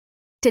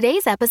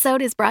Today's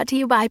episode is brought to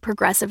you by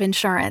Progressive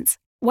Insurance.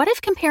 What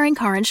if comparing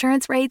car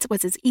insurance rates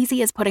was as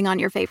easy as putting on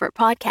your favorite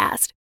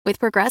podcast? With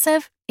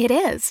Progressive, it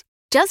is.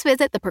 Just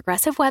visit the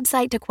Progressive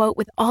website to quote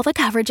with all the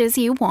coverages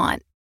you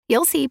want.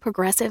 You'll see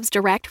Progressive's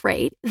direct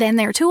rate, then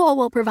their tool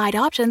will provide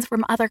options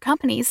from other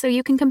companies so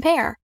you can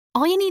compare.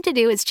 All you need to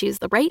do is choose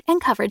the rate and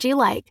coverage you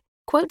like.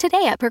 Quote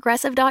today at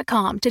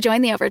Progressive.com to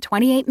join the over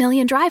 28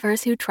 million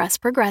drivers who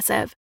trust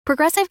Progressive.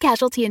 Progressive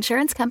Casualty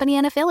Insurance Company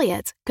and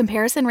Affiliates.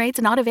 Comparison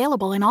rates not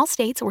available in all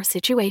states or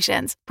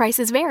situations.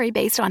 Prices vary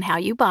based on how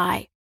you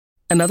buy.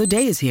 Another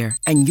day is here,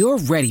 and you're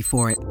ready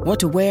for it. What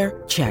to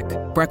wear? Check.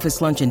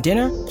 Breakfast, lunch, and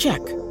dinner?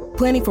 Check.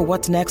 Planning for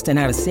what's next and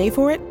how to save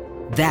for it?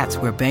 That's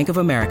where Bank of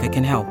America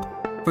can help.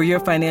 For your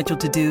financial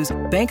to-dos,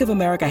 Bank of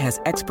America has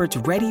experts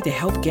ready to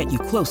help get you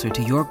closer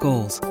to your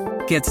goals.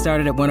 Get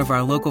started at one of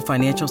our local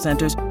financial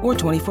centers or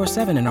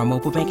 24/7 in our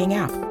mobile banking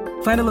app.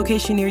 Find a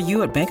location near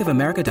you at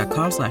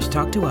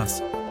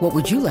bankofamerica.com/talktous. What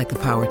would you like the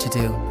power to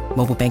do?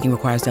 Mobile banking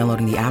requires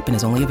downloading the app and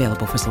is only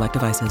available for select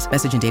devices.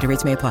 Message and data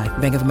rates may apply.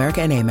 Bank of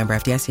America N.A., member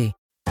FDIC.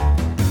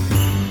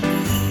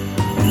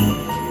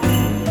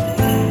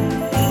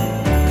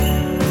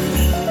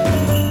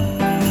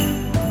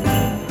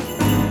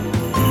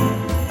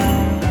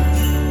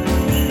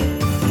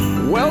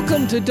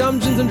 Welcome to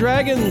Dungeons and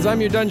Dragons.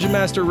 I'm your Dungeon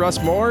Master,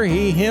 Russ Moore.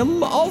 He,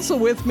 him. Also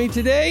with me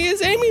today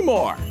is Amy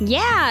Moore.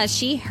 Yeah,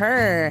 she,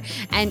 her.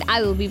 And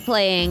I will be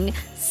playing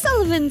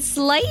Sullivan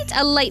Slight,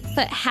 a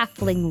Lightfoot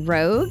halfling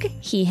rogue.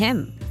 He,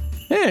 him.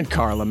 And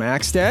Carla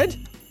Maxted.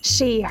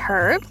 She,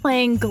 her,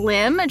 playing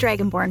Glim, a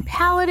Dragonborn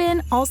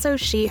paladin, also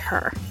she,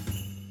 her.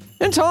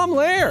 And Tom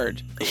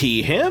Laird.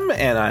 He, him,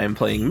 and I'm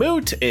playing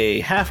Moot, a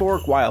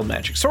half-orc wild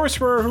magic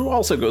sorcerer who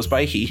also goes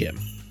by he, him.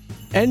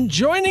 And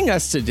joining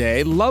us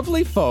today,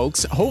 lovely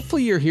folks.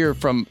 Hopefully you're here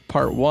from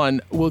part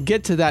one. We'll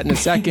get to that in a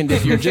second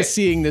if you're just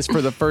seeing this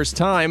for the first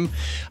time.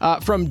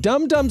 From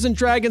Dum Dums and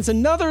Dragons,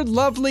 another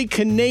lovely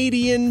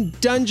Canadian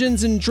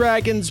Dungeons and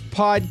Dragons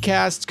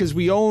podcast, because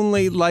we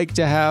only like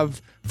to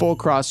have full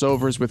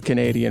crossovers with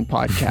Canadian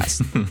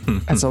podcasts.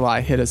 That's a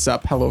lie. Hit us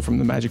up. Hello from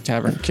the Magic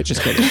Tavern.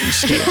 Just kidding.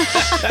 Just kidding.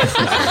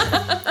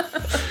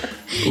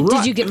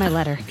 Did you get my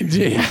letter?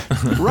 Yeah.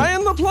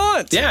 Ryan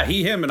LaPlante. Yeah,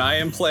 he, him, and I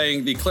am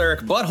playing the cleric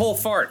Butthole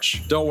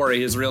Farch. Don't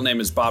worry, his real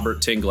name is Bobbert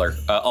Tingler.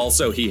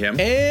 Also he, him.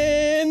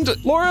 And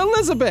Laura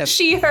Elizabeth.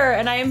 She, her,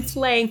 and I am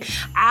playing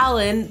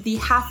Alan, the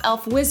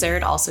half-elf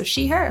wizard, also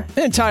she, her.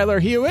 And Tyler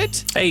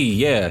Hewitt. Hey,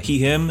 yeah, he,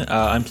 him.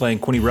 I'm playing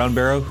Quinny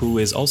Roundbarrow, who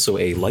is also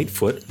a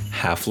Lightfoot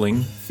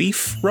halfling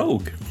thief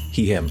rogue.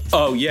 He, him.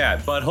 Oh, yeah,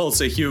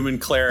 Butthole's a human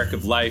cleric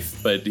of life,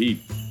 but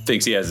he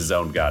thinks he has his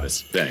own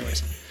goddess.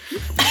 Anyways.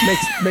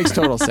 Makes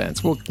total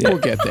sense. We'll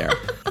get there.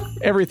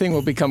 Everything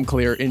will become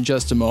clear in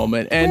just a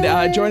moment.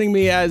 And joining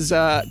me as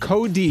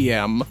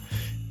co-DM,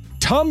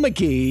 Tom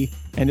McGee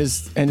and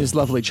his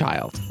lovely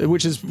child,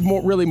 which is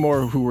really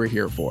more who we're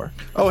here for.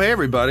 Oh, hey,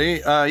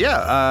 everybody.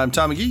 I'm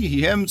Tom McGee, he,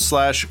 him,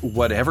 /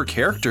 whatever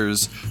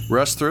characters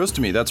Russ throws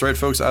to me. That's right,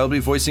 folks. I'll be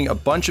voicing a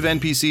bunch of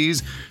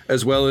NPCs,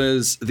 as well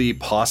as the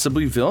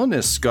possibly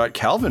villainous Scott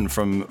Calvin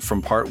from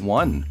part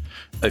one.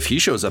 If he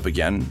shows up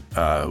again,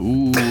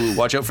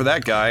 watch out for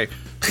that guy,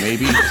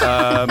 maybe.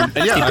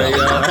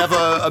 I have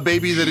a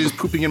baby that is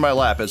pooping in my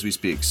lap as we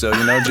speak. So,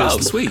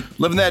 just sweet.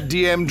 Living that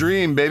DM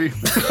dream, baby.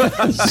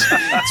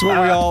 That's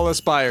what we all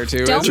aspire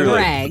to. Don't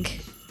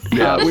brag.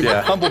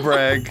 Yeah, humble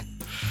brag.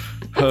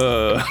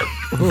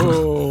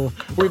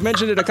 We've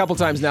mentioned it a couple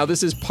times now.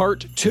 This is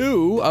part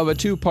 2 of a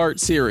 2-part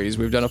series.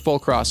 We've done a full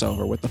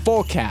crossover with the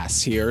full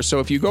cast here. So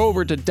if you go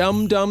over to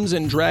Dum Dums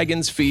and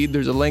Dragons feed,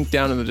 there's a link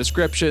down in the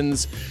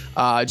descriptions.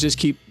 Just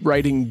keep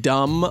writing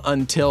dumb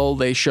until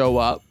they show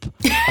up.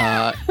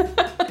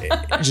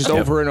 Just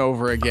over and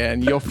over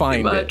again. You'll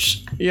find it.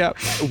 Yep.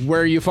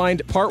 Where you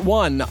find part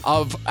 1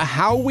 of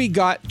how we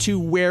got to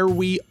where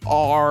we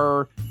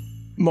are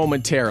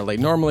momentarily.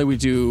 Normally we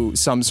do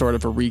some sort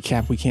of a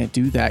recap. We can't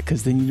do that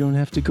because then you don't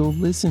have to go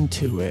listen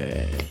to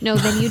it. No,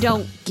 then you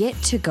don't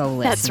get to go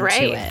listen That's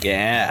right. to it.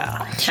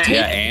 Yeah.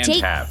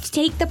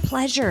 Take the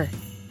pleasure.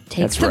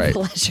 That's right.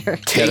 Pleasure.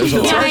 Yeah, there's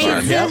a lot of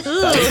fun. Yep.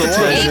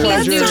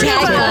 Amy's new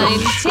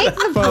tagline. Take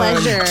the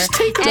pleasure.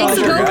 And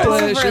go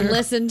over pleasure. and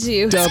listen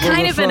to. Double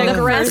Kind of an fun.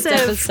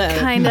 aggressive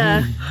kind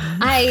of.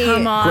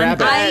 Come on.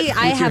 Grab it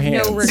I with have your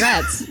no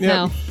hands.9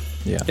 No.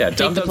 Yeah, Dum the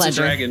Dums and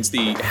pleasure. Dragons,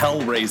 the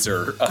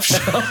Hellraiser of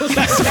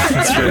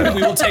shows.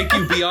 We will take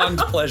you beyond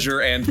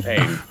pleasure and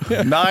pain.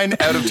 9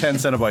 out of 10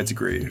 Cenobites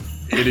agree.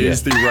 It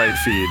is the right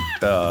feed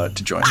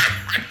to join.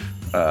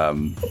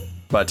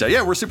 But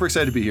we're super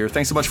excited to be here.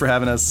 Thanks so much for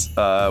having us.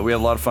 We had a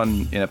lot of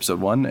fun in episode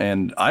 1,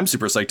 and I'm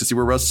super psyched to see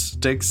where Russ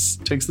takes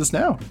this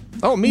now.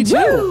 Oh, me too.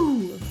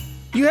 Woo!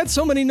 You had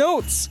so many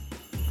notes.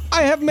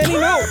 I have many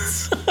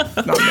notes.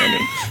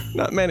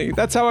 Not many.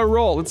 That's how I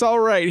roll. It's all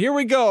right. Here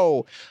we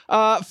go.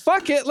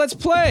 Fuck it. Let's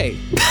play.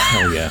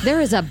 Oh, yeah. There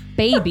is a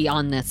baby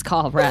on this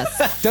call,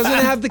 Russ. Doesn't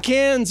have the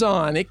cans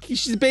on.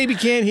 The baby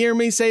can't hear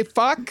me say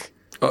fuck.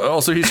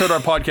 Also, he's heard our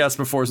podcast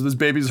before, so this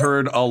baby's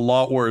heard a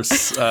lot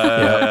worse.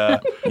 Yeah.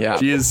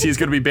 He's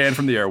going to be banned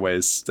from the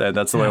airways.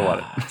 That's the way I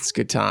want it. It's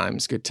good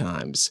times, good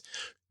times.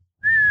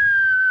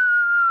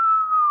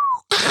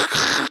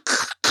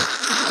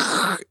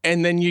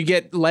 And then you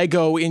get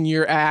Lego in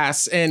your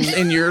ass and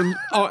in your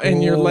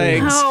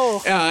legs.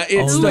 No.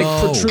 It's like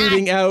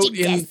protruding out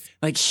Jesus. in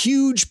like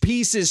huge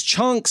pieces,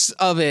 chunks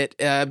of it,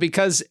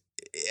 because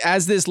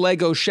as this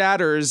Lego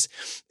shatters,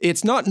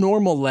 it's not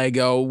normal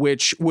Lego,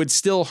 which would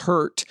still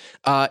hurt.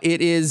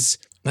 It is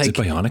like Is it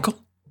Bionicle?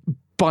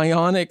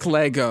 bionic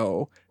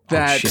Lego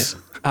that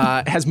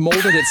has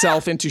molded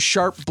itself into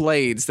sharp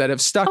blades that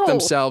have stuck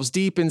themselves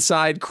deep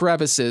inside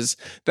crevices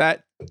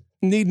that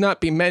need not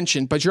be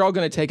mentioned, but you're all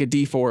going to take a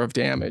D4 of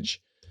damage.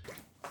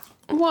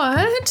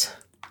 What?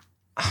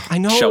 I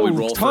know. Shall we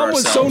roll for Tom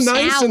was so ourselves?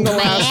 nice in the Ow,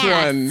 last my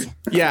ass. one.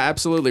 Yeah,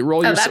 absolutely.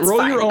 Roll your that's roll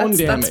fine. your own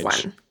That's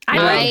damage. fine.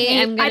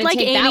 I'd like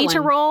take that Amy to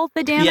one. roll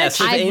the damage. Yes,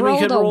 if I've Amy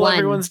rolled could a roll 1.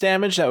 everyone's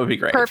damage, that would be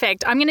great.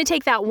 Perfect. I'm going to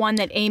take that one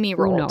that Amy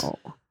rolled. No.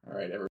 All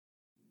right, everybody.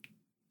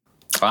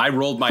 I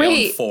rolled my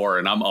Wait, own 4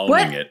 and I'm owning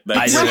what? it.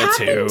 I That's did it. it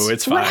too.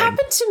 It's fine.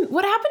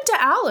 What happened to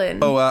Alan?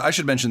 Oh, I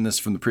should mention this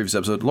from the previous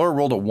episode. Laura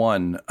rolled a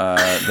 1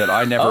 that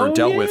I never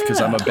dealt with because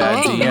I'm a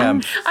bad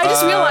DM. I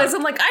just realized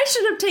I'm like I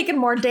should have taken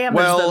more damage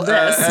Well, than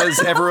this.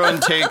 as everyone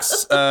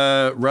takes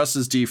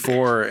Russ's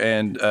D4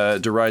 and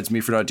derides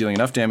me for not dealing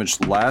enough damage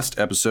last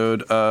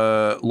episode,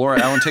 Laura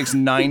Allen takes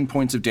 9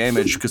 points of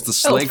damage because the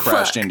sleigh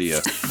crashed into you.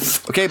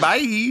 Okay,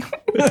 bye.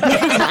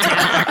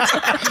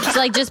 It's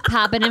like just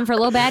popping in for a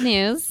little bad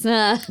news.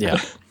 Yeah.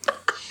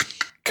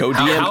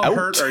 Co-DM How out.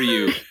 hurt are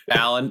you,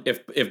 Alan?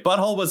 If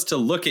Butthole was to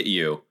look at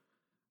you,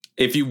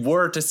 if you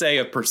were to say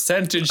a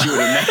percentage, you would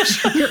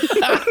imagine you're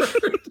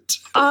hurt.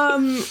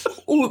 Alan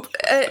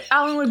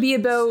would be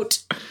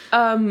about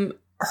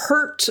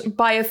hurt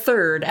by a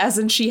third, as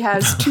in she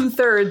has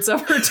 2/3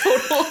 of her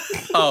total.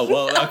 Oh,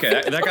 well,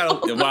 okay. That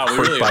got wow, we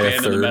really by a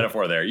abandoned the third.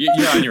 metaphor there. You're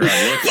on your own.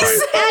 You look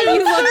fine.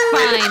 You look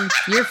fine.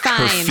 You're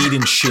Her fine. feet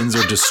and shins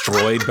are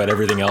destroyed, but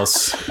everything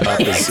else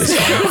is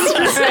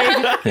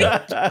fine.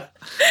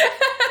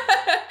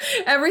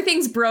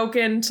 Everything's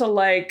broken to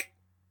like,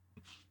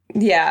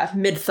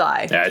 mid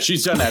thigh. Yeah,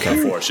 she's done that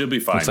before. She'll be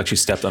fine. Looks like she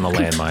stepped on a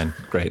landmine.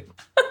 Great.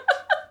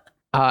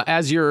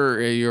 As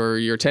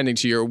you're tending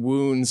to your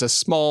wounds, a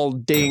small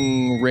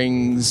ding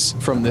rings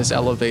from this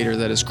elevator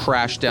that has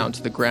crashed down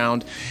to the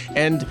ground,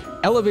 and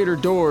elevator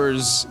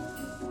doors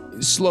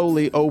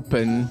slowly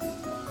open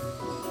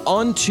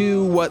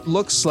onto what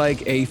looks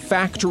like a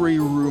factory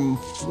room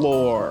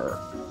floor.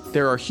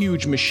 There are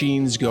huge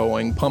machines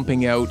going,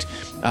 pumping out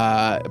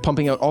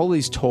all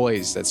these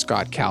toys that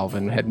Scott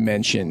Calvin had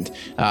mentioned.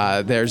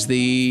 There's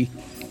the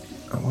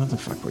what the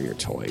fuck were your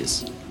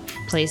toys?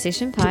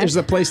 PlayStation 5. There's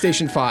the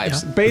PlayStation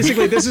 5s. Yeah.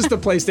 Basically, this is the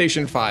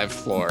PlayStation 5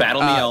 floor.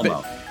 Battle Me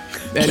Elmo.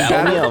 And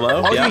Battle Me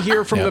Elmo. All Yeah. you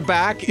hear from the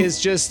back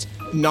is just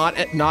not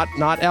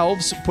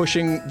elves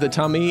pushing the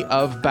tummy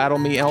of Battle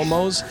Me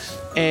Elmos,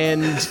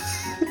 and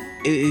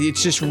it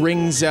just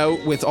rings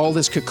out with all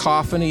this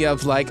cacophony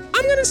of like,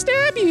 I'm gonna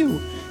stab you!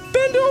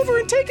 Bend over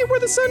and take it where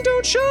the sun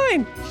don't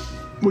shine!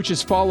 Which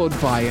is followed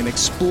by an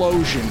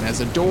explosion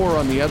as a door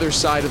on the other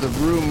side of the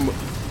room,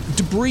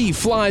 debris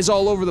flies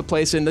all over the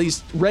place, and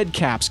these red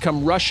caps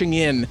come rushing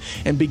in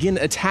and begin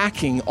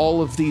attacking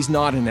all of these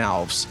Nodden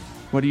elves.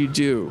 What do you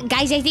do?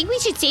 Guys, I think we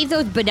should save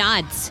those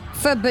Bernards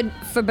for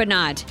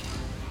Bernard.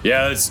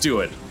 Yeah, let's do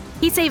it.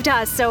 He saved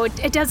us, so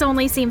it does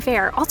only seem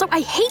fair. Also,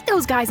 I hate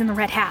those guys in the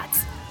red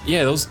hats.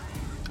 Yeah, those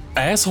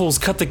assholes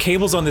cut the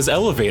cables on this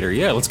elevator.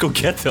 Yeah, let's go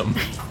get them.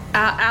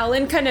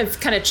 Alan kind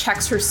of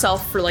checks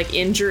herself for like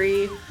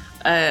injury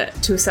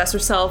to assess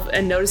herself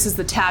and notices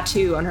the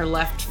tattoo on her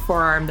left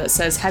forearm that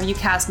says, "Have you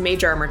cast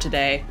Mage Armor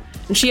today?"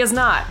 And she has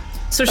not.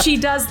 So she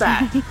does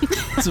that.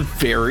 It's a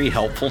very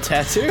helpful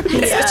tattoo.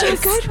 Such a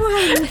good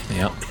one.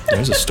 Yeah,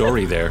 there's a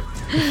story there.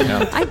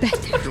 Yeah. I bet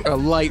there. A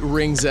light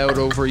rings out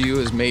over you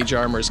as Mage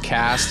Armor's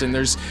cast, and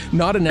there's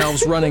Nodden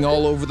elves running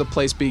all over the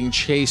place being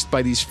chased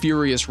by these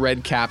furious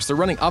red caps. They're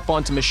running up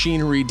onto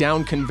machinery,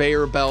 down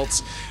conveyor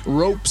belts.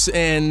 Ropes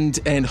and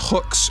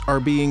hooks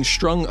are being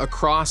strung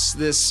across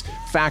this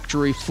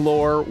factory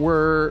floor.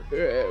 We're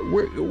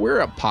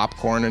a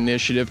popcorn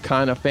initiative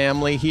kind of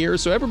family here,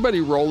 so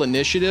everybody roll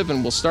initiative,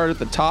 and we'll start at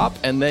the top,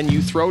 and then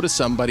you throw to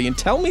somebody and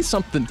tell me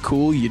something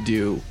cool you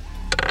do.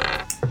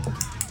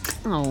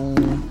 Oh.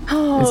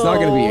 It's not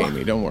going to be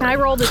Amy, don't worry. I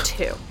rolled a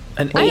 2.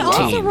 An 18. I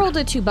also rolled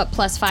a 2, but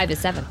plus 5 is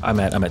 7. I'm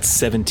at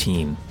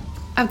 17.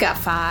 I've got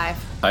 5.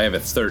 I have a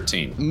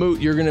 13.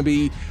 Moot, you're going to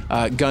be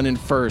gunning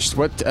first.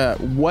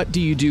 What do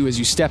you do as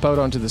you step out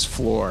onto this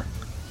floor?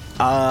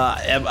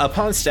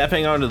 Upon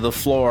stepping onto the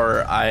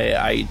floor,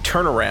 I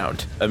turn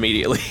around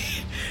immediately,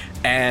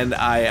 and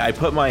I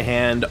put my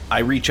hand. I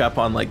reach up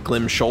on like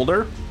Glim's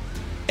shoulder,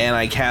 and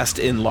I cast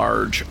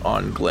Enlarge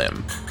on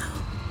Glim.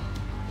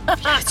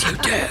 Yes, you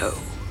do.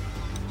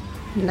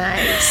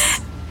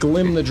 Nice.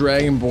 Glim the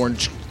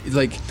Dragonborn,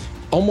 like,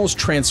 almost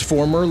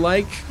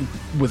Transformer-like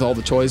with all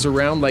the toys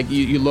around. Like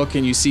you look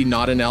and you see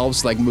Not an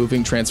Elves like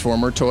moving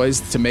Transformer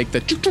toys to make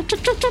the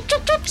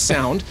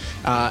sound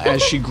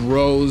as she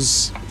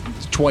grows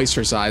twice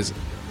her size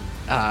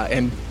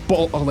and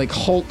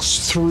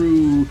hulks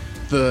through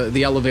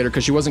the elevator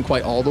because she wasn't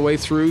quite all the way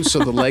through, so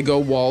the Lego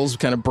walls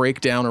kind of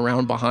break down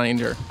around behind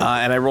her.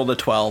 And I rolled a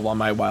 12 on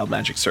my Wild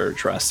Magic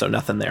Surge, Russ, so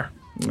nothing there.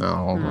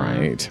 All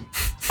right.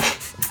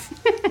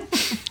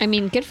 I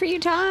mean, good for you,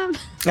 Tom.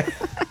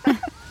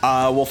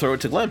 We'll throw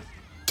it to Glim.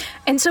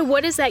 And so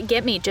what does that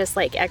get me? Just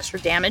like extra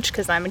damage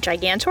because I'm a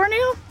Gigantor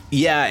now?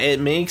 Yeah, it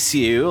makes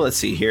you, let's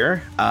see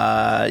here,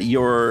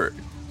 your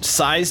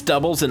size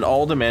doubles in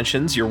all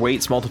dimensions, your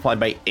weight's multiplied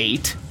by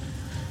 8.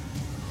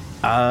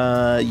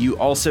 You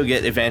also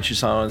get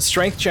advantages on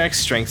strength checks,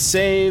 strength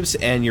saves,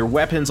 and your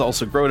weapons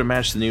also grow to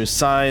match the new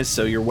size,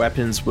 so your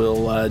weapons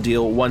will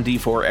deal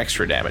 1d4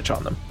 extra damage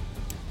on them.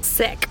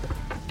 Sick.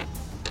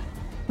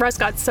 Russ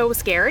got so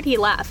scared, he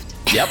left.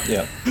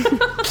 Yep.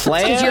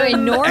 Plan You're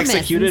enormous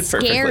executed and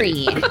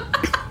scary.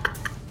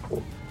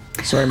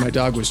 perfectly. Sorry, my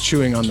dog was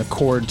chewing on the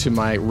cord to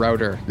my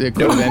router. It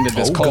could have ended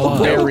this call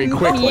very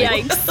quickly.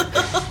 Yikes.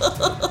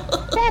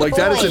 Like,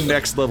 that is a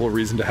next level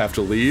reason to have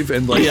to leave.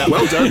 And like,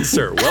 well done,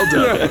 sir. Well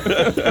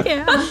done.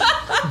 Yeah.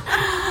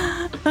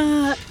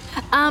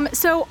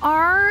 So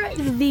are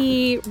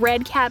the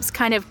red caps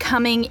kind of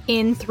coming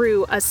in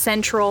through a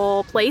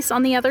central place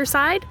on the other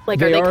side?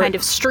 Like, are they kind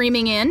of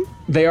streaming in?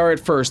 They are at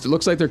first. It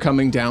looks like they're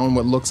coming down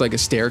what looks like a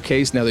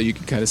staircase now that you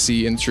can kind of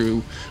see in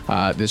through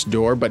this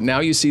door. But now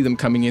you see them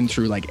coming in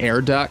through like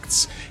air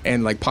ducts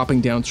and like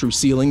popping down through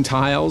ceiling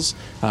tiles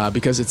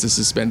because it's a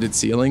suspended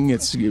ceiling.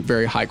 It's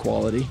very high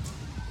quality.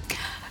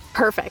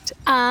 Perfect.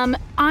 I'm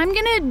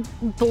going to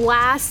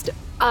blast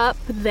up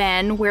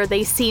then where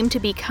they seem to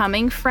be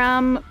coming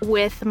from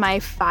with my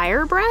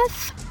fire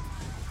breath.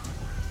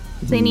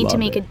 They need to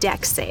make a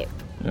dex save.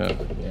 Yeah.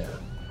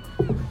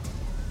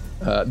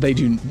 They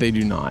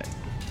do not.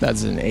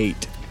 That's an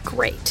 8.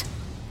 Great.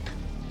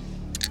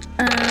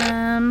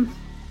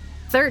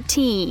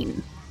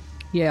 13.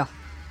 Yeah.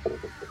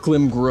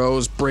 Glim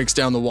grows, breaks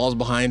down the walls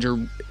behind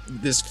her.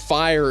 This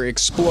fire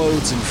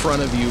explodes in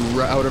front of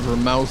you, out of her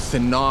mouth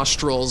and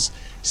nostrils,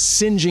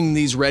 singeing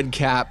these red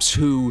caps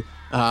who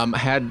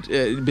had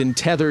been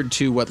tethered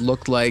to what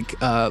looked like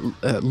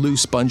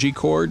loose bungee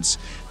cords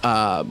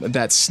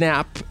that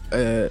snap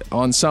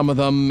on some of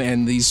them,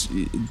 and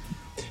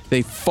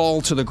they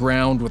fall to the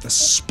ground with a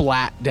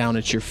splat down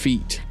at your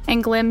feet.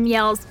 And Glim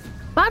yells,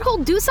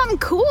 "Butthole, do something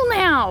cool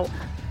now!"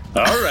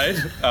 All right.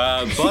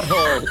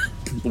 Butthole,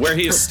 where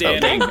he is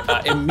standing,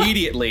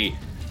 immediately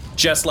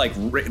just like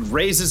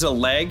raises a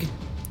leg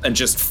and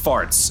just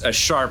farts a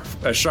sharp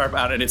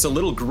out, and it's a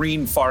little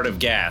green fart of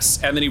gas.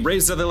 And then he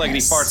raises the other leg and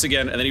he farts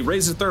again, and then he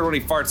raises the third one,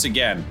 he farts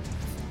again.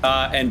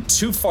 And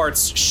 2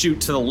 farts shoot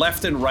to the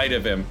left and right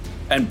of him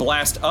and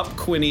blast up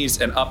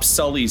Quinny's and up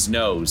Sully's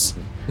nose.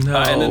 No.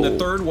 And then the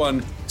third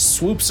one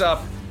swoops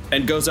up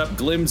and goes up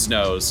Glim's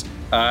nose.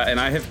 And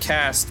I have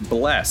cast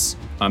Bless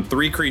on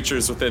 3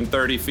 creatures within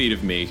 30 feet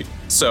of me.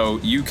 So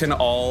you can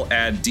all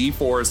add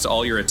D4s to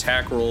all your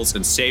attack rolls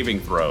and saving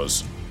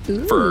throws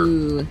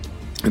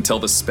until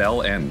the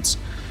spell ends.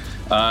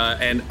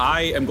 And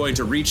I am going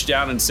to reach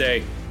down and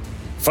say,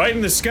 "Fight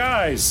in the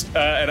skies!"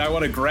 And I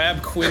want to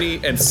grab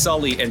Quinny and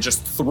Sully and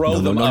just throw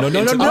them up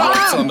into the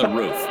lights on the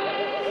roof.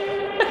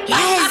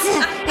 Yes,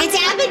 it's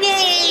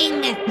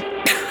happening.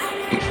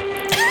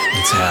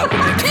 It's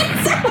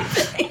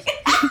happening.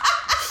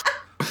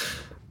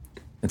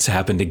 It's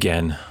happened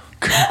again.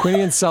 Quinny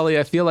and Sully,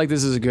 I feel like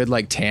this is a good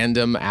like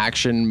tandem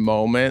action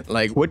moment.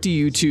 Like, what do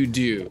you two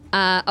do?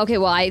 Okay,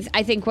 well, I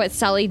think what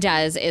Sully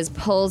does is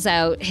pulls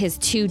out his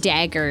 2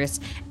 daggers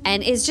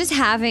and is just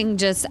having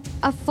just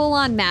a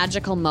full-on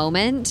magical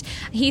moment.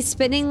 He's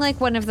spinning like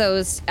one of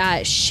those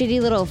shitty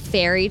little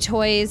fairy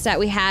toys that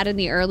we had in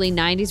the early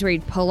 90s where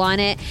he'd pull on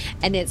it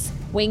and its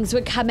wings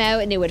would come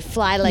out and it would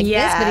fly like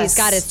this, but he's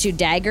got his 2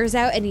 daggers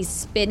out and he's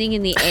spinning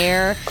in the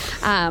air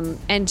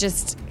and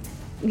just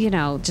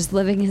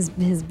living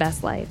his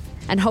best life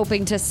and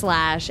hoping to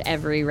slash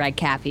every red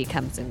cap he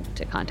comes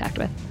into contact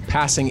with.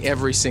 Passing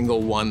every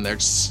single one.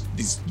 There's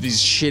these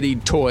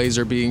shitty toys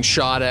are being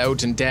shot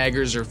out and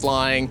daggers are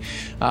flying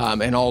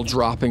and all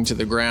dropping to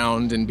the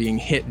ground and being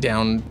hit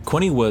down.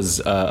 Quinny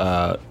was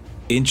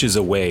inches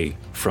away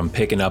from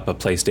picking up a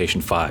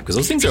PlayStation 5 because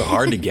those things are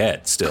hard to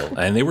get still,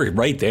 and they were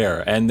right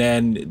there. And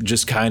then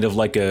just kind of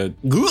like a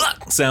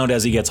sound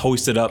as he gets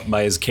hoisted up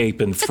by his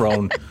cape and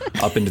thrown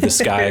up into the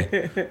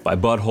sky by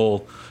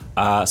Butthole.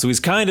 So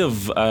he's kind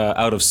of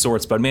out of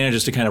sorts, but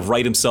manages to kind of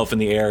right himself in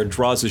the air,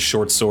 draws his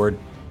short sword,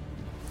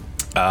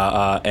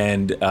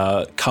 and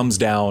comes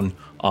down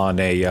on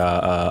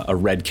a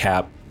red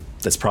cap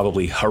that's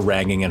probably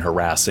haranguing and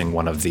harassing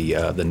one of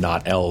the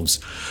not elves.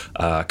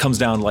 Comes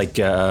down like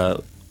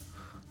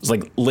it's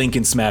like Link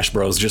in Smash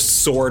Bros,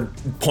 just sword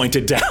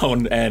pointed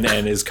down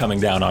and is coming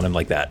down on him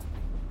like that.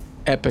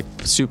 epic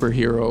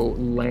superhero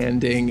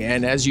landing,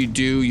 and as you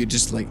do, you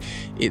just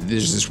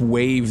there's this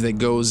wave that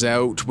goes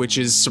out, which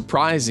is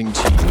surprising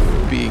to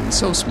you, being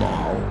so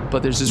small.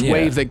 But there's this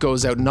wave that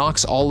goes out,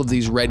 knocks all of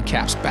these red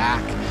caps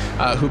back,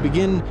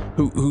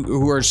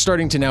 who are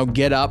starting to now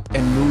get up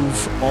and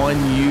move on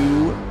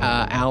you,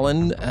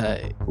 Alan.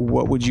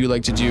 What would you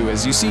like to do?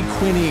 As you see,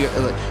 Quinny,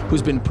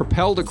 who's been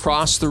propelled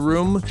across the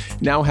room,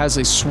 now has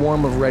a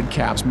swarm of red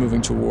caps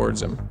moving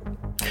towards him.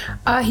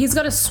 He's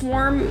got a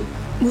swarm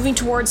moving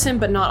towards him,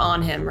 but not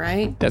on him,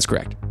 right? That's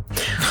correct.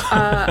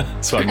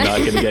 So I'm not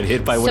going to get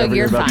hit by whatever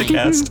you're about to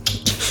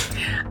cast.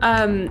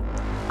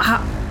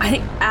 I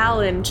think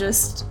Alan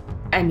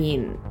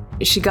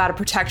she got to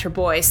protect her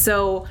boy.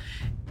 So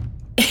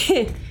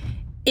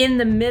in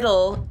the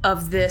middle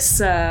of this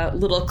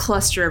little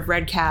cluster of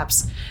red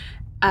caps,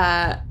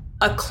 a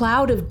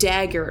cloud of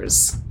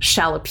daggers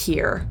shall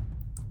appear,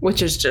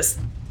 which is just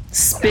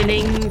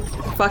spinning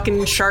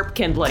fucking sharp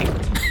kindling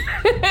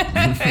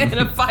in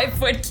a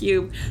 5-foot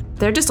cube.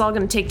 They're just all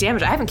gonna take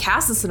damage. I haven't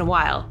cast this in a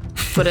while,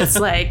 but it's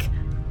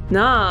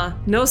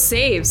no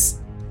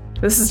saves.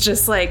 This is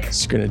just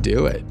It's gonna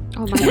do it.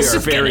 Oh my We are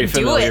very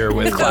familiar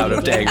with Cloud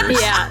of Daggers.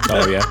 Yeah.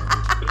 Oh yeah,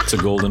 it's a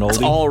golden oldie.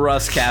 It's all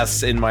Russ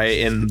casts in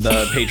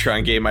the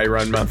Patreon game I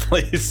run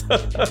monthly.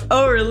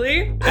 Oh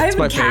really? I haven't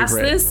my cast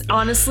favorite. this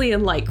honestly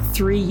in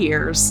 3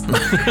 years.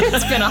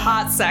 It's been a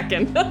hot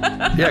second.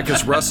 Yeah,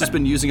 because Russ has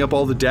been using up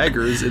all the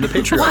daggers in the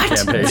Patreon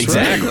campaign.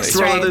 Exactly.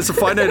 So there's a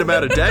finite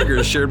amount of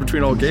daggers shared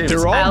between all games.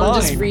 They're all Alan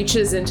mine. just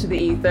reaches into the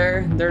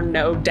ether. There are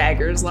no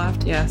daggers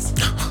left. Yes.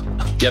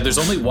 Yeah, there's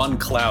only one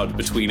cloud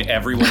between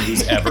everyone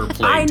who's ever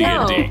I played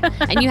know. D&D.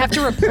 And you have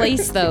to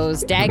replace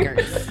those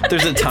daggers.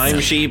 There's a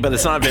timesheet, but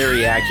it's not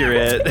very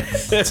accurate.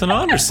 It's an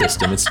honor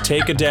system. It's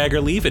take a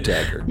dagger, leave a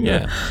dagger.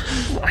 Yeah.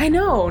 I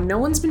know. No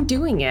one's been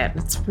doing it.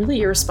 It's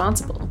really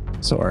irresponsible.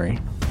 Sorry.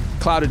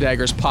 Cloud of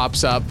daggers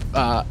pops up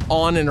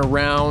on and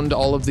around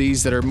all of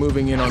these that are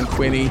moving in on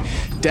Quinny.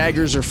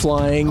 Daggers are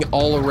flying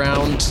all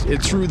around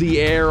through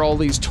the air. All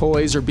these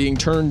toys are being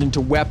turned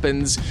into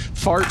weapons.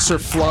 Farts are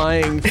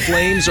flying.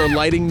 Flames are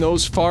lighting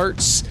those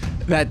farts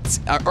that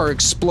are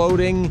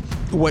exploding.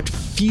 What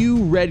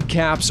few red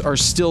caps are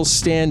still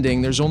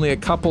standing, there's only a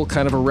couple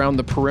kind of around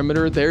the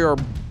perimeter. They are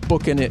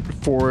booking it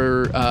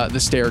for the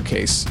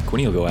staircase.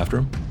 Quinny will go after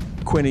him.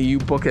 Quinny, you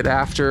book it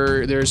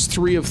after. There's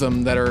 3 of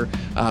them that are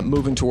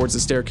moving towards the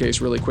staircase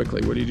really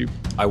quickly. What do you do?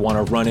 I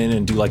want to run in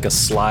and do a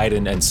slide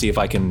and see if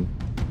I can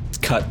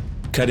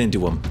cut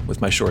into him with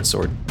my short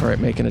sword. All right,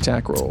 make an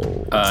attack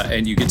roll.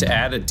 And you get to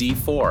add a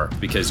D4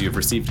 because you've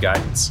received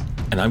guidance.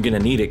 And I'm going to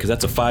need it because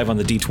that's a 5 on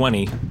the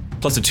D20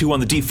 plus a 2 on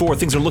the D4.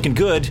 Things are looking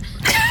good.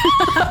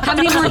 How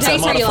many more What's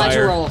that dice are you allowed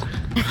to modifier?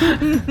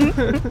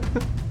 roll?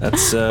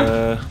 That's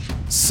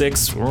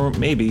 6 or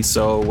maybe.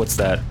 So what's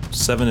that?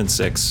 7 and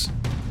 6.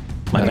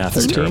 My math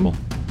is 13? terrible.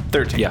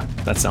 13. Yeah,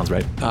 that sounds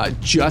right.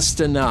 Just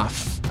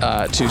enough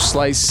to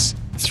slice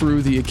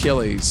through the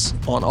Achilles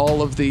on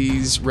all of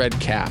these red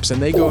caps,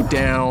 and they go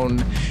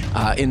down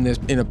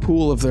in a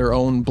pool of their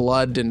own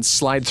blood and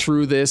slide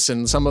through this.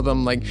 And some of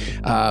them,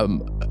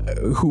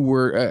 who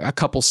were a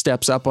couple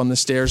steps up on the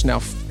stairs, now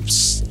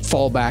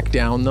fall back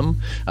down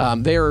them.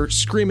 They are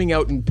screaming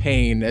out in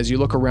pain as you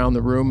look around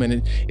the room,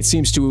 and it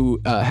seems to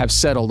have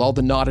settled. All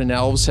the Nottin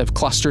elves have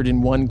clustered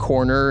in one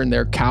corner, and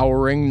they're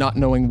cowering, not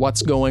knowing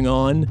what's going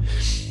on,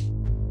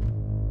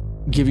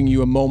 giving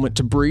you a moment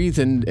to breathe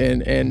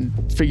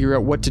and figure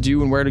out what to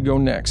do and where to go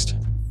next.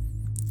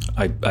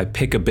 I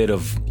pick a bit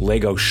of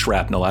Lego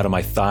shrapnel out of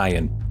my thigh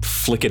and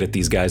flick it at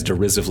these guys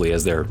derisively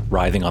as they're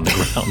writhing on the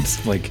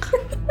ground.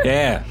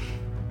 Yeah,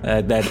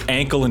 that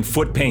ankle and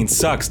foot pain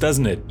sucks,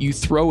 doesn't it? You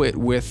throw it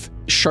with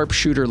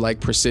sharpshooter-like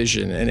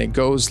precision, and it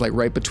goes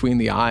right between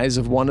the eyes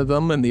of one of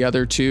them, and the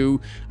other 2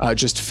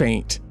 just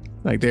faint.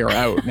 They are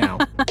out now.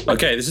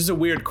 Okay, this is a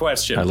weird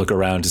question. I look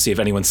around to see if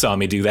anyone saw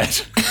me do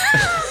that.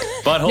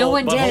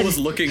 Butthole was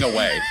looking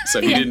away,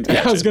 so he didn't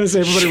catch I was it. going to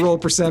say, everybody roll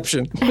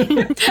perception.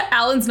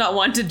 Alan's not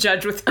one to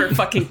judge with her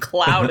fucking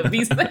cloud of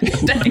these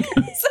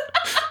daggers.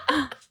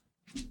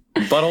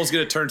 Butthole's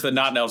gonna turn to the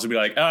Nottin elves and be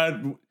like,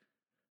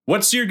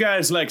 what's your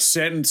guys'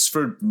 sentence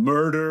for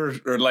murder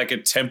or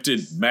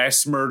attempted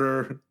mass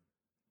murder?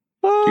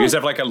 Do you guys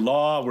have a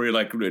law where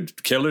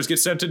killers get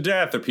sent to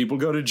death or people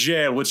go to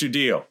jail? What's your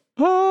deal?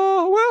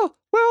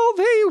 Well,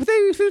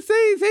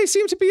 they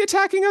seem to be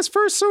attacking us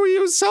first, so we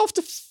use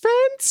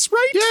self-defense,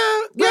 right?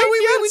 Yeah,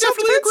 we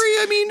definitely agree.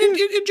 I mean,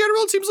 in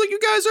general, it seems like you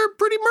guys are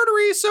pretty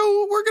murdery,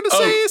 so we're going to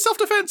say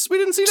self-defense. We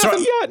didn't see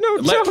nothing.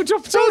 Don't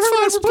it's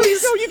fine,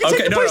 please. No, you can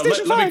take the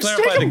PlayStation 5. Let me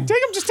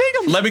clarify Just take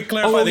them. Let me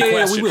clarify the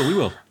question. We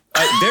will.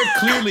 They're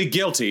clearly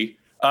guilty.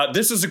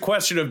 This is a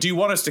question of, do you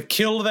want us to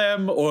kill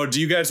them, or do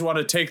you guys want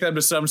to take them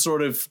to some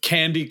sort of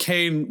candy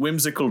cane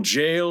whimsical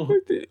jail?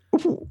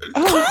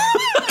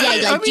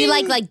 Yeah, do you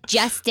like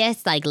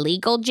justice,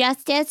 legal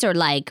justice, or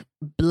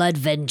blood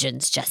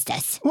vengeance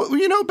justice? Well,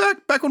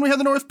 back when we had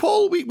the North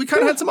Pole, we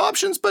kind of had some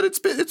options, but it's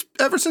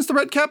ever since the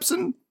Red Caps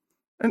and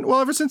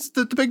ever since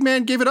the big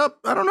man gave it up.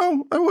 I don't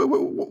know.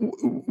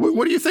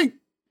 What do you think,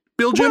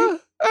 Bill Jim?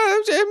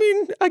 I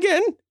mean,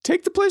 again,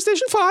 take the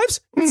PlayStation 5s.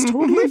 It's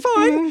totally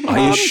fine.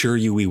 I assure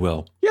you we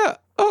will. Yeah.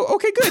 Oh,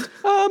 okay, good.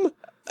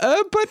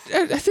 But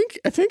I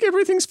think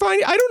everything's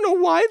fine. I don't know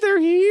why they're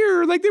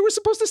here. Like, they were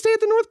supposed to stay at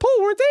the North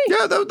Pole, weren't they?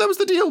 Yeah, that was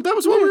the deal. That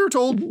was what we were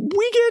told.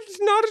 We get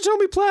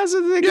Nakatomi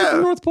Plaza, they get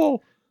the North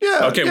Pole.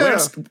 Yeah. Okay,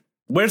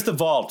 where's the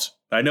vault?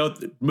 I know,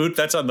 Moot,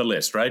 that's on the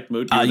list, right?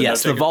 Moot,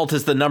 yes, the vault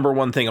is the number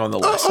one thing on the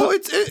list.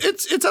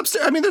 It's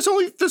upstairs. I mean, there's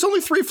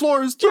only 3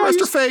 floors. The rest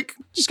are fake.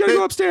 Just gotta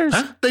go upstairs.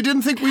 Huh? We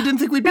didn't think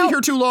we'd be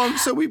here too long,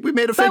 so we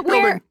made a fake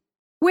building.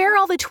 Where are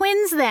all the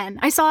twins then?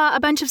 I saw a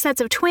bunch of sets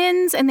of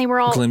twins, and they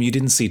were all. Glim, you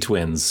didn't see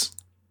twins.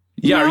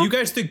 Yeah, are you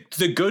guys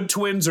the good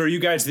twins, or are you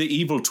guys the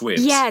evil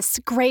twins? Yes,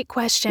 great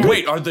question.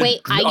 Wait, are the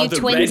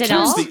twins at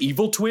all? the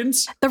evil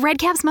twins? The red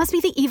caps must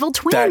be the evil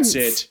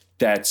twins.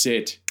 That's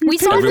it. We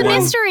solved the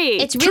mystery.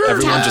 It's really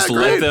Everyone tough. just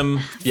let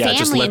them. Yeah,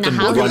 just let them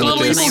run with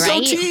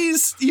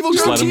this. Evil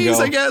goatees,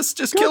 I guess.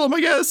 Just kill them,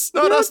 I guess.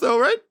 Not us, though,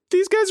 right?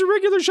 These guys are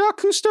regular Jacques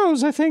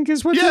Cousteau's, I think,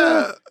 is what.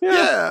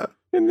 Yeah.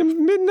 In the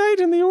Midnight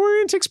and the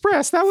Orient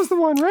Express. That was the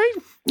one, right?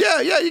 Yeah.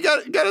 You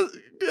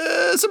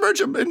gotta submerge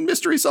them and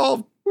mystery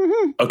solved.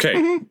 Mm-hmm.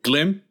 Okay,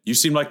 Glim, you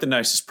seem like the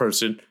nicest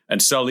person,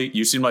 and Sully,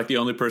 you seem like the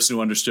only person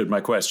who understood my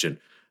question.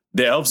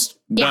 The elves,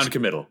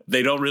 non-committal.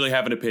 They don't really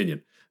have an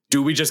opinion.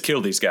 Do we just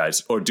kill these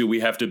guys, or do we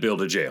have to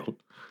build a jail?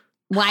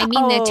 Well, I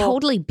mean, they're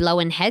totally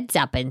blowing heads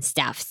up and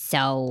stuff,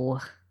 so...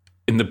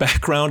 In the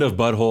background of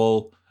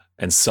Butthole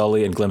and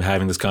Sully and Glim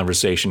having this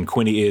conversation,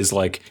 Quinny is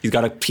like, he's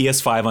got a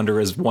PS5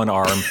 under his one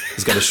arm,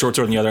 he's got a short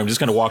sword in the other, I'm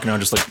just kind of walking around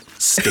just like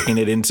sticking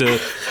it into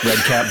red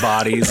cap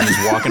bodies, and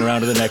he's walking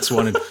around to the next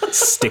one and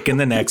sticking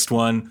the next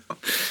one.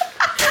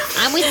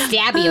 I'm with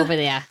Stabby over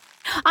there.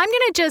 I'm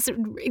going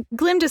to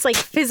Glim just like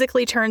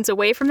physically turns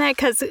away from that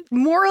because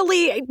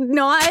morally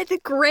not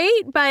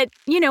great, but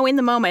in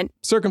the moment.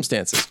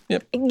 Circumstances.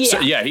 Yep.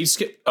 Yeah.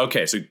 So,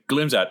 okay, so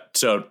Glim's out.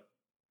 So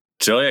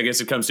I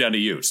guess it comes down to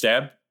you.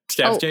 Stab's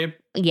game?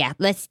 Yeah,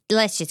 let's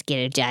just get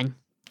it done.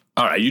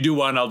 All right, you do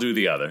one, I'll do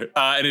the other.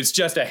 And it's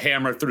just a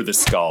hammer through the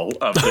skull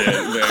of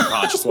the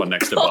unconscious one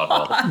next to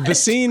Butthole. The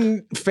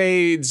scene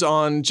fades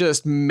on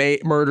just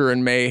murder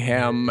and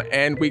mayhem,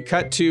 and we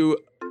cut to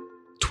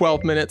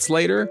 12 minutes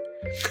later.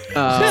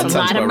 A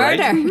lot of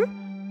murder.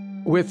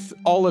 With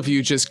all of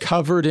you just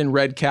covered in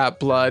red cap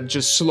blood,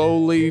 just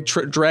slowly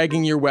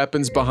dragging your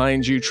weapons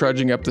behind you,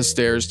 trudging up the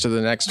stairs to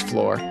the next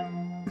floor.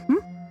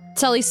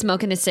 Sully's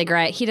smoking a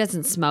cigarette. He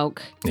doesn't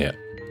smoke. Yeah.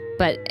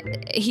 But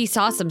he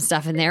saw some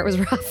stuff in there. It was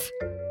rough.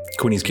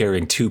 Quinny's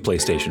carrying 2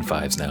 PlayStation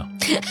 5s now.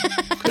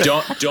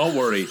 Don't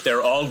worry.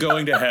 They're all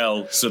going to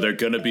hell, so they're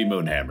going to be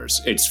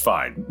Moonhammers. It's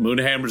fine.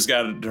 Moonhammer's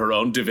got her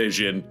own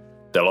division.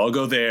 They'll all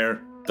go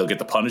there. They'll get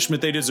the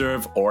punishment they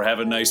deserve or have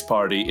a nice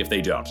party if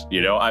they don't.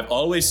 I've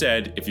always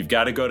said, if you've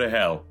got to go to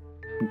hell,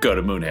 go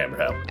to Moonhammer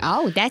hell.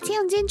 Oh, that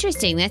sounds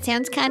interesting. That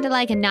sounds kind of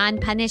like a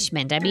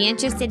non-punishment. I'd be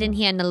interested in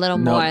hearing a little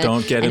more.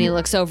 Don't get him. And he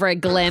looks over at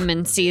Glim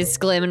and sees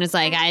Glim and is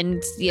like,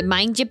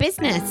 mind your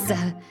business.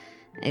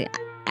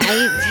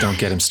 Don't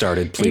get him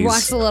started, please. He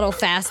walks a little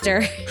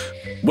faster.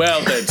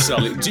 Well then,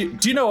 Sully,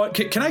 do you know what?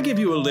 Can I give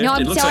you a lift? No,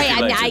 I'm sorry.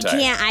 Like I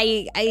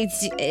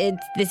can't.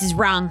 This is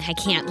wrong. I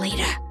can't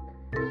later.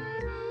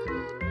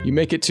 You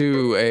make it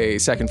to a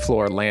second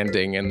floor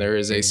landing, and there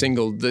is a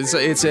single.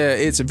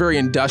 It's a very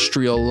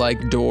industrial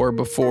like door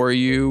before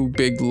you.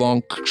 Big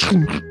long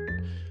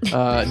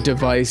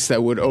device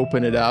that would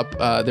open it up.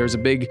 There's a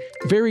big,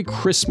 very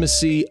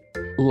Christmassy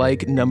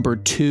like number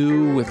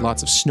 2 with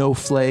lots of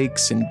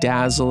snowflakes and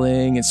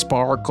dazzling and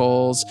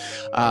sparkles.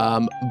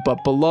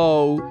 But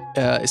below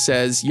it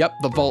says, "Yep,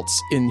 the vault's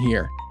in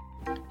here."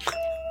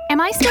 Am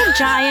I still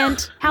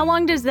giant? How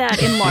long does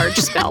that enlarge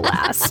spell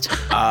last?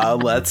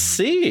 Let's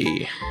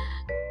see.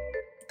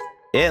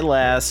 It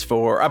lasts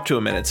for up to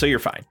a minute, so you're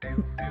fine.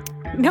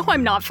 No,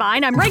 I'm not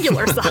fine. I'm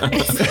regular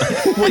size.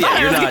 Well,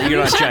 yeah,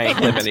 you're not giant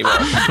Glim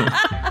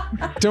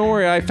anymore. Don't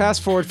worry, I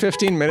fast forward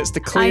 15 minutes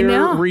to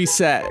clear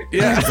reset.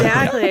 Yeah,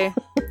 exactly.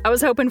 I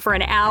was hoping for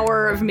an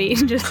hour of me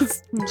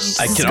just.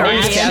 I can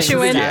always cast it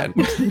again.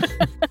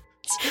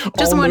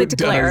 Just wanted to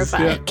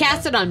clarify. Yeah.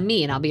 Cast it on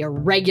me and I'll be a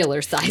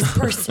regular sized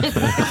person.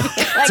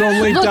 It's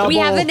only look, double. we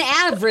have an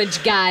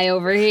average guy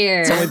over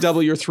here. It's only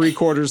double. You're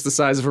 3/4 the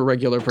size of a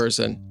regular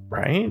person.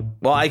 Right?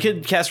 Well, I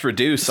could cast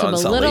Reduce on a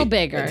Sully. little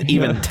bigger. It's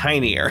even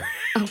tinier.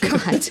 Oh,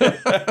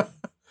 God.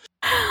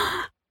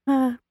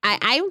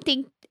 I don't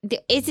think...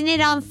 Isn't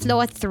it on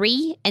floor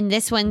 3? And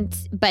this one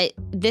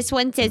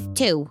says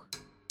 2.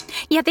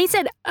 Yeah, they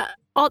said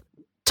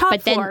top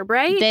but floor,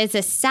 right? There's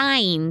a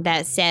sign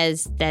that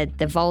says that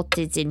the vault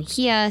is in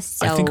here,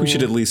 so... I think we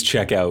should at least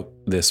check out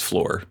this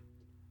floor.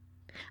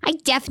 I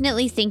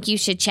definitely think you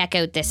should check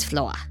out this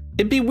floor.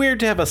 It'd be weird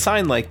to have a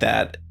sign like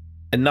that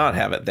and not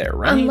have it there,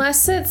 right?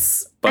 Unless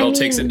it's... Butthole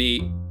takes a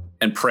knee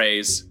and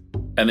prays,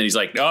 and then he's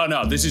like, "Oh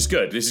no, this is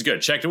good. This is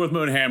good. Checked it with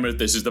Moonhammer.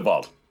 This is the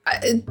vault."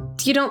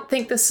 You don't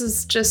think this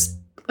is just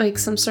like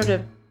some sort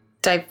of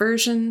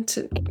diversion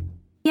to...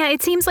 Yeah,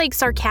 it seems like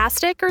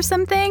sarcastic or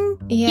something.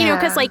 Yeah.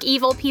 Because like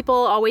evil people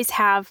always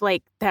have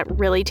like that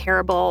really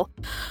terrible,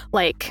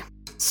 like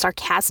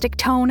sarcastic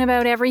tone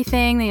about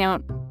everything. They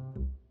don't.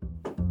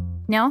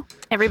 No?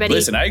 Everybody?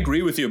 Listen, I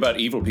agree with you about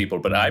evil people,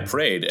 but I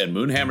prayed, and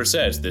Moonhammer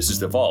says this is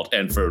the vault.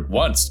 And for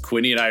once,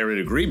 Quinny and I are in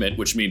agreement,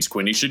 which means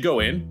Quinny should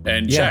go in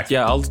and check.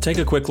 Yeah, I'll take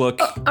a quick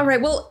look. All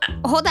right, well,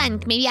 Hold on,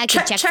 maybe I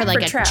could check for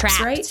like a traps, trap.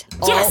 right?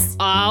 Yes.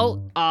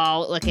 Oh,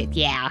 look at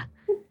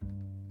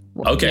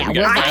Okay, Yeah, we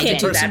we'll got I find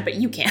can't it. do that, but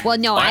you can. Well,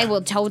 no, I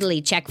will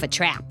totally check for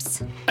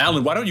traps.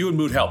 Alan, why don't you and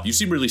Moon help? You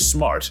seem really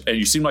smart, and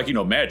you seem like you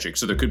know magic,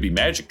 so there could be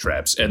magic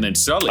traps. And then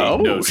Sully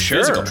knows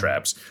physical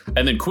traps.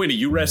 And then Quinny,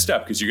 you rest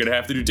up, because you're going to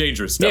have to do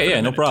dangerous stuff.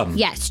 Yeah, no problem.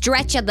 Yeah,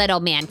 stretch a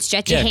little, man.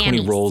 Stretch your Yeah, Quinny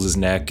hammies. rolls his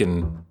neck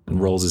and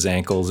rolls his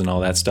ankles and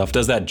all that stuff.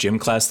 Does that gym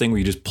class thing where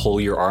you just pull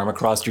your arm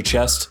across your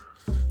chest.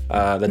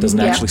 That doesn't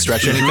actually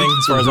stretch anything,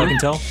 as far as I can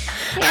tell.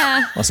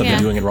 Yeah. Unless I've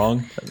been doing it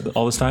wrong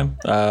all this time.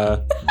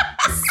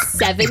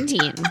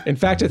 17. In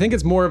fact, I think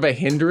it's more of a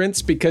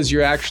hindrance because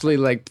you're actually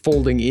like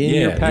folding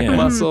in your pec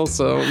muscle.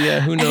 So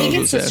who knows? I think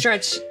it's to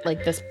stretch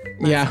like this.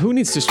 Yeah, who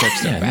needs to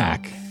stretch their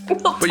back?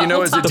 But you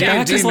know, as a D&D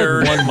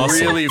nerd, one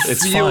muscle. really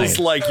It's feels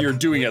fine. like you're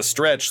doing a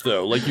stretch,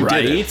 though. Like you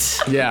did it.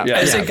 Yeah.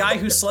 As a guy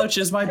who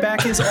slouches, my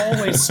back is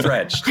always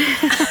stretched.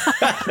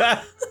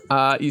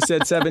 You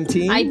said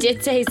 17? I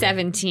did say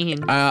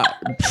 17.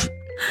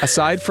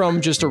 Aside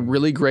from just a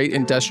really great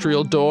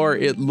industrial door,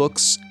 it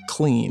looks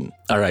clean.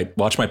 All right,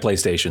 watch my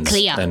PlayStations.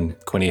 Clear. Then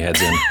Quinny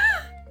heads in.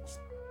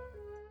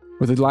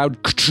 With a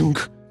loud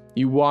ka-chunk,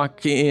 you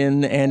walk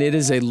in, and it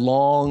is a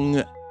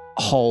long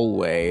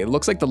hallway. It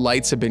looks like the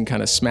lights have been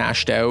kind of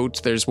smashed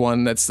out. There's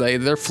one that's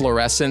they're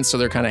fluorescent, so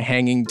they're kind of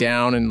hanging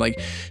down and like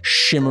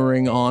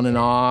shimmering on and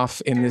off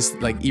in this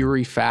like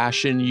eerie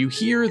fashion. You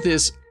hear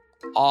this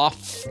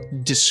off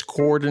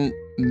discordant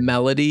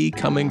melody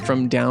coming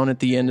from down at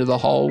the end of the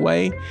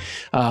hallway,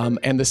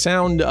 and the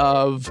sound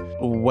of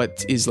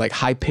what is like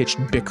high-pitched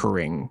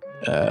bickering.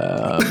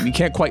 You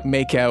can't quite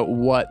make out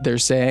what they're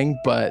saying,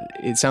 but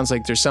it sounds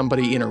like there's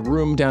somebody in a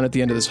room down at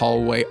the end of this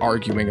hallway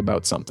arguing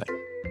about something.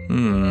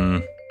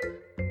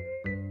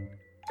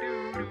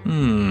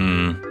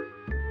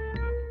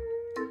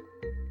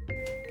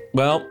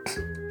 Well,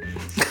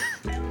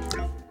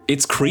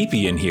 it's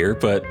creepy in here,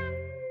 but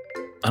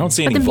I don't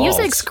see any The vaults.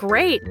 music's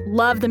great.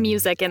 Love the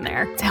music in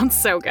there. Sounds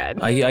so good.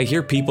 I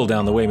hear people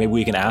down the way. Maybe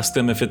we can ask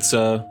them if it's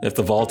if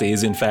the vault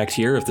is in fact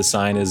here, if the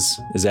sign is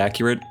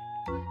accurate,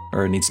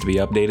 or it needs to be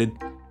updated.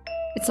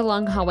 It's a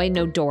long hallway,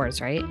 no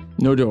doors, right?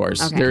 No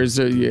doors. Okay. There's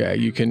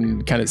you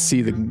can kind of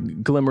see the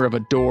glimmer of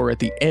a door at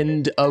the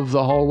end of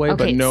the hallway,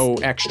 but Okay. no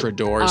extra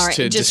doors All right,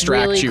 to just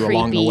distract really you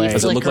along the creepy, way.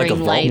 Does it look like a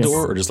flickering vault lights.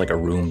 door or just like a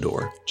room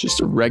door? Just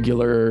a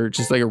regular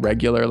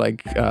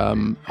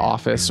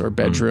office or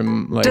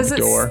bedroom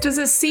door. Does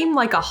it seem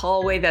like a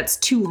hallway that's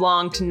too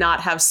long to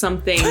not have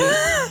something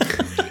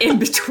in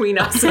between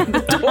us and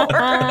the door?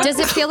 Does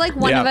it feel like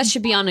one Yeah. of us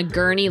should be on a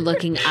gurney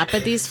looking up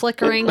at these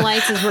flickering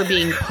lights as we're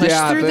being pushed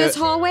Yeah, through the- this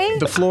hallway?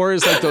 The floor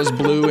is like those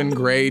blue and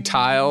gray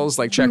tiles,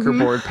 like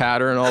checkerboard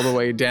pattern all the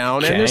way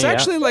down. And there's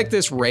actually like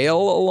this rail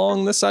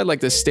along the side,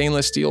 like this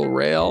stainless steel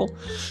rail.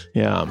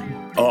 Yeah.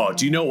 Oh,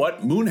 do you know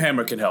what?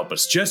 Moonhammer can help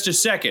us. Just a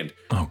second.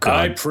 Oh, God.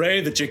 I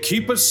pray that you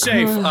keep us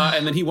safe.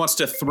 And then he wants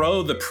to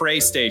throw the pray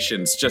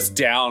stations just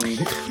down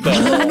the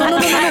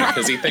hall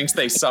because he thinks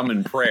they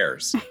summon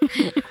prayers.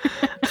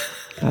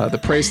 The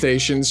pray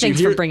stations. Thanks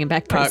you for hear, bringing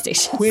back pray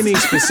stations. Quinny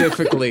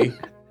specifically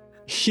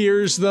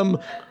hears them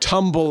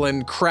tumble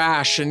and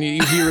crash, and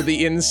you hear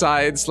the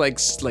insides like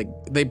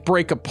they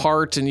break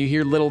apart, and you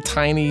hear little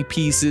tiny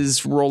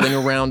pieces rolling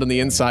around on the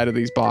inside of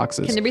these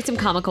boxes. Can there be some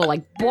comical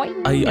like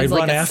boing? I It's like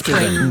run a after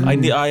spring.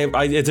 them.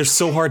 They're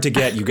so hard to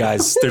get, you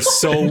guys. They're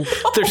so.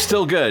 They're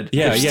still good.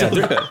 Yeah, They're yeah.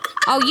 still good.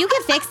 Oh, you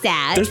can fix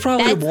that. There's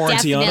probably That's a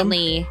warranty on them.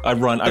 definitely... I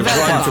run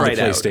for right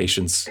the out.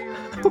 PlayStations.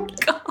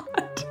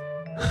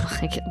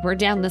 We're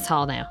down this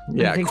hall now.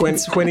 Yeah,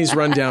 Quinny's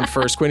run down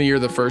first. Quinny, you're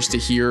the first to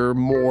hear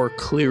more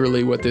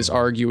clearly what this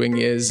arguing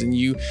is, and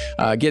you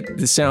get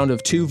the sound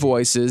of two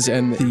voices,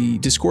 and the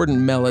discordant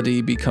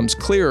melody becomes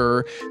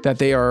clearer that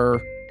they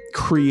are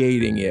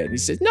creating it. He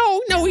says,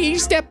 "No, you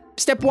step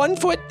 1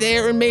 foot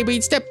there, and maybe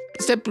step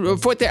a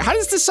foot there." How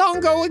does the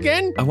song go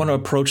again? I want to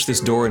approach this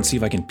door and see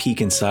if I can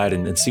peek inside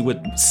and see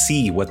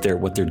what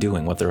they're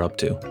doing, what they're up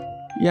to.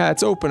 Yeah,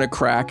 it's open a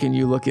crack, and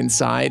you look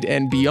inside,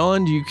 and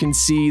beyond you can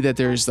see that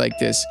there's like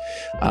this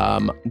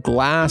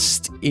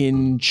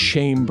glassed-in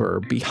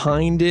chamber.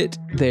 Behind it,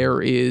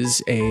 there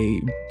is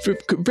a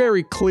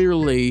very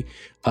clearly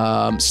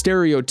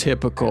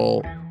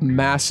stereotypical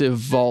massive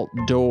vault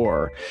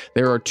door.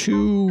 There are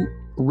two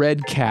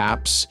red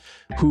caps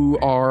who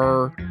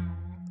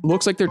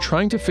looks like they're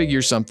trying to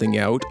figure something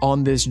out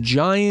on this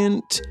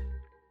giant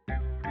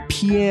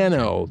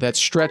piano that's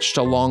stretched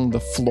along the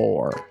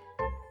floor.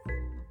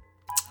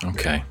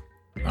 Okay.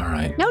 All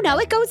right. No,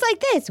 it goes like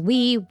this.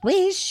 We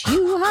wish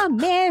you a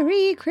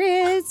Merry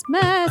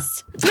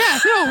Christmas.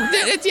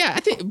 I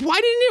think, why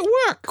didn't it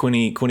work?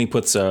 Quinny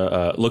puts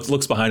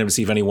looks behind him to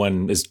see if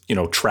anyone is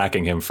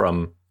tracking him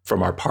from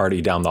our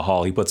party down the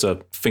hall. He puts a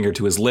finger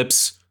to his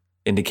lips,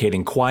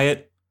 indicating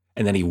quiet,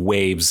 and then he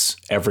waves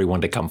everyone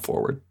to come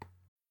forward.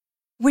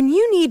 When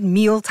you need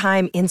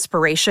mealtime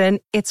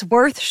inspiration, it's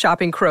worth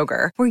shopping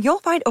Kroger, where you'll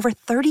find over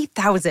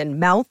 30,000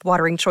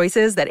 mouth-watering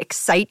choices that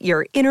excite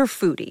your inner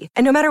foodie.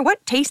 And no matter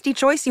what tasty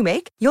choice you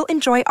make, you'll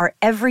enjoy our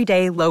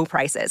everyday low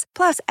prices,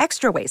 plus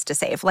extra ways to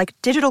save, like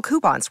digital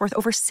coupons worth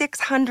over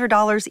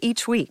 $600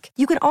 each week.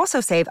 You can also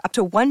save up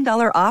to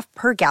 $1 off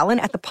per gallon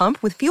at the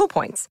pump with fuel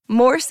points.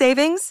 More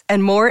savings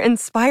and more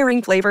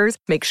inspiring flavors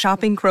make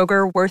shopping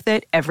Kroger worth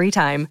it every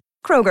time.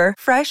 Kroger,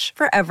 fresh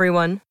for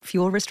everyone.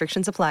 Fuel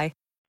restrictions apply.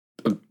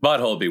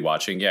 Butthole be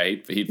watching. Yeah,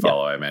 he'd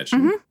follow, I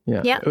imagine.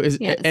 Yeah. Yep. Is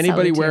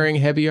anybody wearing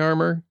heavy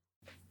armor?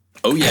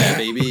 Oh, yeah,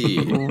 baby.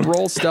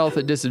 Roll stealth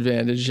at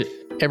disadvantage.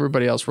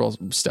 Everybody else rolls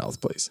stealth,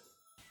 please.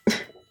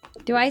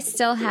 Do I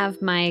still have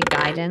my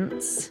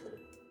guidance?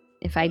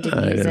 If I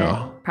didn't use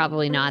know. it,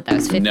 probably not. That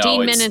was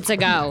 15 minutes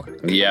ago.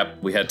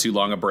 Yep, we had too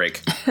long a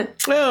break.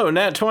 Oh,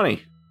 nat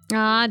 20.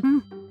 Aw,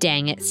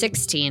 dang it.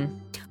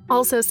 16.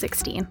 Also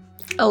 16.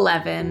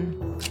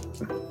 11.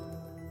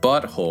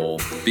 Butthole,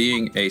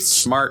 being a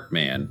smart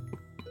man,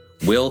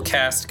 will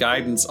cast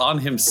guidance on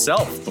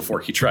himself before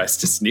he tries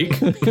to sneak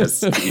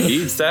because he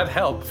needs that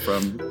help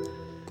from.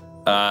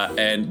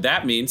 And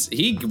that means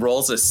he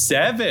rolls a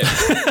 7.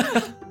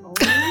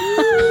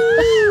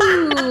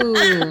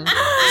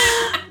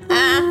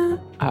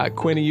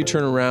 Quinny, you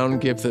turn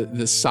around, give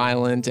the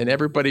silent, and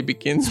everybody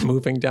begins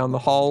moving down the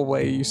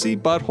hallway. You see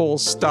Butthole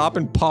stop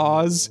and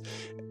pause.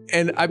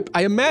 And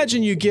I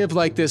imagine you give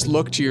like this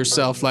look to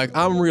yourself, like,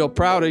 I'm real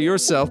proud of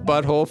yourself,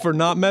 Butthole, for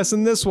not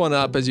messing this one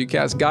up as you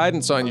cast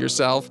guidance on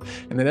yourself.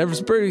 And then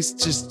everybody's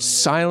just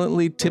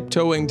silently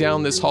tiptoeing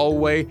down this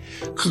hallway.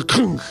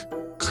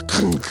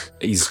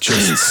 He's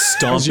just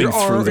stomping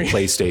through the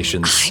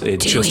PlayStations.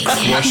 It's just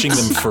crushing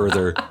them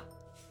further,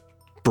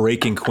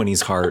 breaking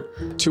Quinny's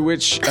heart. To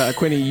which,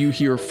 Quinny, you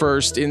hear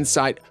first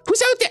inside,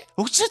 who's out there?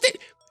 Who's out there?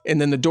 And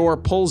then the door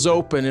pulls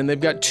open, and they've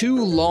got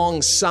 2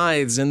 long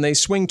scythes, and they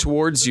swing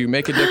towards you.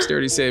 Make a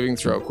dexterity saving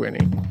throw,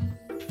 Quinny.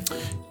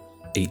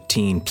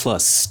 18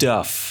 plus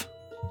stuff.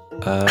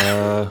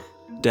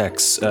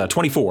 Dex,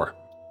 24.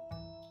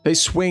 They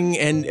swing,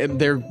 and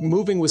they're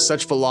moving with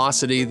such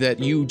velocity that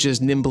you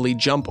just nimbly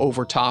jump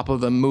over top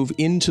of them, move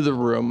into the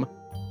room,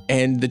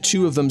 and the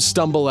 2 of them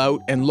stumble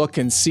out and look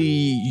and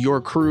see your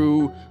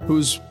crew,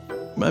 who's,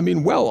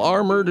 well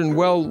armored and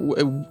well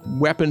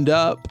weaponed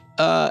up.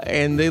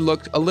 And they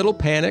looked a little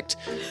panicked.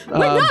 We're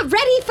not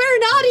ready for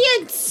an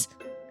audience!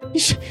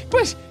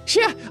 But,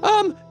 yeah,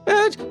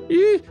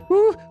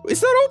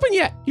 it's not open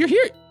yet. You're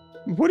here.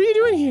 What are you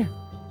doing here?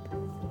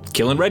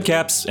 Killing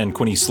redcaps, and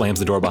Quinny slams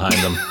the door behind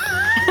them.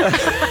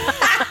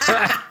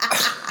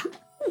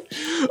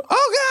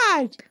 Oh,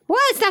 God!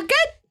 What? It's not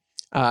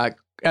good?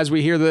 As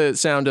we hear the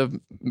sound of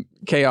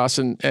chaos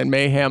and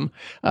mayhem,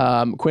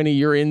 Quinny,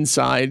 you're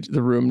inside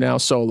the room now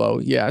solo,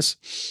 yes.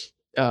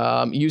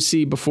 You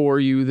see before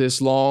you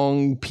this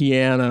long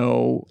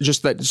piano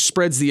just that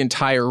spreads the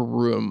entire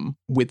room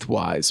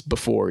widthwise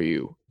before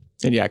you.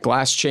 And yeah,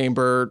 glass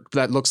chamber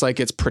that looks like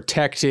it's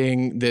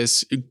protecting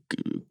this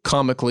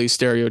comically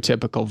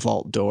stereotypical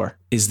vault door.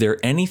 Is there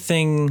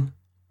anything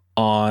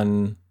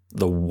on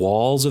the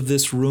walls of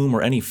this room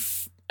or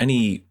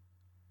anything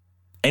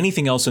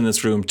else in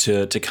this room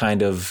to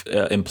kind of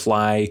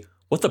imply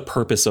what the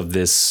purpose of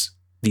these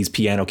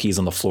piano keys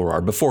on the floor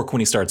are before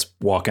Quinny starts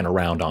walking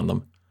around on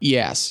them?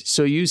 Yes.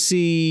 So you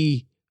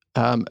see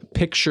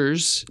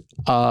pictures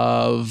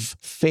of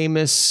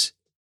famous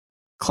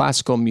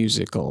classical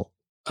musical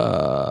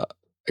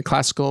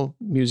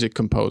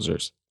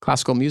composers.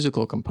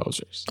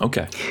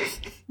 Okay.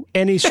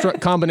 Any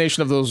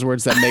combination of those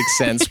words that makes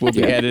sense will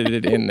be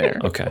edited in there.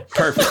 Okay.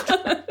 Perfect.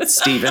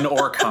 Stephen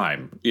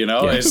Orkheim, it's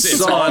all the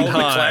Sondheim,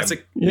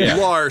 classic.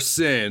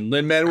 Larson,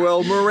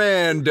 Lin-Manuel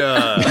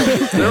Miranda.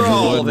 They're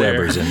all there.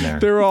 Webber's in there.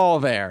 They're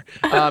all there.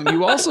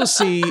 You also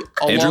see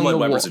along Andrew Lloyd the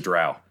Webber's a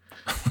drow.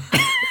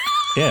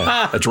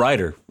 Yeah, a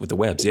drider with the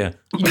webs, yeah.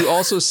 You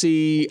also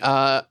see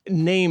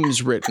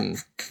names written,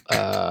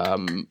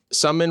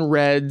 some in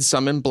red,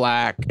 some in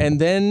black. And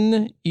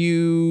then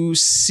you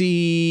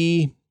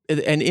see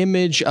an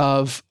image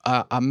of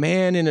a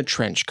man in a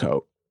trench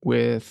coat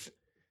with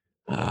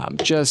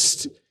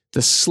just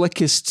the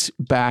slickest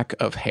back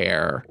of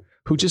hair,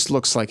 who just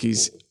looks like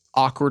he's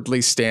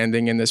awkwardly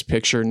standing in this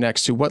picture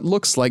next to what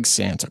looks like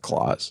Santa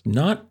Claus.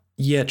 Not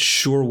yet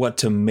sure what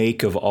to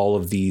make of all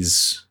of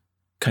these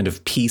kind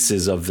of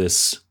pieces of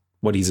this,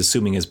 what he's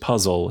assuming is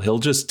puzzle. He'll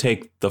just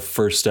take the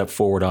first step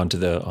forward onto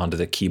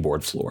the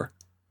keyboard floor,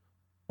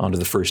 onto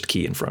the first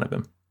key in front of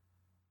him.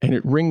 And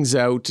it rings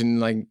out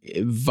and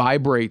it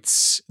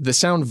vibrates. The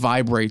sound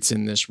vibrates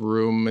in this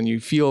room, and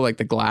you feel like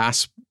the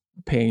glass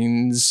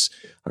panes,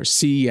 or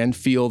see and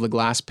feel the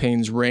glass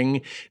panes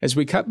ring as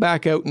we cut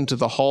back out into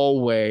the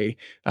hallway,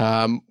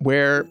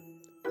 where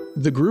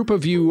the group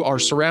of you are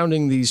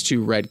surrounding these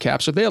 2 red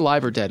caps. Are they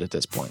alive or dead at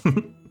this point?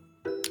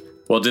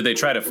 Well, did they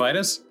try to fight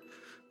us?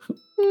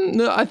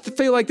 No, I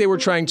feel like they were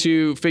trying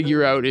to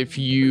figure out if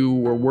you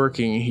were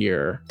working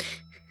here.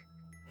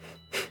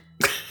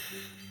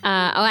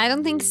 I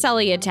don't think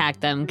Sully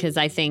attacked them because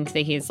I think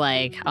that he's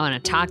like, I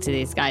want to talk to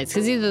these guys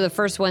because these are the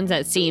first ones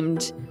that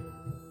seemed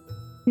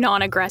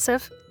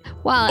non-aggressive.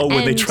 Well,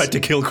 when they tried to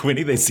kill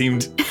Quinny, they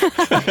seemed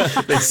like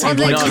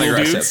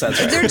non-aggressive. dudes. That's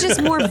right. they're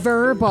just more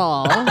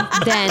verbal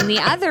than the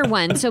other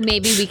one, so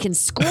maybe we can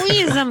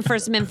squeeze them for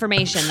some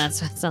information.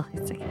 That's what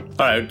Sully's saying.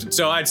 All right,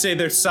 so I'd say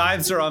their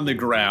scythes are on the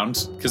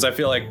ground because I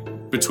feel like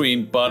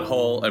between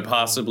Butthole and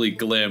possibly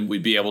Glim,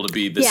 we'd be able to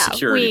be the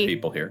security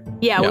people here.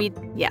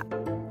 Yeah.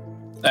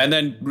 And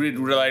then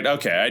we're like,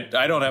 okay,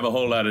 I don't have a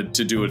whole lot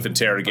to do with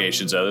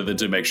interrogations other than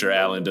to make sure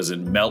Alan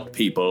doesn't melt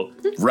people.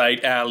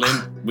 Right,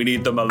 Alan? We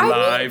need them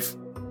alive.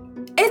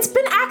 It's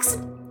been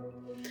accident.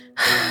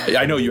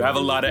 I know you have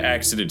a lot of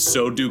accidents,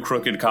 so do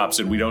crooked cops,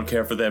 and we don't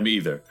care for them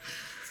either.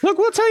 Look,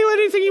 we'll tell you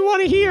anything you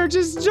want to hear.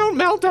 Just don't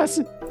melt us.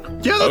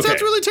 Yeah, that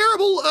sounds really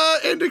terrible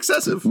and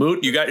excessive.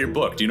 Moot, you got your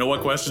book. Do you know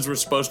what questions we're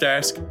supposed to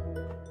ask?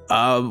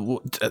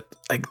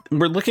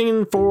 We're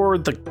looking for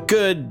the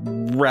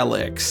good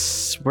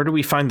relics. Where do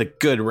we find the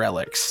good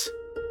relics?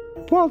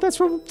 Well, that's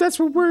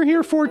what we're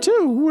here for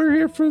too. We're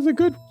here for the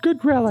good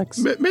relics.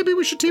 Maybe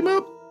we should team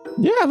up.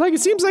 Yeah, like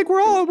it seems like we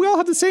all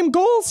have the same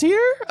goals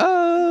here. Yeah.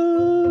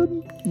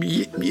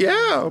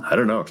 I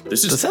don't know.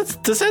 Does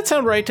that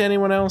sound right to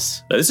anyone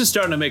else? This is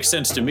starting to make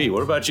sense to me.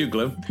 What about you,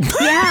 Glim?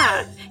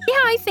 Yeah,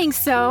 I think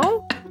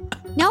so.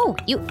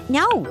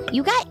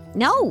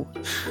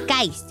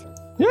 Guys.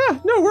 Yeah,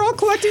 no, we're all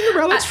collecting the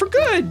relics for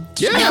good.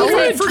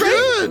 Yeah, for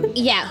good.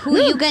 Yeah, who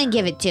are you gonna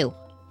give it to?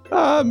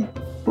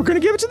 We're gonna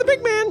give it to the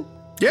big man.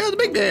 Yeah, the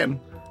big man.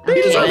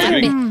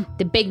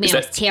 The big man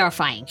was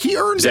terrifying. He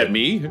earned Is that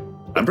me?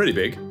 I'm pretty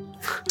big.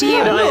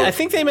 I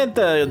think they meant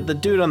the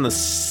dude on the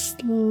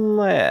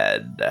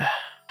sled.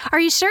 Are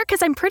you sure?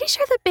 Because I'm pretty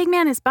sure the big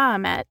man is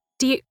Bahamut.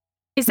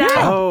 Is that?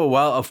 Oh,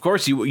 well, of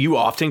course, you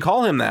often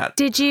call him that.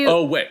 Did you?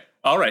 Oh, wait.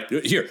 All right.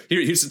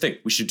 Here's the thing.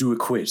 We should do a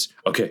quiz.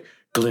 Okay,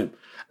 Glim,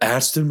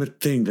 ask them a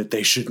thing that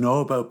they should know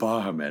about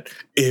Bahamut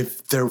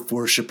if they're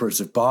worshippers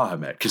of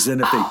Bahamut. Because then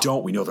if they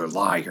don't, we know they're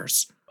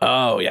liars.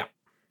 Oh, yeah.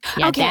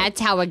 Yeah, Okay. that's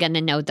how we're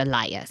gonna know the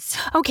liars.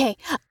 Okay.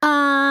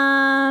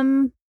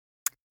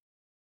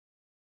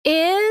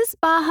 Is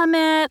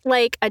Bahamut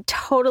like a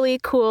totally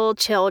cool,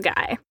 chill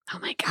guy? Oh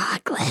my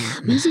God,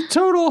 Glim. He's a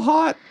total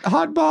hot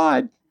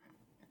bod.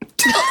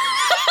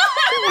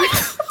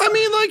 I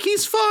mean, like,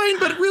 he's fine,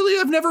 but really,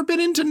 I've never been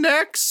into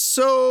necks,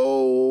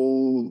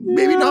 so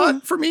maybe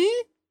not for me.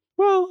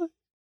 Well,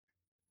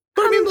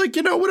 but I mean, like,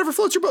 whatever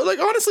floats your boat. Like,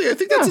 honestly, I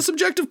think that's a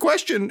subjective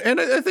question,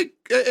 and I think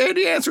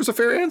any answer is a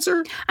fair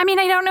answer. I mean,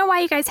 I don't know why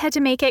you guys had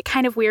to make it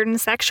kind of weird and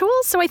sexual,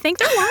 so I think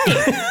they're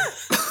lying.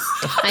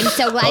 I'm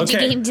so glad you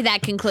Okay. came to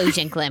that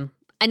conclusion, Glim.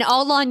 And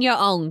all on your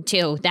own,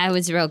 too. That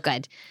was real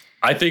good.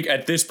 I think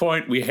at this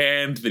point, we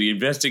hand the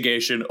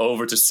investigation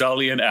over to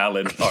Sully and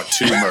Alan, our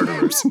two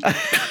murderers.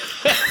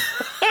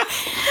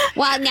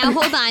 Well, now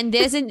hold on.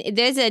 There's an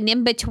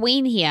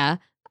in-between here.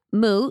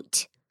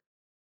 Moot.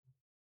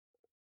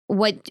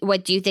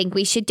 What do you think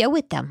we should do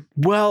with them?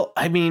 Well,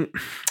 I mean,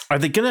 are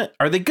they gonna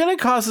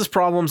cause us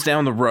problems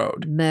down the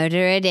road?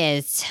 Murder it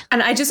is.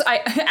 And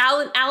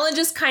Alan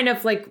just kind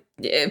of like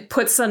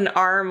puts an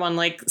arm on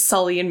like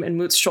Sully and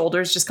Moot's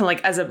shoulders, just kind of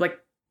like as a like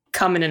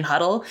come in and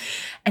huddle,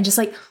 and just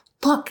like,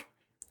 look,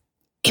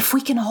 if we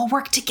can all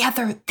work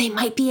together, they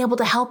might be able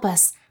to help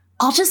us.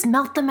 I'll just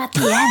melt them at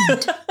the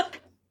end.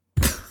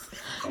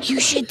 You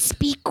should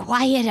speak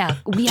quieter.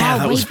 We Yeah, are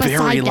that way was beside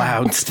very them.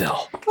 loud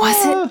still.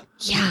 Was it?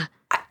 Yeah.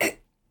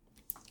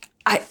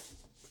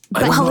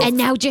 Well, And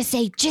now just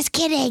say, just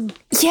kidding.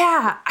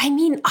 yeah, I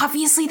mean,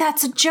 obviously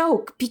that's a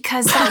joke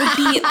because that would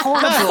be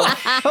horrible.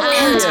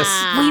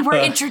 And we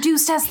were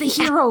introduced as the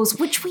heroes,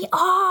 which we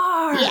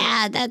are.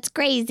 Yeah, that's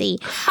crazy.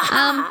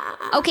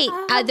 Okay,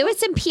 there was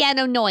some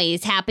piano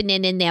noise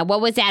happening in there. What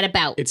was that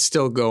about? it's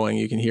still going.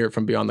 You can hear it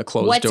from beyond the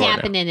closed What's door.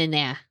 happening in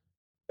there?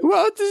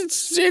 Well,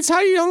 it's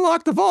how you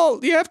unlock the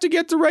vault. You have to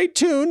get the right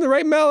tune, the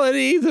right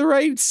melody, the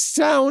right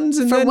sounds,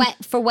 and then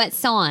For what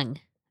song?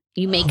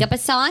 You make up a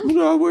song?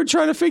 well, we're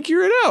trying to figure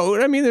it out.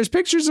 I mean, there's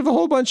pictures of a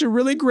whole bunch of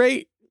really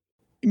great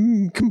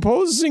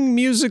composing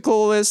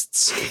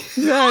musicalists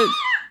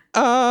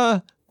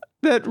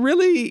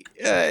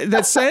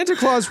that Santa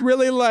Claus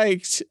really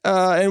liked,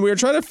 and we were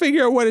trying to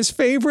figure out what his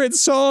favorite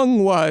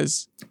song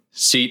was.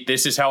 See,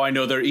 this is how I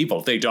know they're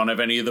evil. They don't have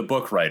any of the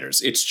book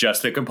writers. It's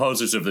just the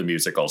composers of the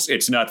musicals.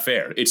 It's not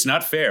fair. It's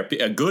not fair.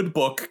 A good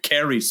book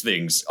carries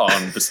things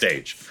on the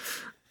stage.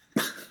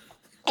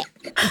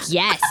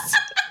 Yes.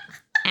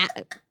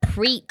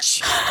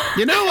 Preach.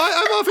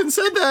 I've often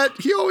said that.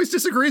 He always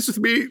disagrees with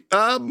me.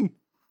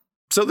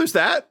 So there's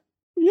that.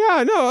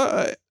 Yeah,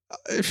 no,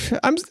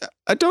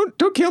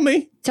 don't kill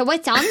me. So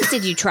what songs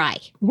did you try?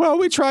 Well,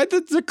 we tried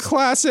the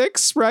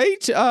classics,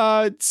 right?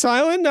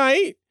 Silent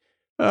Night,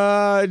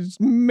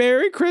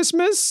 Merry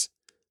Christmas.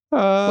 Which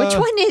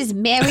one is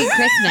Merry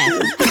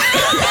Christmas?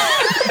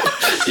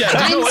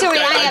 I'm sorry,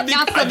 I am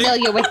not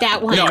familiar with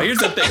that one. No, here's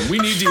the thing. We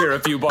need to hear a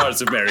few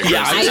bars of Merry Christmas.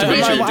 Yeah, to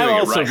make sure you're doing I'm it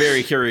also right.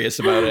 very curious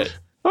about it.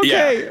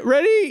 Okay,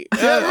 ready?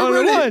 On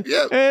ready.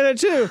 a 1 and a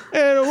 2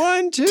 and a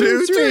 1,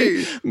 2,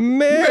 3.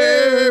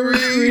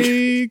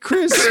 Merry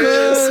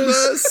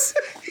Christmas.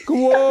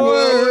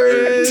 War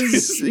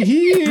is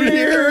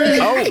here.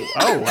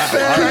 Oh, wow.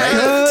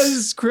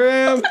 Because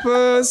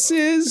Krampus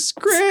is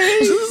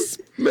great.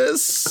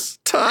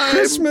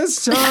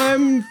 Christmas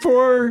time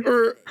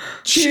for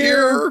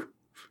cheer.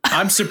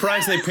 I'm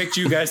surprised they picked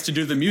you guys to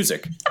do the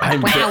music.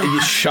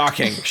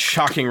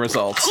 Shocking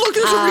results. Look,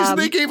 there's a reason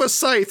they gave us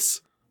scythes.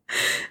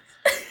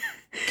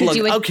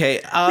 Look,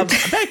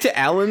 back to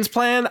Alan's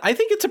plan. I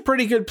think it's a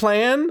pretty good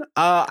plan.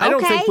 I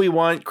don't think we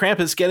want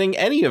Krampus getting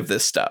any of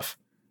this stuff.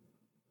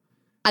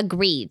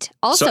 Agreed.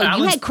 Also,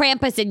 you had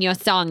Krampus in your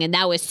song, and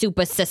that was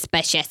super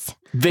suspicious.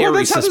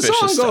 Very suspicious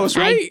how the song goes,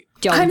 right?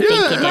 I don't think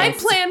it is. My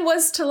plan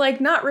was to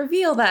not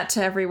reveal that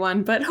to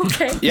everyone, but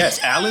okay.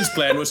 Yes, Alan's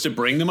plan was to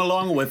bring them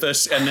along with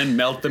us and then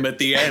melt them at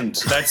the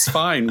end. That's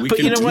fine. We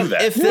can do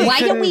that.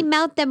 Why don't we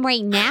melt them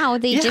right now?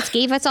 They just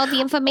gave us all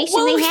the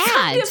information they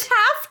had. We kind of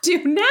have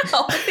to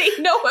now. They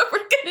know what we're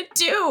going to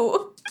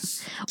do.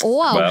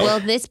 Or will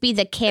this be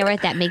the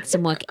carrot that makes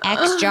them work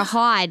extra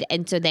hard,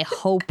 and so they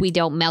hope we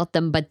don't melt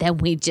them, but then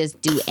we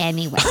just do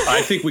anyway?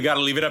 I think we got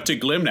to leave it up to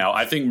Glim now.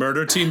 I think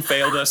Murder Team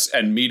failed us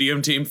and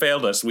Medium Team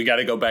failed us. We got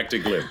to go back to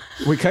Glim.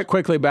 We cut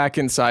quickly back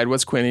inside.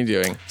 What's Quinny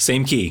doing?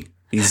 Same key.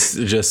 He's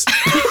just...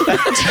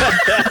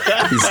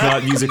 he's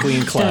not musically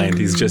inclined.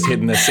 He's just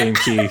hitting the same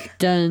key.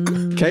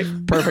 Done. Okay,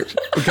 perfect.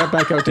 We cut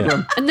back out to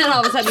Glim. And then all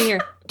of a sudden you hear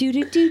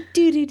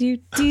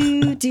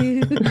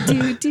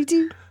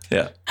do-do-do-do-do-do-do-do-do-do.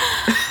 Yeah.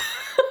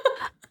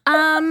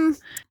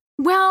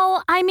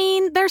 Well, I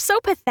mean, they're so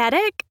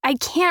pathetic. I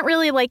can't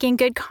really, in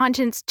good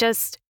conscience,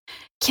 just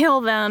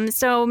kill them.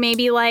 So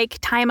maybe,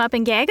 tie them up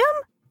and gag them?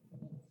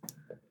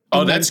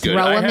 Oh, that's good.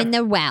 Throw them in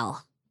the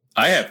well.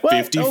 I have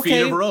 50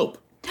 feet of rope.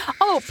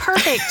 Oh,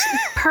 perfect.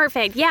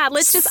 Perfect. Yeah,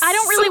 let's just, I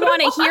don't really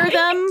want to hear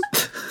them.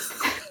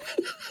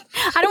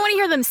 I don't want to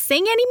hear them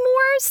sing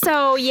anymore.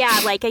 So,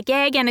 yeah, a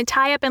gag and a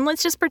tie up, and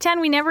let's just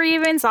pretend we never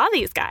even saw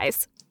these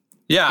guys.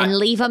 Yeah. And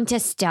leave them to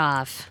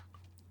starve.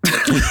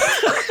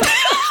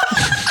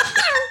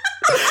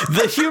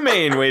 The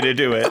humane way to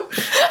do it.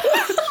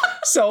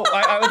 So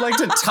I would like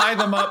to tie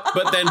them up,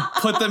 but then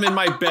put them in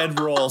my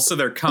bedroll so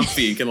they're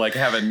comfy and can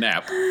have a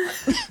nap.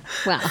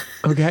 Well.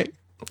 Okay.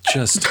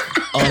 Just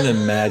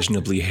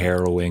unimaginably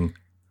harrowing.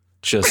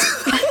 Just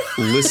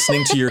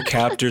listening to your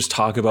captors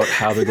talk about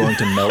how they're going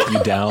to melt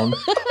you down,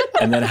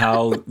 and then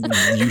how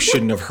you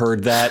shouldn't have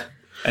heard that,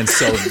 and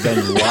so then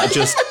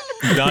just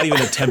not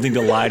even attempting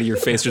to lie to your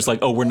face, just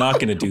oh, we're not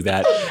going to do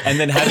that, and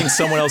then having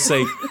someone else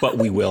say, but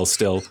we will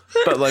still,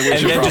 but we and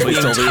should then just probably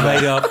being still do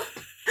tied that. up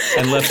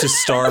and left to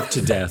starve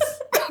to death.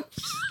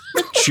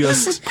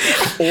 Just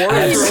or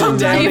throw them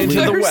down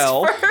into the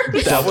well.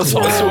 That was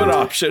also an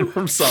option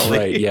from Sully.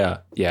 Right?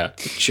 Yeah.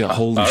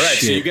 Holy All right,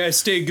 shit! so you guys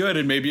stay good,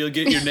 and maybe you'll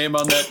get your name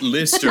on that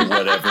list or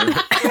whatever.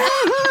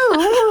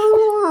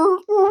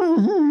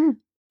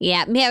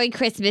 Yeah, Merry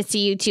Christmas to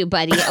you too,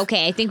 buddy.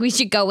 Okay, I think we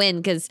should go in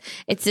because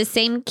it's the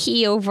same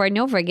key over and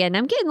over again.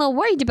 I'm getting a little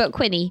worried about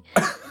Quinny.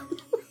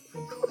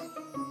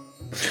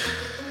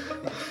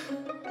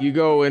 You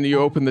go and you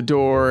open the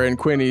door, and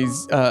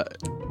Quinny's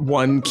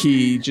one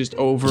key just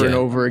over and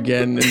over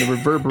again, and the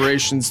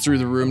reverberations through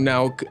the room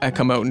now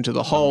come out into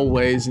the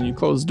hallways, and you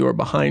close the door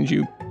behind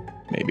you,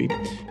 maybe.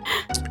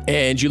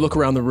 And you look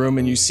around the room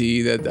and you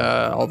see that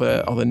all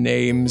the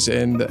names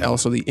and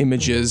also the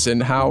images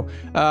and how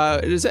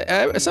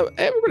so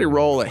everybody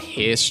roll a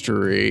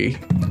history.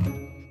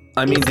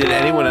 I mean, did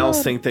anyone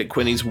else think that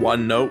Quinny's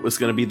one note was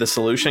going to be the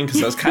solution?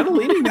 Because I was kind of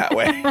leaning that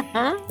way.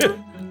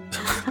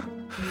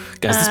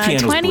 Guys, this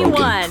piano's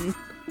 21.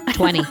 broken.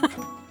 20.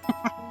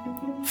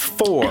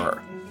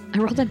 4. I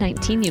rolled a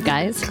 19, you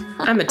guys.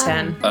 I'm a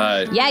 10.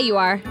 Yeah, you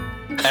are.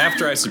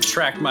 After I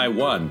subtract my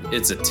 1,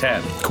 it's a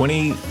 10.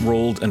 Quinny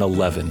rolled an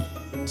 11.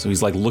 So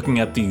he's looking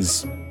at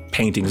these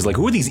paintings,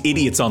 who are these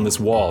idiots on this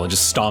wall, and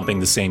just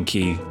stomping the same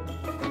key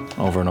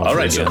over and over All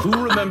right, again. so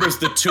who remembers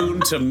the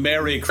tune to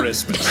Merry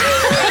Christmas?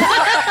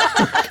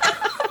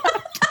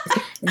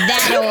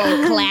 That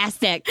old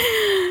classic.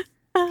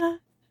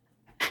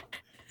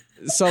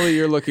 Sully,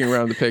 you're looking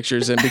around the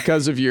pictures, and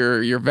because of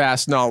your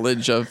vast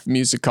knowledge of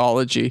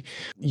musicology,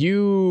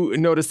 you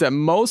notice that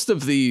most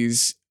of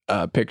these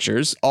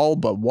pictures, all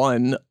but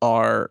one,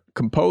 are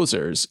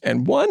composers,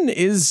 and one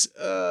is,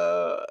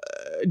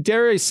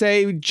 dare I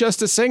say,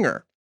 just a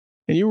singer.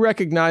 And you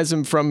recognize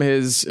him from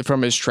his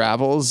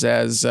travels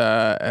as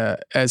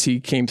he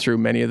came through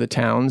many of the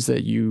towns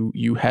that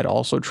you had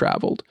also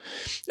traveled.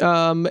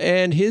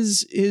 And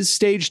his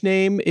stage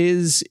name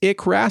is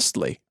Ick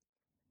Rastley.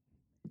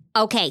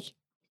 Okay,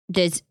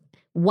 there's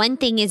one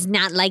thing is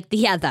not like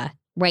the other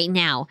right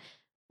now.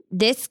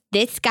 This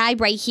guy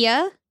right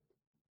here,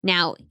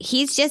 now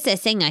he's just a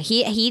singer.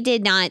 He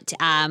did not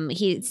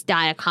he's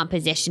not a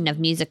composition of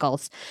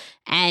musicals,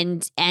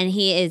 and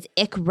he is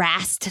Ick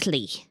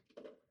Rastley.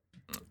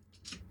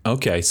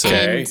 Okay,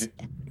 so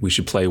we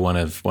should play one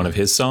of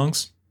his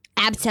songs.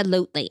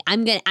 Absolutely.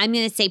 I'm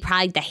gonna say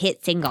probably the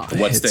hit single.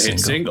 What's the hit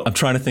single? I'm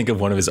trying to think of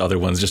one of his other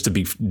ones just to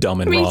be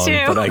dumb and Me wrong,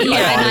 too. but I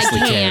honestly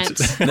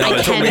can't. No, I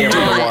it's only ever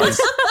cannot.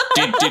 was.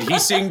 Did he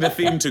sing the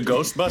theme to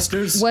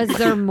Ghostbusters? Was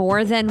there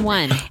more than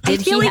one? I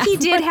feel like he have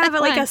did more have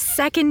than like one? a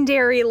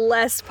secondary,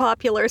 less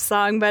popular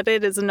song, but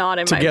it is not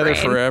in Together my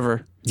brain.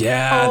 Forever.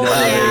 Yeah, Oh, there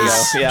yeah. it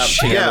is. Yeah,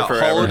 Together Yeah,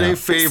 Forever. holiday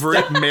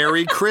favorite,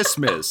 Merry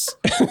Christmas.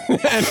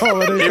 And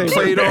holiday It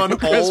played favorite, on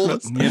Merry all,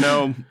 Christmas. you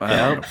know. I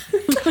don't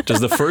know. Does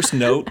the first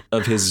note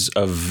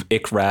of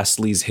Ick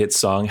Rastley's hit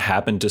song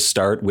happen to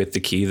start with the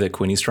key that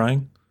Quinny's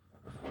trying?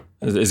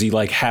 Is he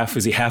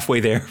halfway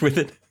there with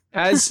it?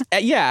 As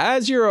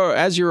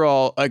you're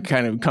all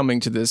kind of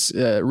coming to this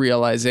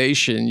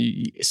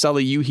realization,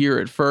 Sully, you hear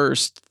it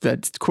first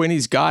that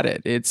Quinny's got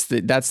it. That's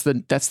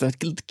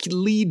the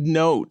lead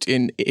note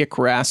in Ick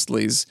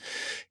Rastley's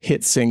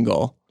hit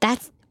single.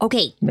 That's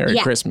okay. Merry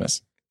yeah.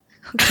 Christmas.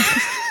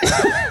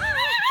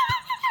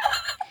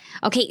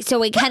 Okay,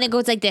 so it kind of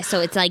goes like this.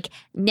 So it's like,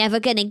 never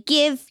gonna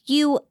give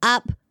you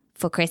up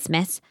for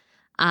Christmas.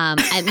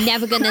 I'm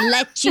never gonna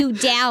let you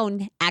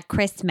down at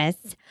Christmas.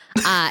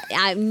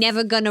 I'm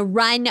never gonna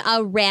run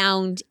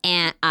around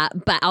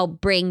but I'll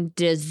bring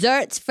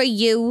desserts for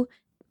you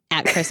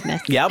at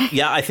Christmas. Yep.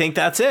 Yeah, I think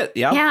that's it.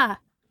 Yep. Yeah.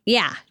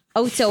 Yeah.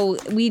 Oh, so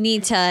we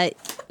need to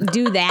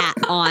do that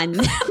on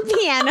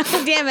piano.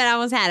 Damn it, I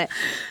almost had it.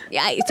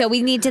 Yeah, so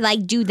we need to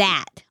do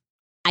that.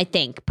 I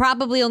think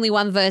probably only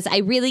one verse. I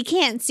really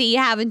can't see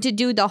having to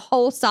do the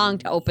whole song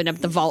to open up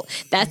the vault.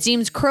 That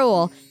seems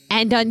cruel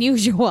and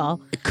unusual.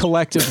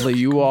 Collectively,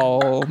 you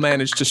all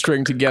managed to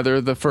string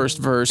together the first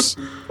verse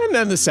and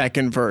then the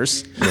second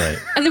verse. Right.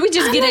 And then we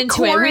just get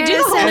into it. We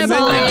just And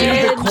then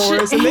you do the bridge.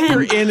 chorus, and then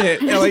you're in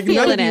it. And, none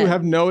Feeling of you it.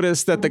 have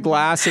noticed that the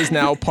glass is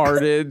now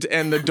parted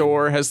and the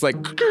door has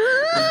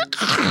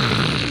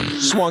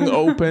swung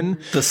open.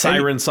 The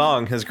siren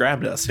song has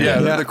grabbed us. Yeah,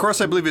 the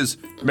chorus I believe is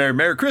Merry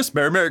Merry Chris,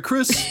 Merry Merry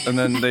Chris, and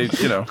then they,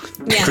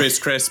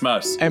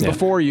 Christmas. And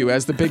before you,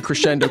 as the big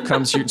crescendo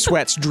comes, your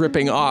sweat's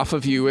dripping off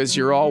of you as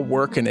you're all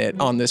working it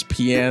on this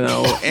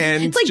piano.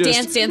 And It's like just,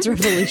 Dance Dance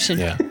Revolution.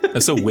 Yeah.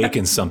 This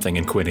awakens something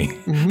in Quinny.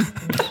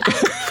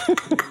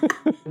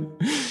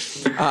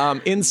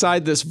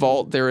 Inside this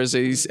vault, there is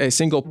a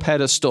single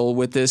pedestal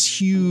with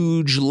this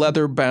huge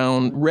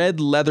red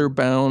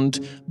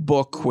leather-bound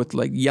book with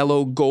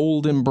yellow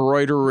gold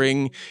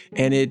embroidering,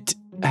 and it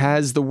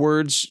has the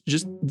words,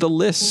 just the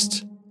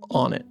list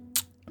on it.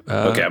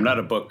 Okay, I'm not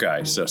a book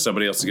guy, so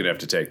somebody else is going to have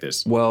to take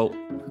this. Well,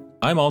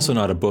 I'm also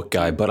not a book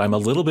guy, but I'm a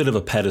little bit of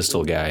a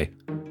pedestal guy.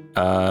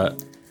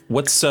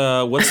 What's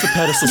the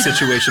pedestal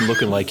situation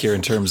looking like here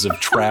in terms of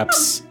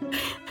traps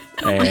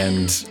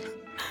and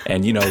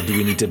do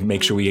we need to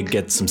make sure we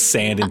get some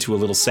sand into a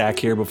little sack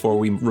here before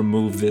we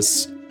remove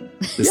this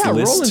list?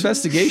 Roll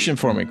investigation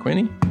for me,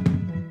 Quinny.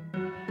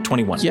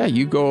 21. Yeah,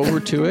 you go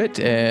over to it.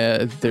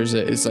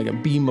 It's like a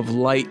beam of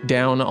light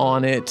down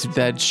on it.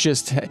 That's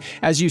just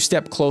as you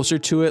step closer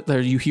to it,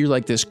 you hear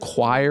this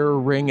choir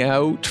ring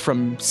out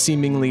from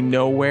seemingly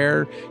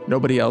nowhere.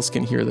 Nobody else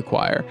can hear the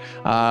choir.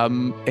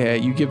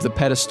 You give the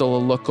pedestal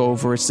a look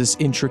over. It's this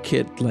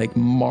intricate,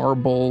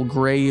 marble,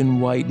 gray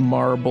and white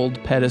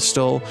marbled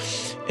pedestal,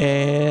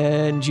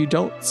 and you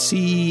don't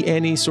see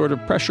any sort of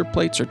pressure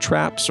plates or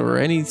traps or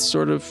any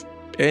sort of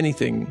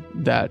anything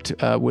that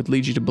would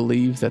lead you to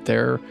believe that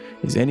there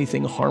is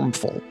anything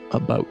harmful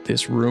about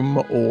this room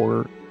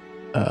or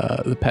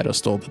the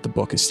pedestal that the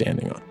book is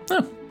standing on.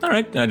 Oh, all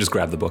right. I just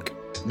grab the book.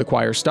 The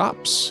choir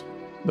stops.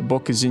 The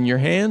book is in your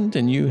hand,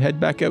 and you head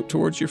back out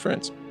towards your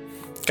friends.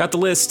 Got the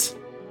list.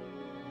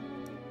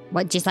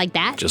 What, just like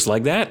that? Just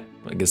like that.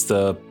 I guess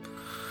the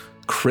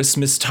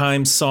Christmas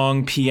time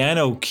song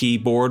piano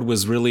keyboard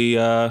was really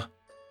the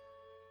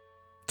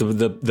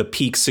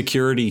peak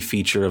security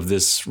feature of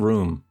this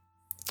room.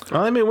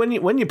 Well, I mean,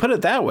 when you put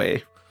it that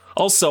way.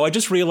 Also, I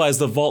just realized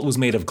the vault was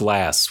made of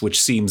glass,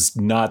 which seems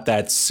not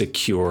that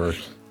secure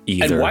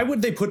either. And why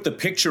would they put the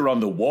picture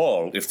on the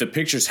wall if the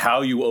picture's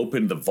how you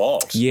open the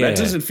vault? Yeah. That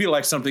doesn't feel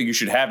like something you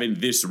should have in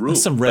this room.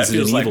 That's some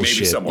Resident that feels like Evil maybe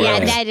shit. somewhere Yeah,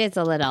 else. that is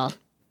a little.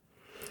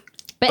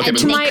 But Okay, I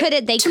but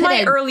mean, they To could my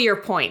have. earlier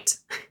point,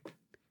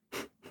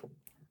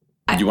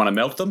 You want to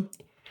melt them?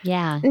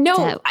 Yeah.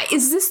 no,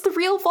 is this the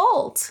real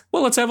vault?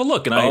 Well, let's have a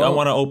look. And I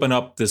want to open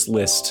up this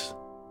list.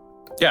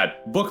 Yeah,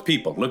 book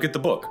people. Look at the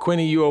book.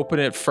 Quinny, you open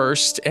it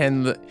first,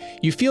 and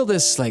you feel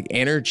this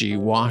energy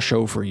wash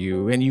over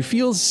you, and you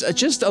feel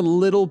just a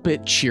little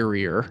bit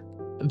cheerier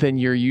than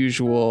your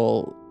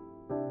usual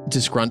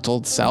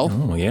disgruntled self.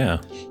 Oh, yeah.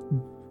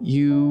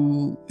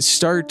 You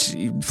start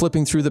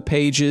flipping through the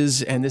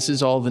pages, and this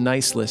is all the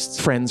nice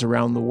lists, friends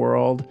around the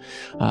world.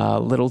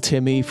 Little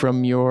Timmy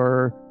from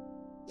your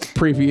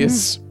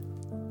previous.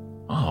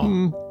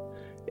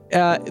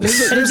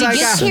 There's If you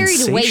get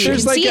carried away, you can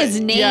see his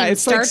name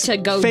start to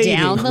go fading,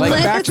 down the like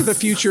list. Back to the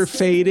Future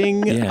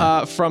fading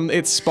from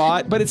its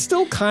spot, but it's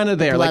still kind of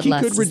there. Like he Bloodlust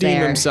could is redeem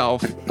there.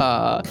 himself.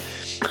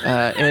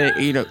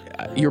 And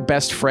your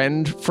best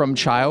friend from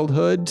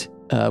childhood,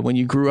 when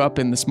you grew up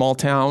in the small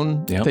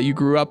town that you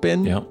grew up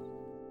in. Yep.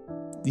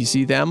 You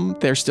see them?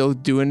 They're still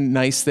doing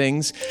nice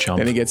things. Jump.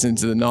 Then it gets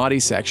into the naughty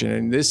section,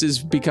 and this is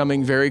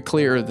becoming very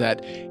clear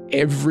that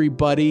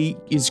everybody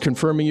is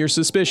confirming your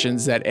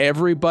suspicions that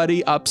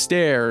everybody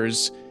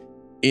upstairs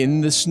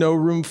in the snow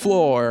room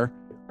floor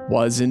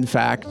was in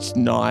fact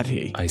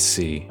naughty. I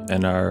see.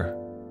 And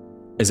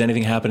is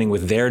anything happening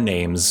with their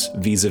names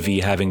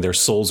vis-a-vis having their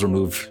souls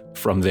removed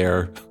from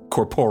their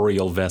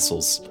corporeal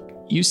vessels?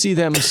 You see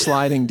them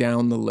sliding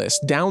down the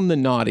list, down the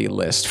naughty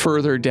list,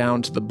 further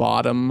down to the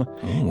bottom,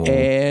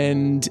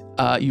 and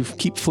you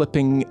keep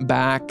flipping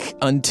back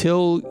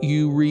until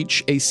you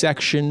reach a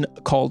section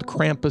called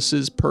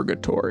Krampus's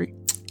Purgatory.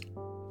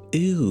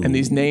 Ew. And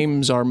these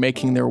names are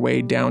making their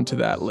way down to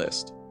that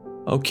list.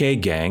 Okay,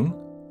 gang.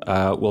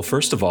 Well,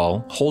 first of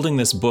all, holding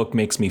this book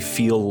makes me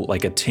feel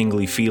like a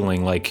tingly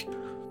feeling, like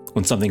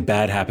when something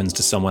bad happens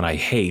to someone I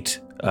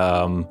hate.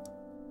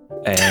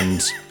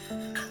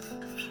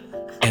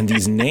 And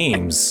these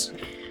names,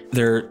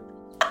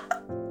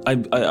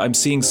 I'm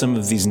seeing some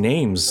of these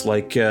names,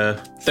 like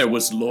there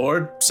was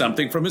Lord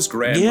something from his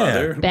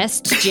grandmother.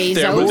 Best Jazo.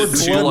 There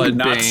was Bloodbane.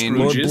 not Lord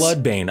Scrooge's.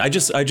 Bloodbane.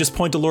 I just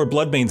point to Lord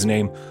Bloodbane's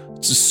name,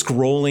 just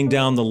scrolling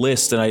down the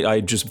list, and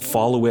I just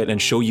follow it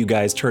and show you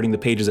guys turning the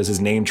pages as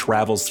his name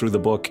travels through the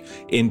book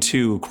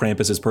into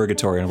Krampus's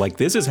Purgatory. And I'm like,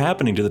 this is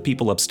happening to the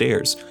people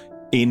upstairs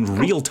in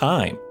real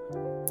time.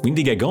 We need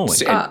to get going.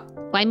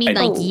 I mean,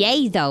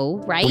 yay, though,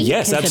 right? Well,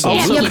 yes, 'Cause of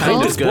absolutely. that people.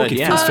 This book, it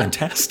yeah. feels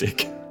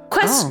fantastic.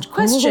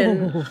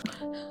 Question.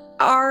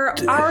 Are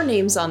our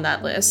names on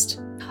that list?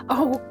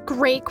 Oh,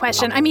 great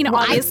question. I mean,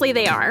 obviously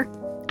they are.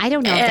 I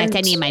don't know if And- that's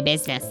any of my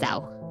business,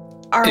 though.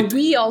 Are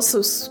we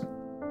also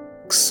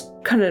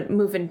kind of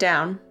moving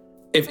down?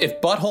 If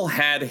Butthole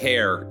had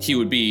hair, he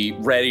would be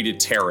ready to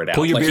tear it out.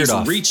 Pull your like beard he's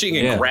off. reaching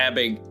and Yeah.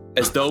 grabbing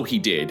as though he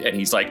did. And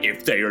he's like,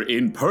 if they are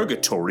in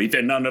purgatory,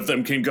 then none of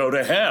them can go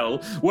to hell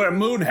where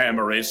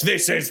Moonhammer is.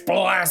 This is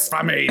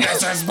blasphemy.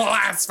 This is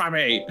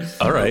blasphemy.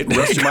 All right.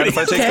 Russ, do you mind if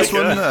I take this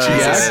one?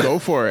 Yeah, go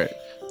for it.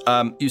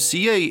 You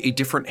see a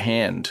different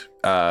hand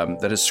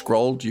that has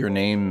scrawled your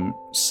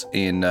names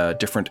in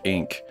different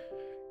ink.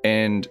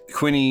 And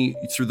Quinny,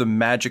 through the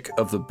magic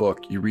of the book,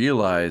 you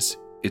realize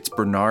it's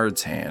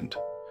Bernard's hand.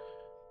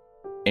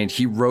 And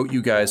he wrote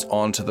you guys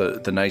onto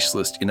the nice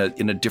list in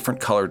a different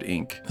colored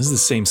ink. This is the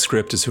same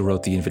script as who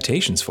wrote the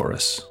invitations for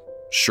us.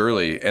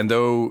 Surely. And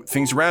though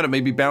things around it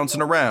may be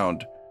bouncing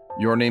around,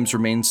 your names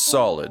remain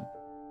solid,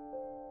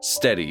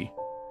 steady.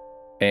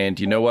 And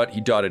you know what?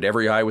 He dotted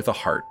every I with a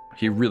heart.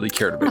 He really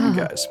cared about you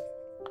guys.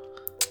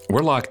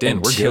 We're locked in.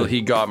 We're Until good.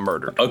 he got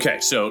murdered. Okay,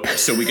 so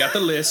we got the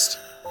list.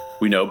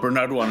 We know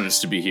Bernard wanted us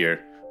to be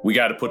here. We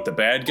got to put the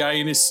bad guy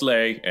in his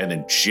sleigh and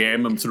then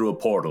jam him through a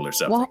portal or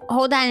something. Well,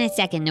 hold on a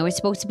second. There was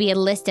supposed to be a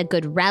list of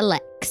good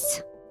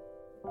relics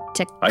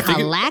to I think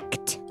it-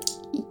 collect.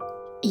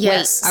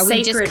 Yes, Wait, are we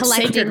just sacred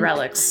collecting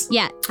relics?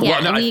 Yeah, Well, no,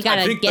 and I- we I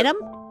gotta think get that-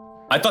 them.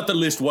 I thought the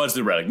list was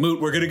the relic. Moot,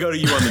 we're going to go to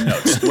you on the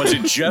notes. Was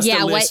it just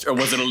Yeah, a what- list or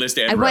was it a list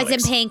and I relics?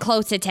 wasn't paying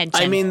close attention.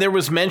 I mean, there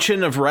was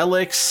mention of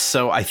relics,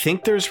 so I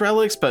think there's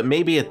relics, but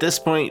maybe at this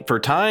point for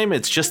time,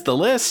 it's just the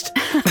list.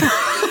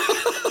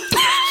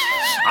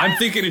 I'm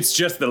thinking it's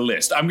just the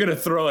list. I'm going to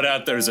throw it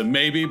out there as a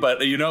maybe, but,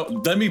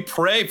 let me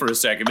pray for a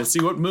second to see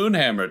what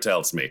Moonhammer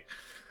tells me.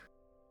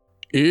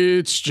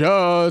 It's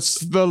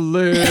just the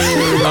list. Did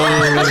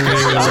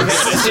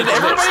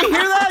everybody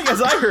hear that?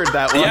 Because I heard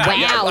that one.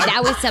 Wow,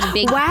 that was some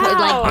big.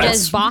 Wow. Like,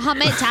 does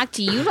Bahamut talk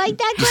to you like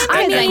that, Glenn?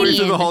 I 'Cause mean,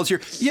 through the halls here.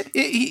 Yeah,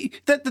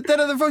 that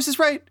other voice is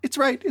right. It's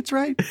right. It's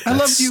right. I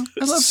love you.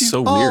 I love you.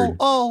 so weird.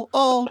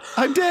 All.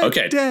 I'm dead.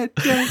 Okay. Dead.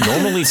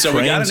 Normally, So we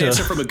got praying an to-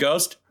 answer from a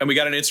ghost and we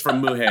got an answer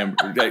from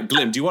Moonhammer.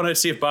 Glim, do you want to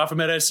see if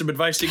Baphomet has some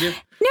advice to give?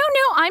 No,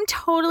 I'm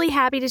totally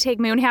happy to take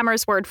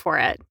Moonhammer's word for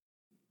it.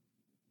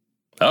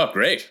 Oh,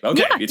 great.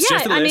 Okay, it's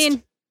just a list. I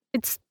mean,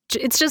 it's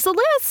just a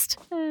list.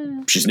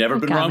 She's never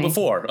been got wrong me.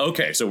 before.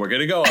 Okay, so we're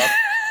going to go up.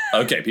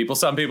 Okay,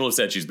 some people have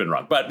said she's been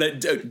wrong. But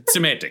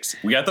semantics.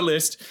 We got the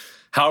list.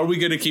 How are we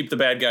going to keep the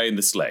bad guy in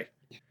the sleigh?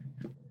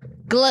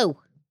 glue.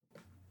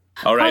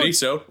 Alrighty,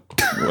 so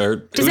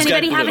Does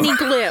anybody have any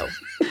glue?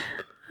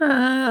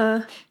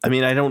 I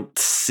mean, I don't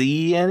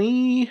see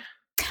any.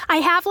 I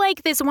have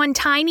like this one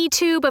tiny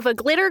tube of a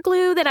glitter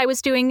glue that I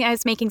was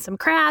making some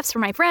crafts for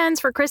my friends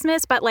for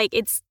Christmas, but like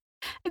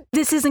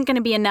this isn't going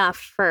to be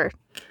enough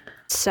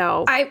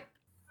so.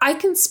 I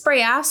can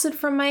spray acid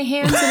from my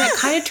hands and it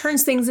kind of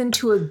turns things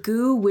into a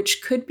goo,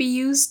 which could be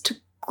used to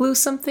glue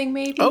something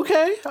maybe.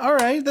 Okay, all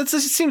right. It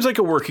seems like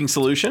a working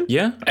solution.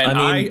 Yeah, and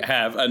I mean, I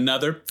have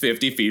another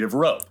 50 feet of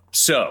rope.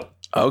 So,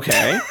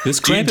 okay. This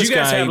do Krampus you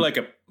guys guy have like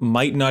a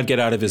might not get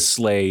out of his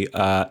sleigh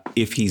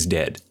if he's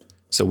dead.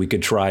 So we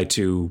could try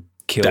to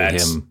kill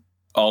him.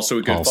 Also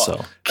a good Also.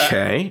 thought.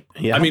 Okay.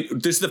 Yeah. I mean,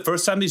 this is the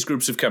first time these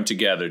groups have come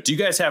together. Do you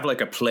guys have like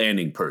a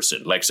planning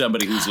person, like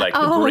somebody who's like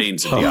the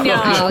brains of the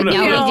operation?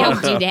 No, we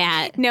don't do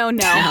that. No.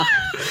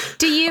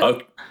 Do you?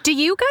 Okay. Do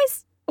you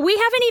guys we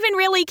haven't even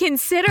really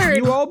considered.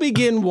 You all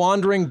begin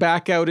wandering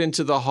back out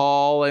into the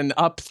hall and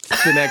up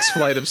the next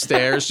flight of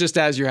stairs just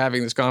as you're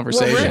having this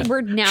conversation. Well,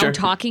 we're now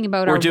talking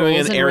about We're our doing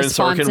roles an and Aaron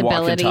Sorkin walk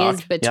and responsibilities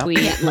talk.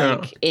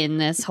 between in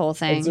this whole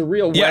thing. It's a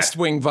real West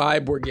Wing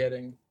vibe we're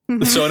getting.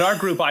 So in our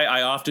group,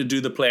 I often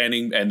do the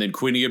planning, and then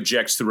Quinny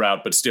objects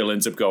throughout, but still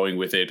ends up going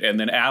with it. And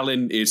then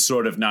Alan is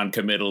sort of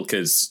non-committal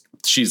because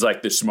she's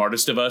like the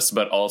smartest of us,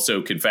 but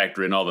also can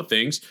factor in all the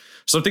things.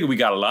 So I'm thinking we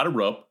got a lot of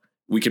rope.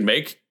 We can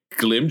make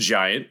Glim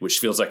giant, which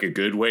feels like a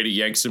good way to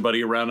yank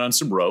somebody around on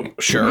some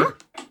rope. Sure.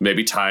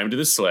 Maybe tie him to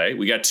the sleigh.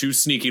 We got 2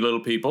 sneaky little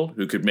people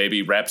who could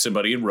maybe wrap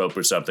somebody in rope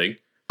or something.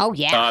 Oh,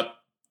 yeah.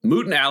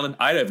 Moot and Alan,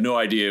 I have no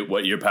idea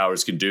what your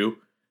powers can do.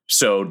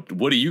 So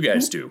what do you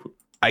guys do?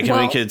 I can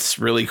make its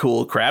really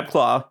cool crab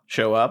claw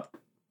show up.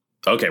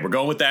 Okay, we're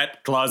going with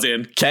that. Claws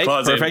in. Okay,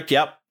 perfect.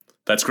 Yep.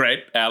 That's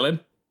great. Alan?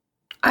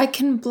 I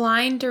can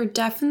blind or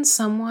deafen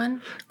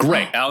someone.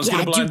 Great. Alan's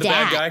going to blind the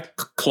that. bad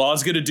guy.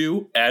 Claw's going to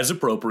do as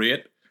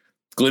appropriate.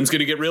 Glim's going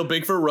to get real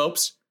big for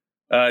ropes.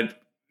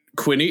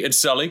 Quinny and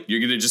Sully, you're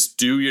going to just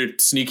do your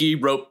sneaky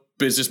rope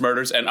business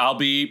murders, and I'll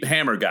be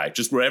hammer guy.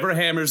 Just wherever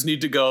hammers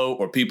need to go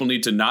or people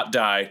need to not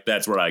die,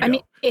 that's where I go. I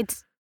mean,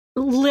 it's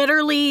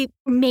literally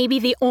maybe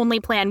the only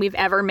plan we've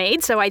ever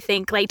made, so I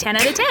think like 10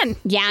 out of 10.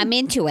 Yeah, I'm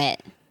into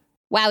it.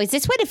 Wow, is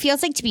this what it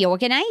feels like to be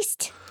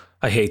organized?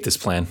 I hate this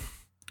plan,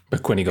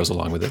 but Quinny goes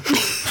along with it.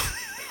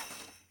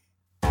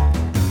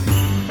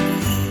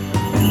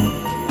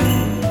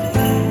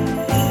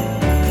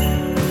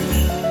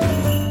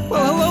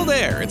 Well, hello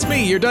there. It's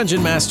me, your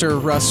Dungeon Master,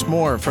 Russ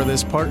Moore, for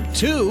this part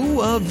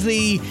 2 of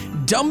the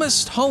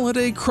dumbest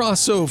holiday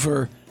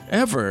crossover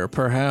ever,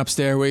 perhaps,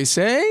 dare we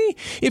say.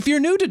 If you're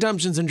new to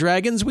Dungeons &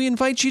 Dragons, we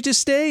invite you to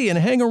stay and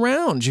hang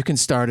around. You can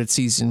start at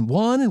Season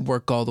 1 and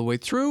work all the way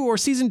through, or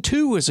Season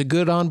 2 is a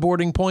good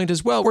onboarding point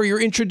as well, where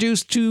you're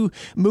introduced to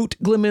Moot,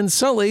 Glim, and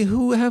Sully,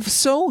 who have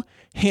so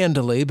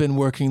handily been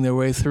working their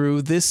way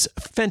through this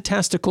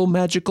fantastical,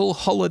 magical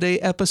holiday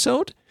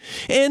episode.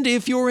 And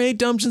if you're a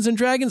Dungeons &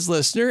 Dragons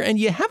listener and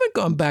you haven't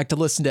gone back to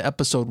listen to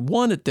episode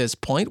 1 at this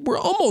point, we're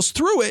almost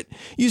through it.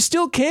 You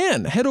still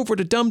can. Head over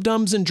to Dum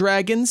Dums and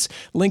Dragons.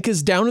 Link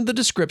is down in the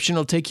description.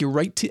 It'll take you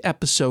right to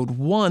episode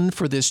 1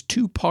 for this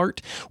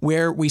 2-part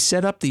where we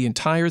set up the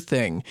entire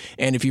thing.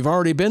 And if you've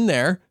already been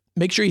there,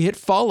 make sure you hit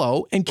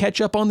follow and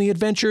catch up on the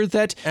adventure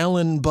that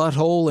Alan,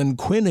 Butthole, and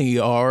Quinny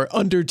are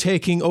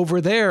undertaking over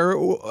there,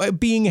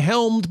 being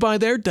helmed by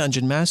their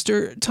dungeon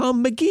master,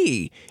 Tom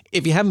McGee.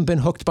 If you haven't been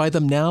hooked by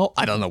them now,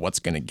 I don't know what's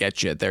going to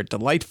get you. They're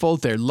delightful,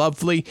 they're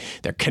lovely,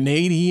 they're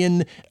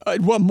Canadian.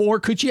 What more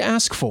could you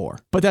ask for?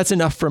 But that's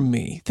enough from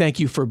me. Thank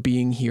you for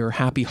being here.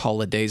 Happy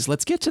holidays.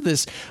 Let's get to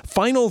this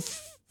final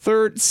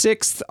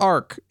sixth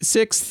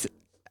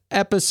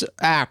episode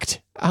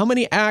act. How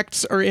many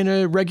acts are in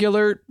a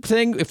regular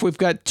thing? If we've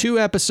got 2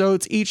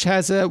 episodes, each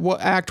has a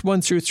act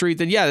 1 through 3,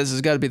 then yeah, this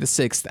has got to be the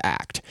 6th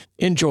act.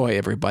 Enjoy,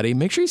 everybody.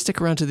 Make sure you stick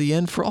around to the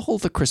end for all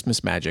the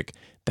Christmas magic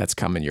that's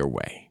coming your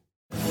way.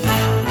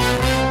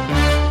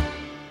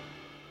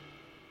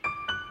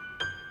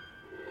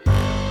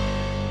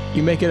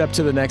 You make it up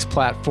to the next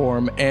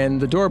platform,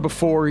 and the door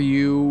before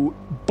you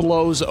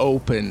blows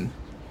open,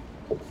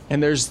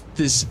 and there's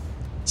this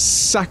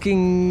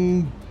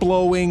sucking,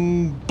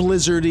 blowing,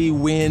 blizzardy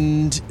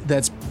wind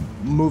that's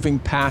moving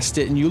past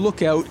it, and you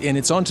look out and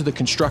it's onto the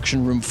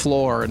construction room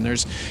floor, and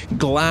there's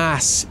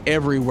glass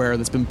everywhere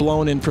that's been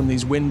blown in from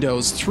these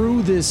windows.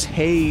 Through this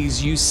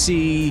haze, you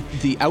see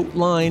the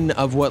outline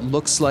of what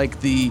looks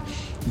like the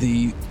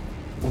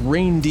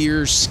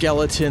reindeer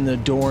skeleton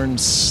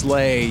adorned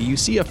sleigh. You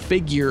see a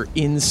figure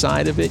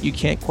inside of it. You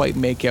can't quite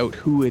make out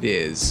who it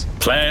is.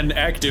 Plan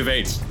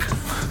activate.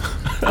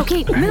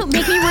 Okay, make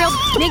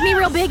me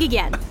real big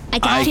again.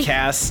 I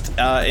cast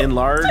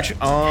enlarge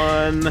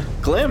on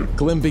Glim.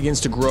 Glim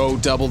begins to grow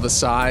double the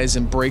size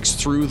and breaks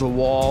through the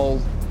wall.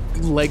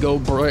 Lego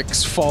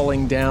bricks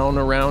falling down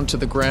around to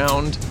the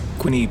ground.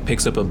 Quinny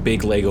picks up a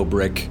big Lego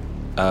brick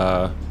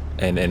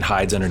and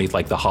hides underneath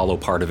like the hollow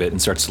part of it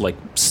and starts to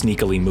like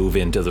sneakily move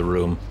into the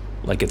room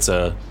like it's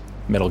a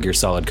Metal Gear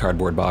Solid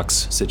cardboard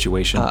box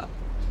situation.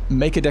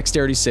 Make a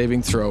dexterity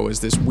saving throw as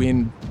this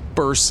wind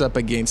bursts up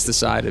against the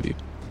side of you.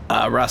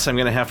 Russ, I'm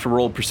going to have to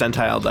roll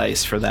percentile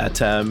dice for that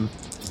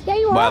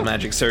you Wild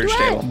Magic Surge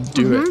table.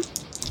 Do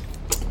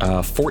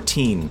it.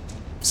 14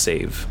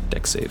 save,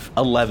 dex save.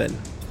 11.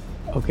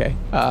 Okay.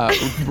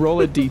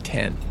 Roll a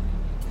d10.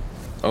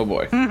 Oh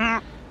boy.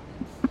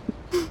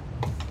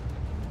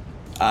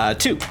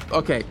 2.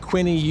 Okay,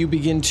 Quinny, you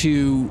begin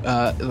to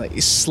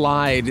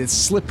slide. It's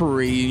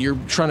slippery. You're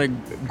trying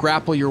to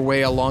grapple your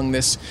way along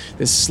this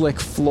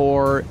slick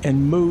floor.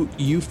 And Moot,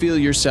 you feel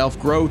yourself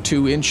grow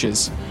 2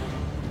 inches.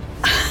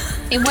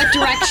 In what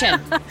direction?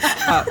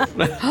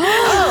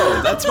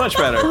 Oh, that's much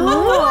better.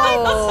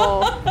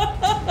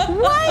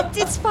 What?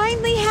 It's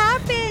finally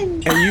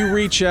happened. And you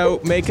reach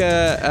out, make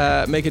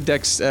a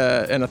dex,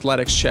 an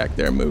athletics check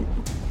there, Moot.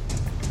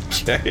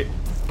 Okay.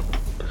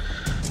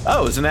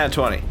 Oh, it's an nat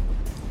 20.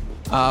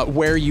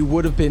 where you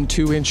would have been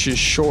 2 inches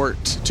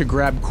short to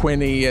grab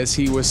Quinny as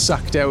he was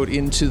sucked out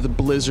into the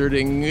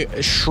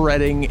blizzarding,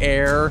 shredding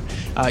air.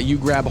 You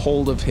grab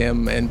hold of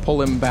him and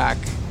pull him back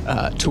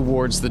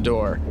towards the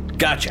door.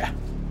 Gotcha.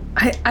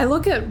 I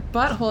look at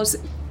Butthole.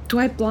 Do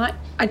I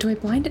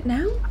blind it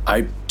now?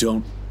 I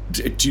don't.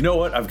 Do you know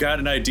what? I've got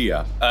an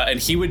idea. And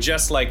he would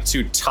just like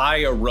to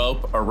tie a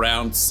rope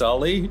around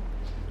Sully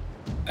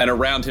and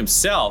around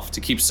himself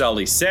to keep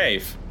Sully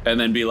safe, and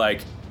then be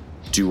like,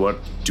 Do you want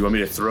me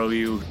to throw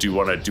you? Do you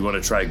want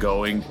to try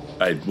going?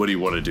 What do you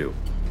want to do?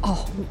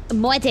 Oh,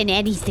 more than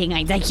anything,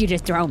 I'd like you to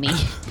throw me.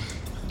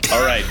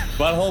 All right,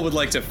 Butthole would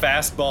like to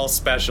fastball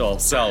special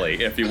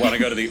Sully if you want to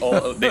go to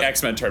the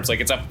X-Men terms.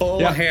 Like it's a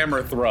full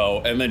hammer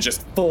throw and then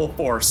just full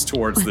force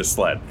towards the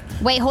sled.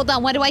 Wait, hold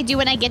on. What do I do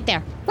when I get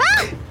there?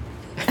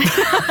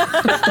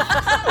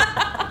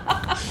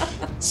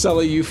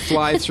 Sully, you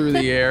fly through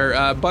the air.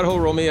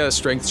 Butthole, roll me a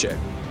strength check.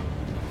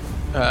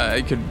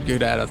 I could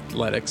add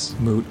athletics.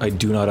 Moot, I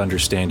do not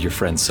understand your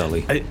friend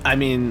Sully. I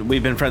mean,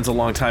 we've been friends a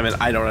long time, and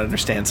I don't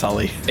understand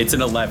Sully. It's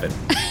an 11.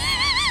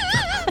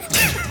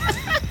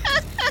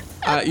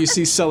 You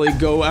see Sully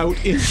go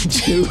out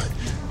into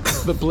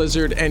the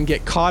blizzard and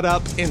get caught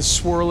up in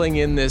swirling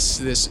in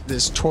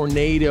this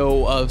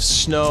tornado of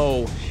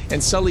snow.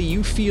 And Sully,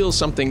 you feel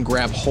something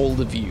grab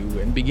hold of you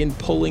and begin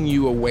pulling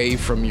you away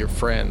from your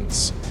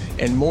friends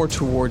and more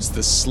towards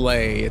the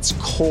sleigh. It's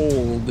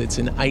cold. It's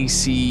an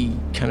icy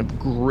kind of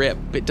grip.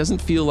 It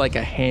doesn't feel like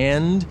a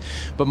hand,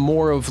 but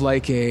more of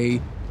like a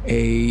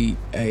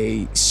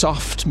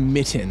soft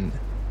mitten.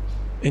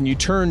 And you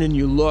turn and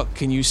you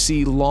look and you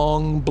see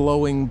long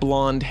blowing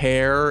blonde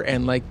hair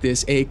and like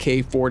this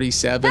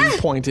AK-47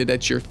 pointed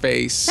at your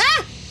face.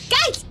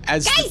 Guys!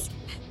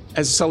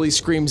 As Sully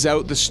screams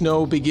out, the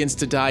snow begins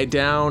to die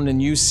down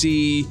and you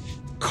see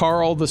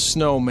Carl the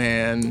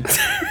Snowman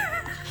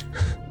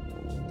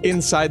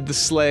inside the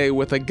sleigh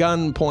with a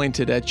gun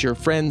pointed at your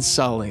friend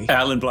Sully.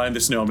 Alan Blind the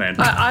Snowman.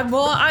 I'm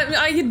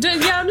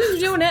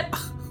just doing it.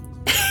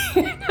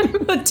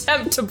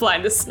 Attempt to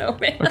blind the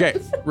snowman. Okay,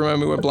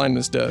 remember what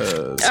blindness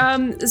does. They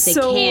can't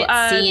see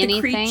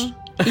anything.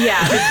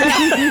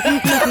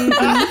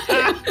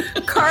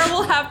 Carl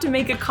will have to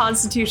make a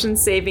Constitution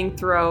saving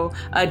throw,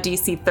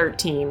 DC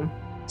 13.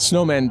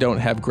 Snowmen don't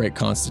have great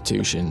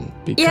constitution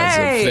because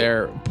of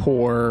their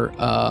poor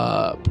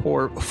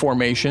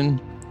formation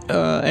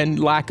and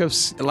lack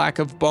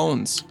of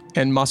bones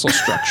and muscle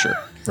structure.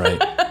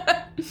 Right.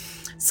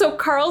 So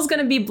Carl's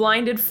going to be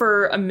blinded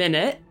for a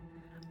minute.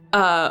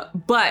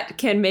 But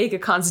can make a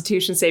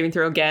Constitution saving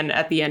throw again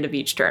at the end of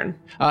each turn.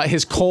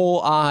 His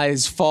coal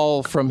eyes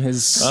fall from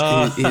his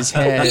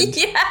head.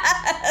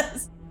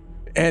 Yes!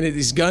 And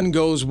his gun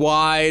goes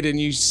wide,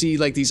 and you see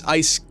like these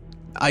ice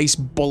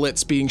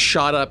bullets being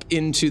shot up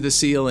into the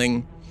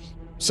ceiling.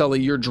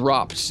 Sully, you're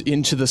dropped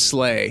into the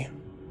sleigh.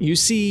 You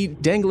see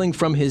dangling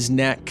from his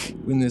neck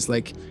in this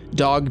like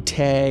dog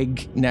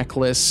tag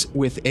necklace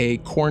with a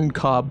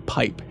corncob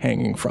pipe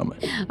hanging from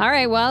it. All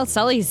right, well,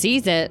 Sully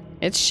sees it.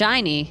 It's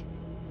shiny.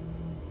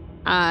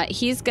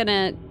 He's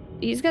gonna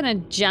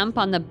jump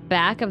on the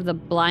back of the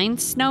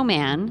blind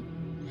snowman.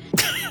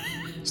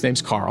 His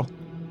name's Carl.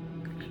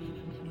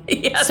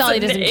 Sully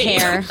doesn't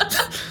care.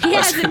 He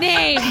has a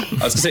name. I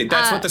was gonna say,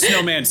 that's what the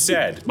snowman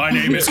said. My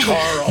name is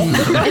Carl.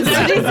 That's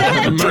what he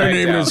said. My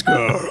name is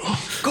Carl.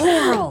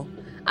 Carl.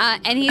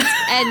 And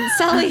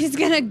Sully's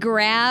gonna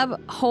grab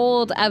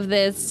hold of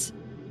this.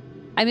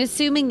 I'm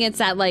assuming it's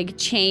that like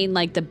chain,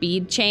 like the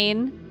bead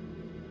chain.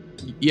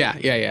 Yeah.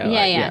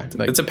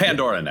 Like, it's a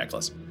Pandora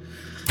necklace.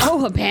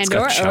 Oh, a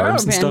Pandora!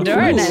 charms and stuff.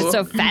 Pandora! Ooh. That's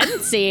so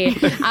fancy.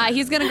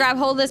 He's gonna grab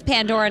hold of this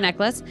Pandora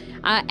necklace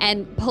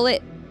and pull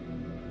it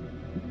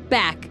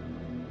back,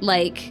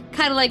 like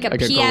kind of like a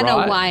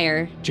piano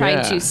wire,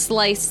 trying to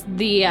slice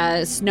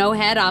the snow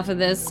head off of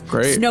this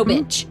snow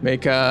bitch.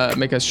 Make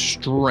a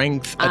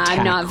strength attack.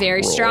 I'm not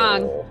very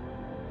strong.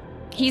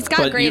 He's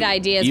got great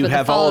ideas. You with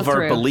have the all of our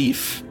follow-through.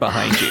 belief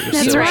behind you,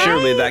 That's so right.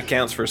 surely that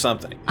counts for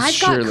something. I've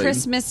got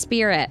Christmas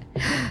spirit.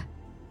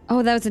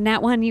 Oh, that was a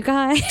nat one, you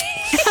guys.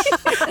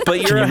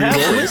 But you're a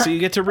halfling, so you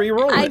get to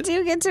re-roll it. I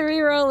do get to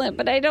re-roll it,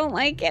 but I don't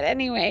like it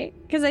anyway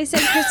because I said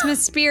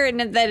Christmas spirit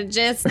and that it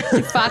just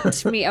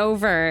fucked me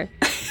over.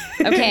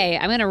 Okay,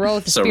 I'm gonna roll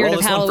with the spirit roll of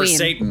this Halloween. one for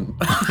Satan.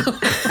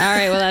 All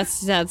right, well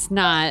that's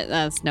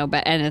no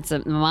bad, and it's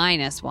a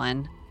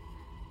 -1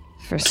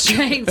 for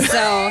strength.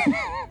 So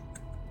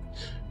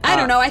I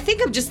don't know. I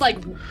think I'm just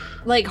like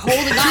holding on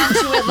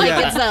to it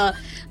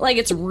like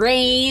it's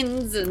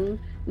rains and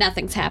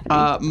nothing's happening.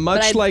 I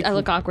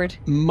look awkward.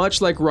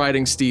 Much like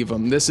riding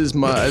Stevem, this is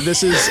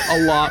a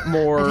lot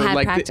more I've had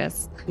like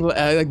practice.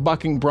 Like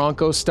bucking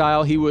bronco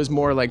style. He was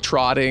more like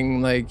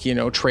trotting, like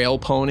trail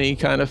pony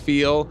kind of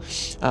feel.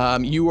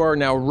 You are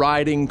now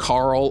riding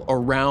Carl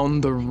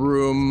around the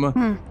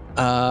room.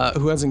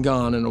 Who hasn't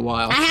gone in a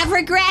while. I have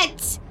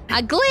regrets.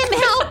 Glim,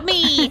 help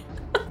me.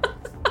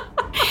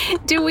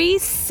 Do we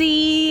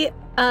see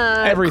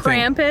Everything.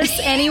 Krampus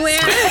anywhere?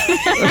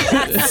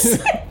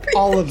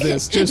 all of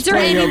this. Just Is there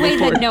playing any out way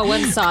before- that no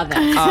one saw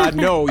that?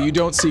 No, you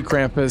don't see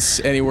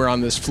Krampus anywhere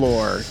on this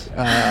floor.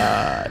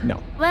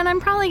 No. Then I'm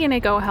probably going to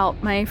go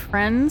help my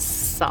friend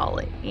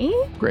Sully.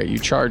 Great. You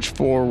charge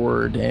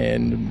forward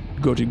and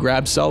go to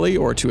grab Sully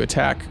or to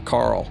attack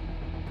Carl.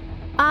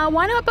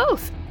 Why not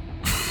both?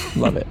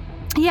 Love it.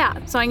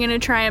 Yeah, so I'm going to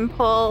try and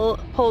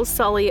pull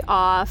Sully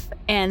off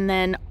and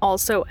then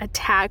also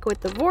attack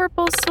with the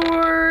Vorpal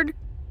sword,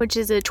 which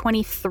is a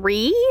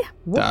 23.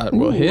 That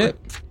will hit.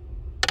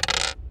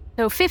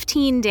 So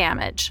 15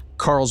 damage.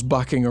 Carl's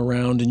bucking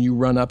around and you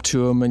run up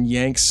to him and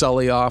yank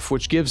Sully off,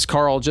 which gives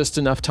Carl just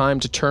enough time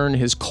to turn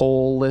his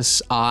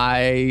soulless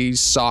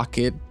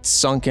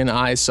sunken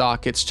eye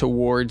sockets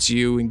towards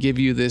you and give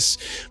you this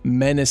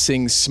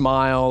menacing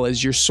smile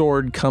as your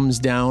sword comes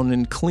down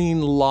and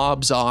clean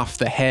lobs off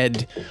the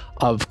head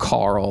of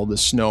Carl, the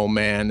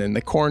snowman, and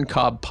the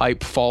corncob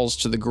pipe falls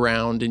to the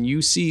ground and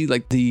you see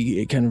like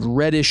the kind of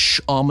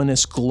reddish,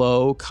 ominous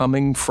glow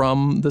coming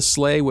from the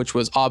sleigh, which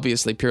was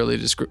obviously purely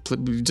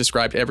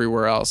described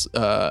everywhere else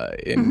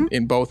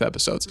in both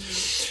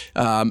episodes.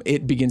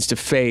 It begins to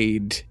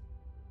fade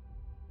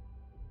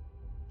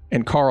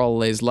and Carl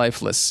lays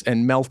lifeless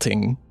and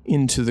melting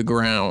into the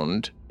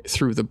ground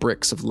through the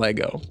bricks of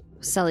Lego.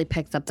 Sully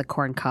picks up the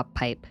corncob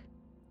pipe.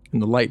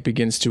 And the light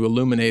begins to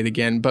illuminate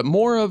again, but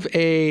more of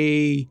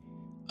a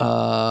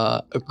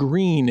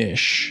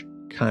greenish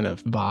kind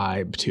of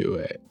vibe to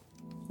it.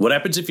 What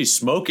happens if you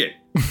smoke it?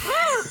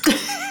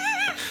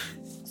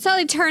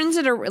 Sully turns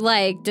it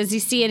like, does he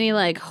see any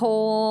like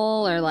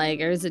hole or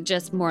is it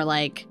just more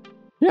like?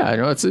 Yeah, I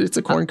know it's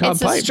a corncob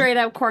pipe. It's a straight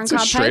up corncob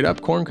pipe. It's a straight up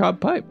corncob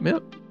pipe.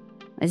 Yep.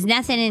 There's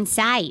nothing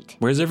inside.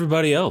 Where's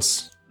everybody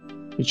else?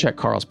 You check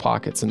Carl's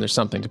pockets and there's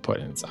something to put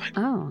inside.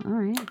 Oh, all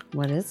right.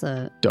 What is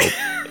it? Dope.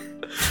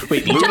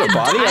 Wait, each of a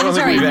body? I don't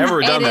think we've ever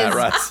done that,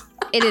 Russ.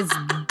 It is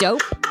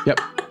dope.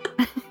 Yep.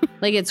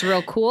 Like it's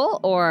real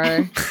cool,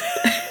 or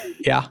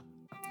yeah.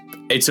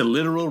 It's a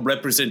literal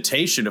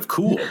representation of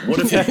cool. What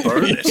if you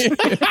burn it?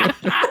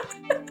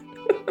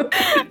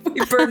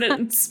 We burn it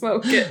and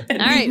smoke it.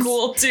 And all right, be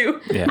cool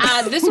too.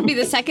 Yeah. This would be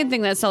the second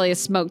thing that Sully has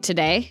smoked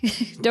today.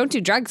 Don't do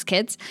drugs,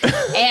 kids.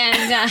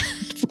 And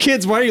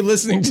kids, why are you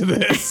listening to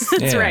this?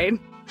 That's right.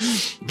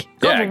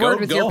 Go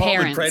with your home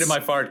parents. and pray to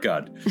my fart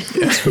god.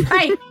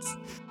 Right.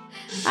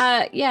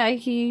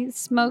 He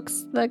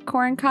smokes the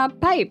corncob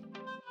pipe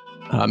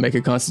Make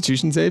a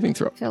Constitution saving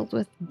throw. filled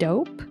with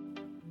dope.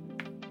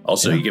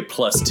 Also, you get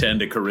 +10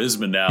 to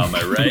charisma now, am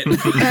I right?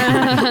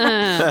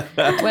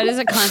 What is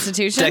it,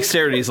 Constitution?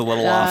 Dexterity's a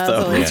little off,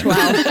 though. It's only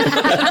 12.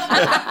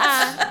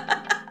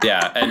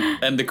 Yeah,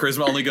 and the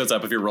charisma only goes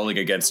up if you're rolling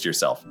against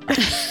yourself.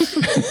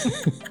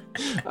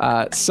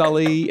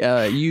 Sully,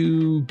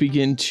 you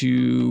begin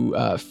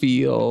to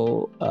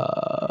feel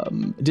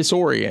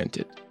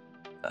disoriented.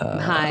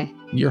 High.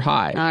 You're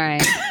high. All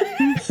right.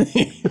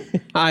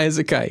 High as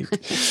a kite.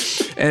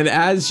 And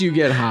as you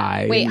get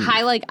high... Wait,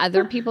 high like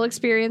other people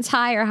experience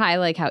high, or high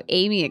like how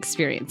Amy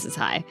experiences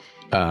high?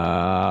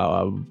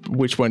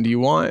 Which one do you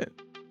want?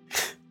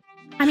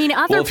 I mean,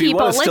 other Well, if you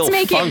people. want to Let's still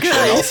make function, it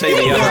I'll good. say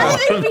the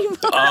other one.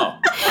 Oh,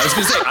 I was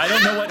going to say, I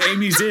don't know what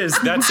Amy's is.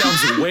 That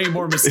sounds way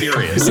more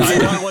mysterious. I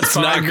want what's It's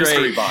not behind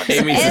mystery great. box.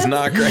 Amy's is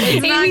not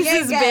great. Amy's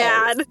is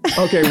bad.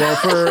 Okay, well,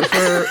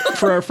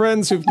 for our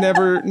friends who've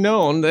never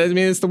known, I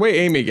mean, it's the way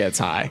Amy gets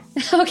high.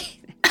 Okay.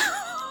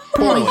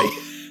 Poorly.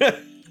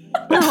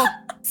 No,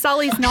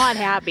 Sully's not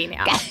happy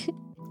now.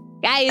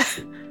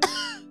 Guys,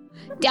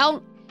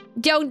 don't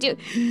do.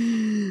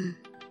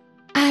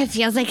 It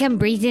feels like I'm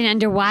breathing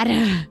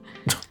underwater.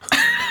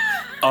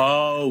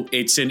 Oh,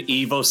 it's an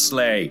evil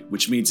sleigh,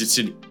 which means it's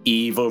an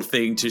evil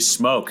thing to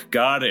smoke.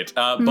 Got it.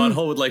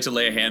 Butthole would like to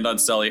lay a hand on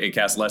Sully and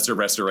cast Lesser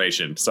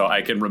Restoration, so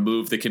I can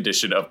remove the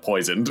condition of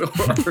poisoned.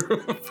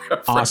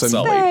 Awesome.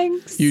 Sully.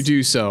 Thanks. You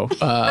do so.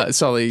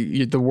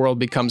 Sully, the world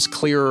becomes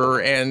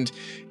clearer, and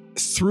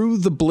through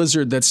the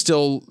blizzard that's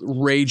still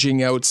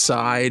raging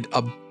outside,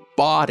 a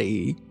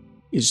body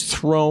is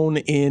thrown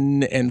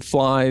in and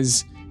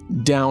flies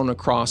down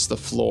across the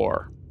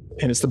floor.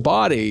 And it's the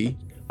body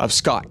of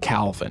Scott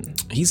Calvin.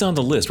 He's on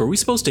the list. Were we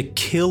supposed to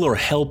kill or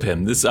help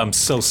him? I'm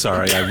so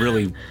sorry. I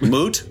really...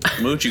 Moot,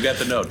 you got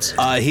the notes.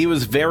 He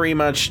was very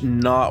much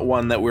not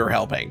one that we were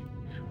helping.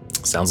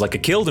 Sounds like a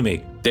kill to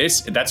me. They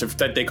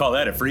call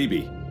that a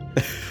freebie.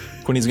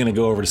 Quinny's gonna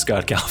go over to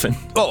Scott Calvin.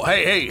 Oh,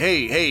 hey.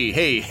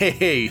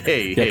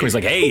 Yeah, Quinny's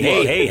like,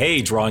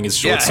 hey, drawing his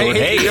short sword.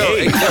 Hey.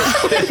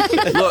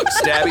 Look,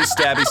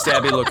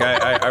 stabby. Look,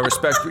 I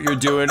respect what you're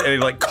doing. And he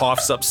like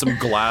coughs up some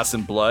glass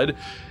and blood.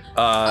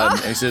 And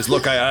he says,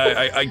 look,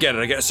 I get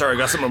it. Sorry, I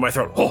got something in my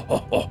throat.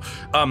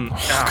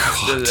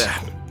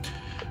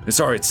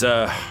 Sorry,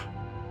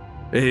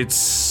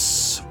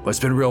 it's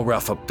been real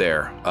rough up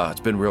there. It's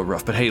been real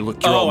rough. But hey,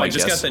 look, you're all my I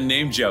just guests. got the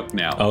name joke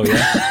now. Oh,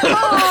 yeah?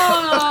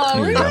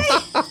 Oh, really?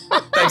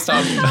 Thanks,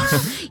 Tom.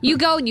 You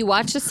go and you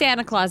watch the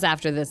Santa Claus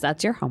after this.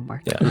 That's your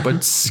homework. Yeah.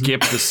 But skip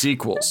the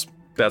sequels.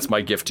 That's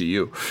my gift to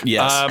you.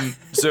 Yes.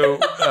 So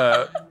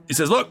he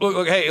says, look,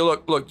 hey,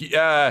 look.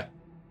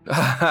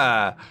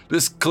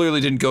 This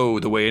clearly didn't go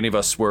the way any of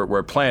us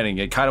were planning.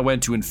 It kind of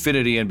went to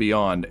infinity and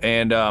beyond.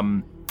 And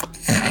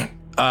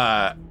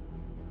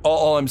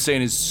all I'm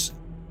saying is,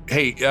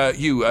 hey,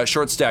 you,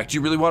 Short Stack, do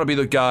you really want to be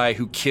the guy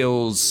who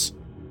kills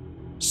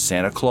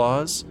Santa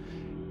Claus?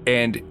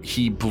 And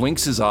he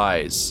blinks his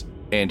eyes,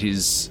 and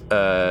his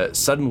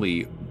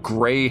suddenly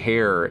gray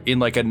hair in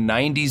like a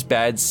 90s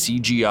bad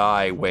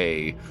CGI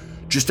way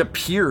just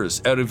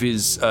appears out of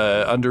his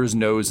under his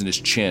nose and his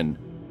chin.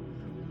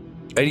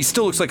 And he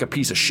still looks like a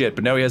piece of shit,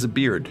 but now he has a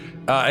beard.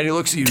 And he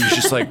looks at you and he's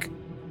just like,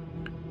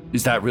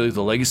 is that really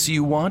the legacy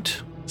you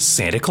want?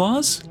 Santa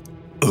Claus?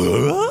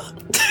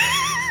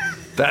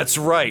 That's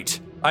right.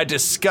 I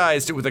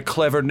disguised it with a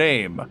clever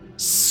name,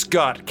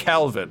 Scott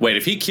Calvin. Wait,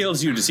 if he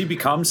kills you, does he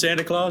become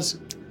Santa Claus?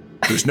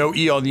 There's no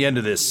E on the end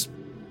of this.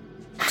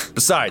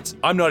 Besides,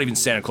 I'm not even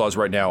Santa Claus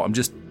right now. I'm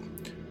just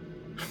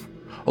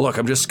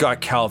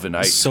Scott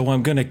Calvin. So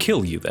I'm gonna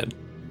kill you then.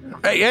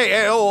 Hey,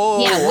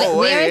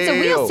 where is the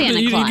real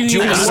Santa Claus? Do you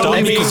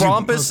want me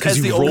Krampus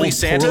as the only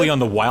Santa? Poorly on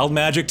the wild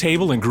magic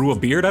table and grew a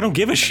beard? I don't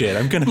give a shit.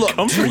 I'm gonna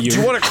come for you. Do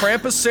you want a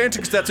Krampus Santa?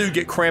 Because that's how you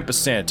get Krampus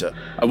Santa.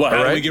 Well,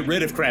 how do we get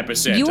rid of Krampus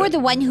Santa? You were the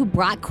one who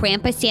brought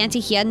Krampus Santa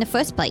here in the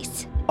first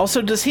place.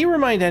 Also, does he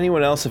remind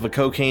anyone else of a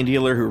cocaine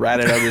dealer who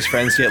ratted out his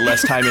friends to get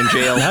less time in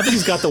jail? Now that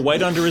he's got the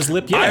white under his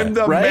lip, yeah. I'm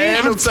the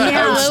man of the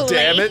house,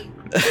 damn it.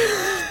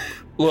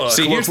 Look,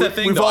 here's the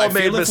thing, we've though. all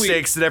made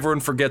mistakes that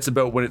everyone forgets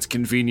about when it's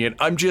convenient.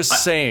 I'm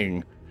just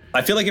saying.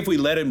 I feel like if we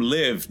let him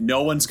live,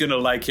 no one's going to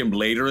like him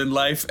later in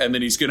life, and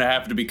then he's going to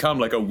have to become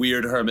like a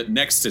weird hermit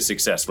next to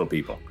successful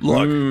people.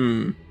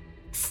 Look,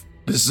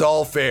 this is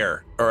all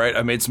fair, all right?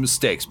 I made some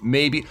mistakes.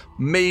 Maybe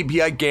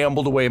I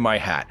gambled away my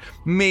hat.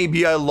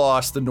 Maybe I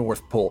lost the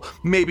North Pole.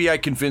 Maybe I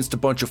convinced a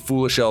bunch of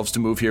foolish elves to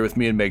move here with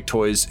me and make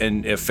toys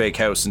in a fake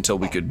house until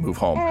we could move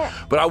home.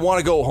 But I want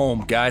to go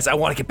home, guys. I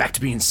want to get back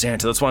to being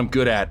Santa. That's what I'm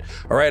good at,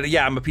 all right?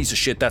 Yeah, I'm a piece of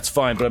shit. That's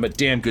fine, but I'm a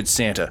damn good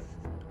Santa.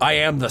 I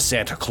am the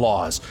Santa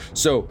Claus.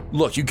 So,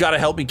 look, you gotta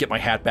help me get my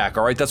hat back,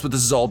 all right? That's what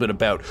this has all been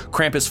about.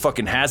 Krampus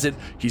fucking has it.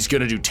 He's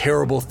gonna do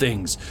terrible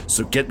things.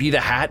 So get me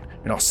the hat,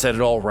 and I'll set it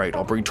all right.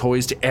 I'll bring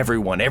toys to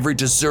everyone, every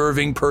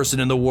deserving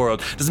person in the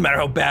world. Doesn't matter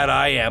how bad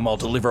I am, I'll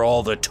deliver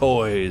all the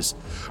toys.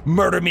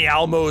 Murder me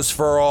Almos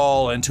for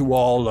all, and to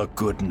all a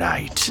good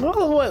night.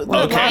 Well,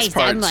 the last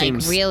part I'm like,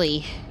 seems...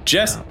 really?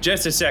 Just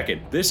a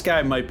second. This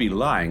guy might be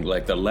lying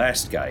like the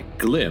last guy,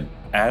 Glim.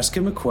 Ask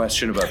him a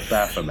question about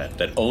Baphomet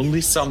that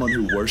only someone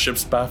who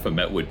worships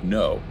Baphomet would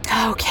know.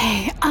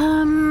 Okay,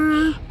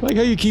 Like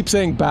how you keep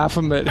saying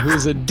Baphomet,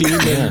 who's a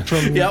demon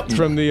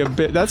from the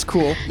abyss. That's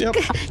cool. Yep.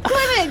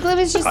 Glim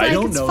is just I like,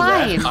 don't it's know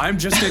fine. that. I'm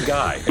just a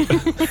guy.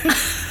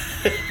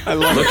 I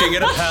love looking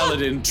at a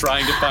paladin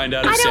trying to find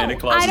out if Santa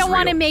Claus is real. I don't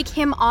want to make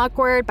him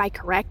awkward by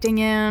correcting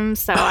him,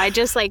 so I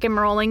just like am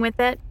rolling with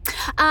it.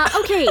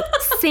 Okay,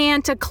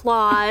 Santa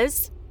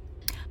Claus.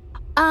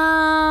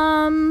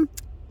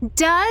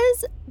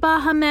 Does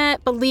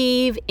Bahamut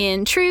believe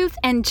in truth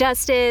and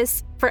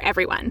justice for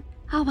everyone?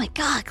 Oh my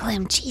God,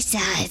 Glim,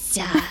 Jesus.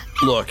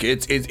 Look,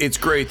 it's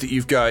great that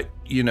you've got,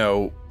 you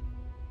know,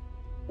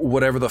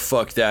 whatever the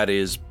fuck that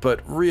is,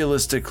 but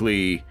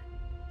realistically,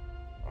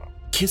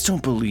 kids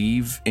don't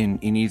believe in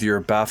either your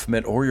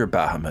Baphomet or your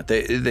Bahamut.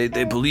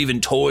 They believe in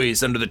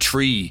toys under the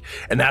tree,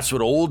 and that's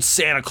what old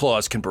Santa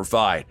Claus can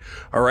provide.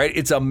 All right,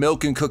 it's a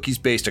milk and cookies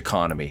based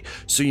economy.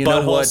 So you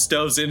know what?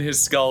 Stoves in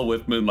his skull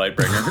with Moonlight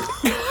Bringer.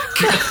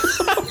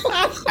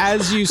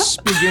 As you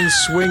begin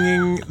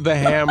swinging the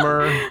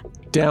hammer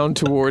down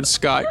towards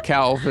Scott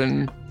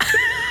Calvin,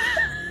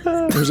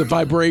 there's a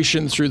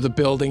vibration through the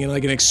building and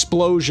like an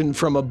explosion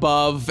from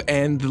above,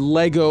 and the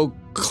Lego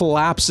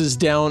collapses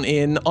down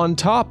in on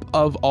top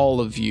of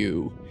all of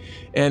you.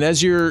 And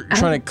as you're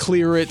trying to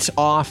clear it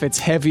off, it's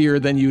heavier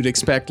than you'd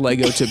expect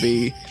Lego to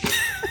be.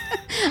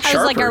 I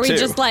was like, are we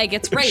just like,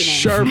 it's raining?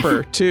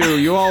 Sharper, too.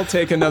 You all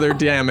take another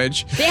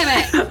damage.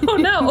 Damn it. Oh,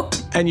 no.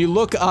 And you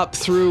look up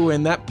through,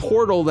 and that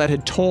portal that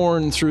had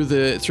torn through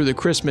the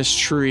Christmas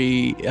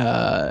tree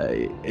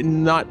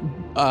not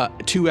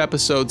 2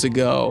 episodes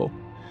ago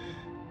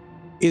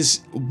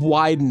is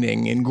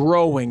widening and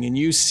growing, and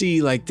you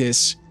see like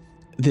this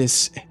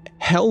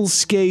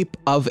hellscape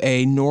of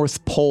a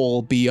North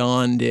Pole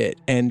beyond it,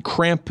 and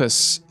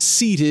Krampus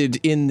seated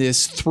in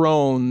this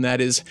throne that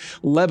is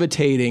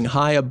levitating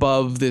high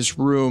above this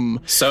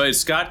room. So is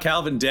Scott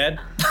Calvin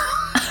dead?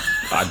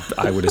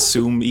 I would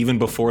assume even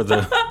before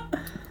the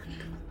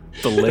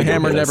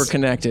hammer never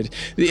connected.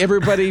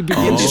 Everybody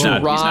begins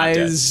to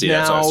rise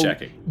now,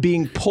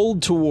 being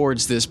pulled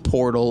towards this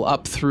portal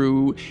up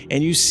through,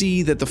 and you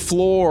see that the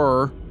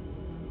floor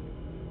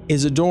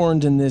is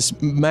adorned in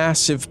this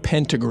massive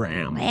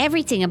pentagram.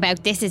 Everything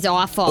about this is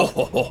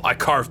awful. I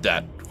carved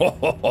that.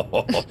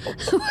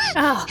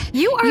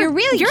 You're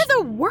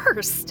the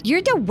worst.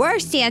 You're the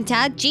worst,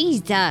 Santa.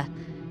 Jeez.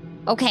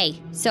 Okay,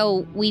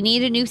 so we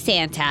need a new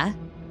Santa.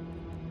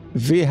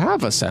 We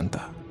have a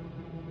Santa.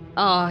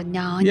 Oh,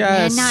 no,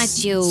 yes.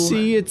 not you.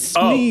 See, it's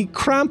me,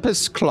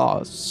 Krampus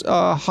Claus.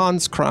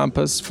 Hans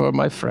Krampus for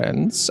my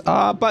friends.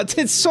 But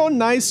it's so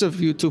nice of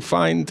you to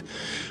find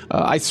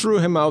I threw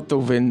him out the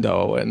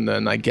window, and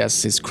then I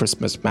guess his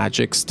Christmas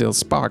magic still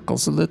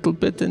sparkles a little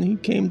bit, and he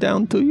came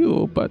down to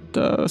you.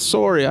 But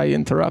sorry I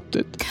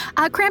interrupted.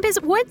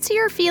 Krampus, what's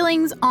your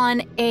feelings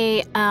on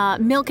a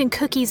milk and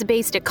cookies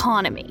based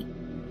economy?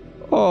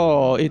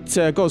 Oh, it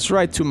goes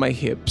right to my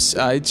hips.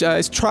 I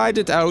tried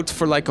it out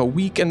for like a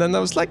week, and then I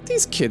was like,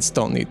 these kids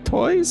don't need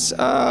toys.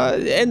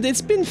 And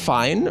it's been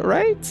fine,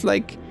 right?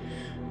 Like,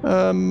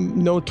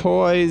 no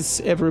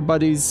toys,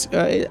 everybody's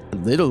a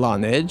little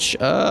on edge.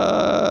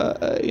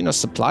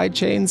 Supply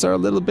chains are a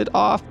little bit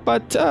off,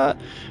 but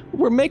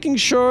we're making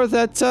sure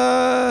that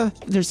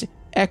there's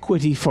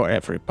equity for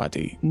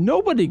everybody.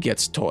 Nobody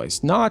gets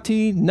toys.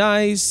 Naughty,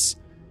 nice.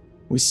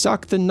 We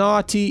suck the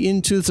naughty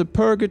into the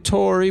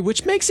purgatory,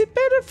 which makes it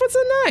better for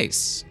the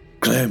nice.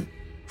 Clem,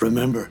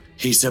 remember,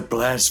 he's a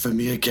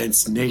blasphemy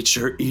against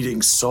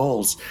nature-eating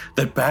souls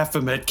that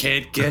Baphomet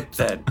can't get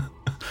then.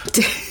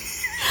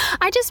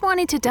 I just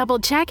wanted to double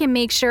check and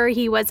make sure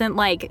he wasn't,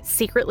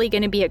 secretly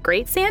going to be a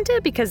great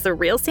Santa because the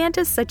real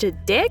Santa's such a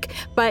dick,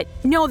 but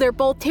no, they're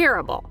both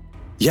terrible.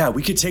 Yeah,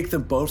 we could take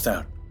them both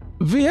out.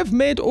 We have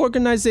made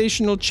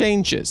organizational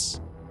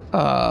changes.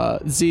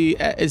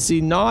 The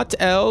not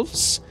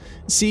elves...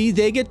 See,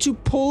 they get to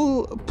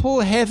pull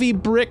heavy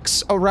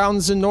bricks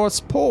around the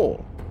North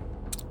Pole.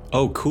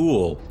 Oh,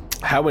 cool.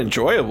 How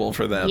enjoyable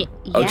for them. Yeah.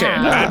 Okay,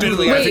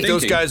 admittedly, I think Wait.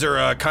 those guys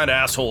are kind of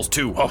assholes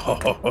too.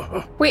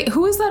 Wait,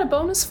 who is that a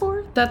bonus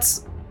for? That's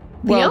the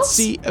Well, elves?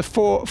 see,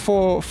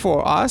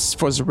 for us,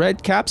 for the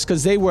red caps,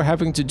 because they were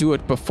having to do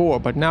it before,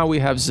 but now we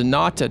have the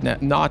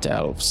not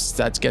elves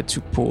that get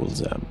to pull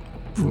them.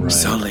 Right.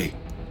 Sully,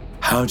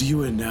 how do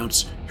you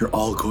announce you're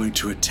all going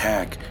to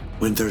attack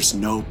when there's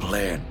no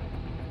plan?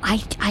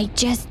 I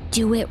just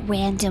do it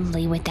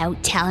randomly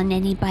without telling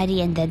anybody,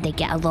 and then they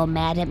get a little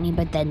mad at me,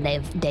 but then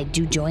they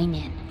do join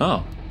in.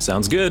 Oh,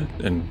 sounds good.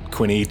 And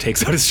Quinny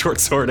takes out his short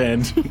sword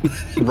and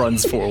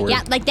runs forward.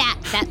 Yeah, like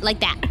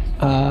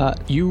that.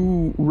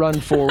 You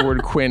run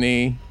forward,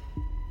 Quinny,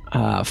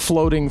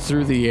 floating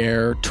through the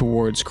air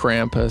towards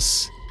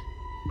Krampus,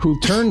 who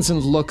turns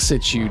and looks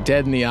at you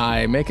dead in the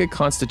eye. Make a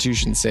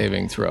Constitution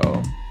saving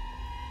throw.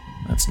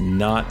 That's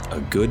not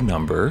a good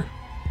number.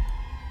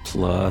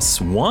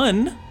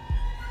 +1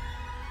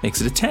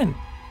 makes it a 10.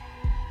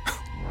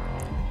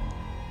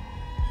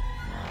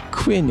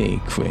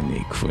 Quinny.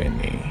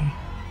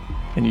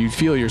 And you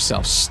feel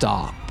yourself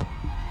stop.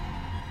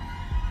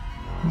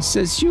 He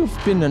says, you've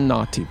been a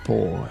naughty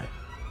boy.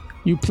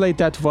 You played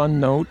that one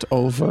note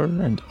over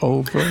and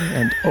over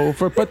and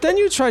over, but then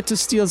you tried to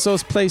steal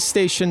those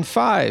PlayStation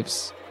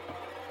 5s.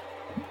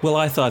 Well,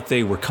 I thought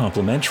they were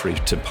complimentary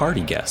to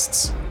party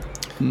guests.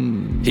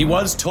 He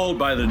was told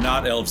by the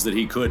not elves that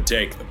he could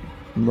take them.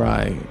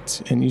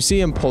 Right. And you see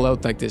him pull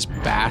out this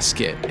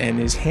basket, and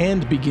his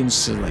hand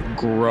begins to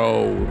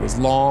grow with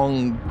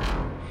long,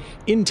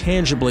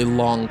 intangibly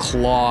long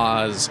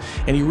claws,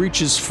 and he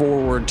reaches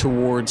forward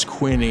towards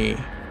Quinny.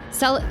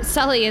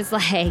 Sully is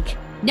like,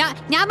 Not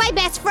my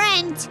best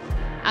friend.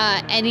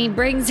 and he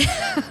brings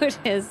out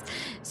his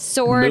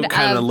sword. Moot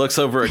kind of looks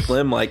over at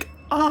Glim like,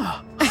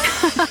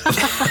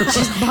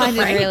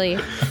 Biden really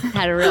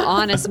had a real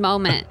honest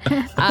moment.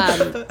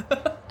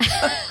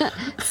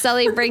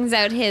 Sully brings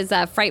out his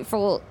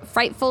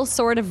frightful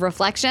sword of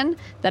reflection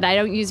that I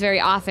don't use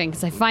very often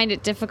because I find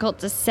it difficult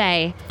to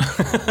say,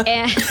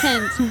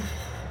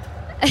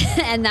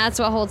 and that's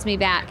what holds me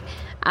back.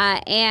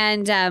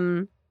 And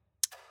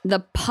the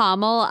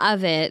pommel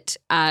of it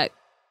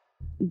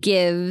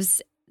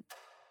gives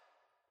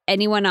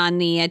anyone on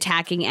the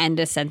attacking end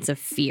a sense of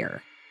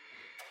fear.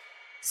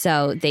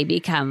 So they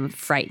become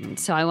frightened.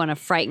 So I want to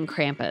frighten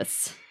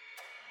Krampus.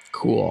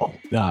 Cool.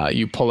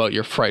 You pull out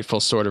your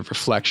frightful sword of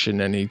reflection,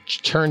 and he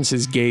turns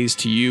his gaze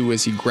to you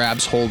as he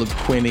grabs hold of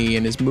Quinny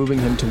and is moving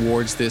him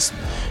towards this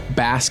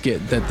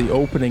basket that the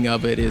opening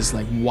of it is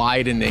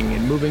widening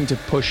and moving to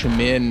push him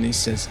in. And he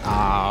says,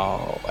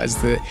 "Ow,"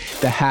 as the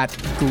hat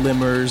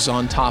glimmers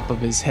on top of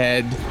his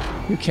head.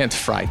 You can't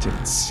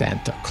frighten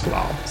Santa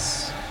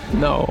Claus.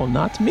 No,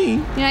 not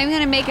me. I'm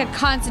going to make a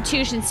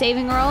Constitution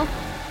saving roll.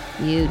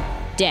 You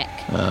dick.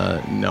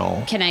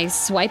 No. Can I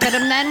swipe at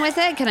him then with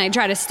it? Can I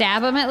try to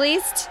stab him at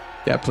least?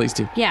 Yeah, please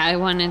do. Yeah, I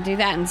want to do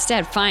that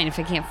instead. Fine, if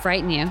I can't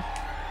frighten you.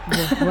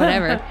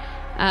 Whatever.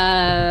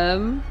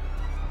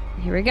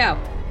 Here we go.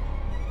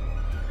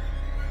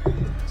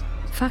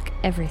 Fuck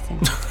everything.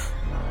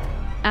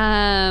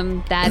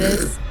 That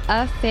is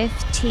a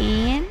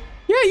 15.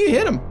 Yeah, you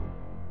hit him.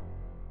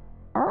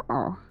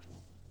 Oh.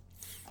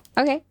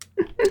 Okay.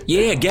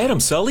 Yeah, get him,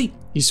 Sully.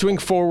 You swing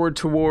forward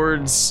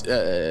towards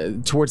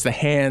the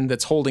hand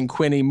that's holding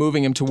Quinny,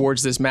 moving him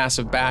towards this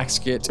massive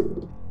basket,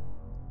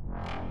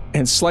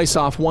 and slice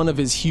off one of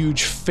his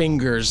huge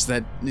fingers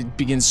that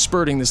begins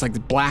spurting this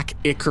black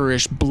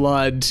ichorish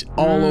blood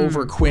all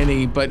over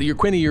Quinny. But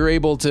you're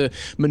able to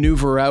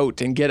maneuver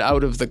out and get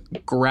out of the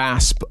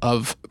grasp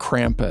of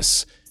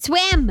Krampus.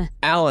 Swim!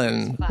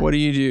 Alan, what do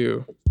you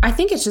do? I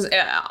think it's just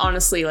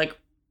honestly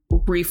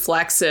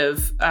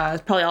reflexive.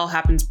 It probably all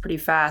happens pretty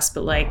fast,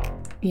 but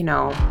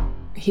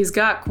he's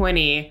got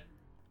Quinny.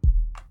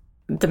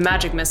 the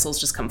magic missiles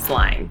just come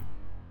flying.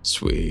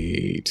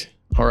 Sweet.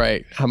 All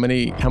right. How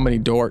many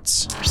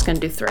dorts? We're just gonna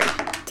do 3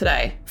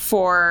 today.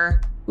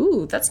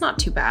 That's not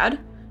too bad.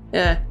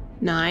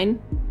 9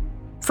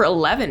 for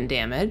 11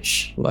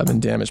 damage. 11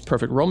 damage.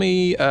 Perfect. Roll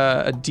me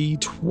a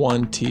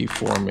d20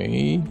 for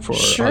me for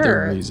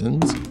other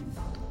reasons.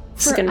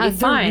 It's gonna be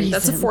fine.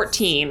 That's a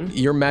 14.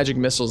 Your magic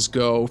missiles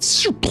go.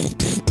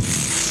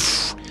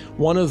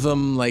 One of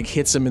them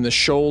hits him in the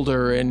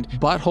shoulder, and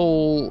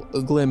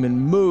Butthole, Glim, and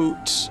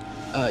Moot,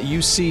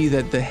 you see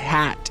that the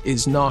hat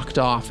is knocked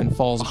off and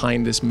falls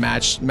behind this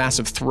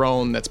massive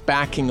throne that's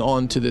backing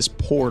onto this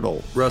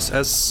portal. Russ,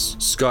 as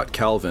Scott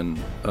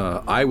Calvin,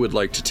 I would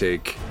like to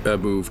take a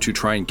move to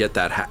try and get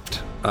that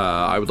hat.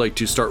 I would like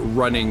to start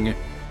running,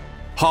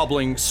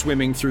 hobbling,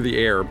 swimming through the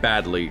air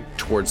badly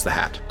towards the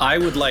hat. I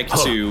would like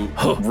to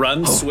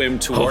swim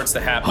towards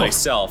the hat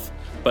myself,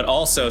 but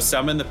also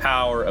summon the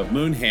power of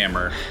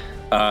Moonhammer,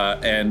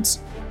 and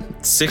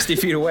 60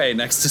 feet away,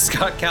 next to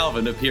Scott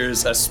Calvin,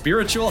 appears a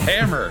spiritual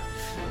hammer.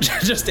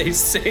 Just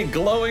a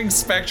glowing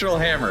spectral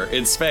hammer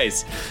in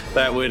space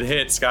that would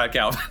hit Scott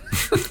Calvin.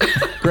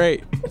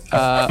 Great.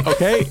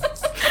 Okay.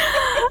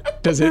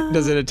 Does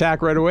it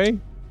attack right away?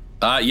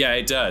 Yeah,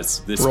 it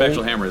does. The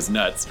spectral hammer is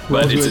nuts,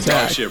 but it's a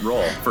dog shit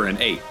roll for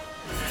an 8.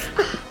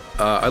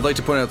 I'd like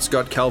to point out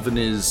Scott Calvin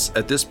is,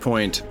 at this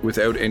point,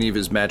 without any of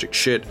his magic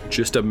shit,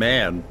 just a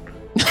man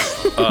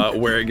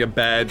wearing a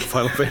bad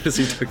Final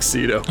Fantasy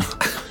tuxedo.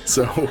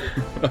 So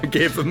I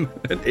gave him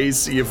an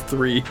AC of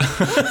 3. They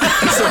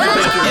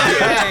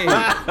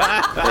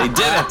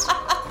did it.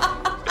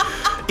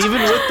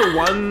 Even with the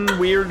one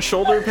weird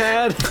shoulder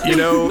pad?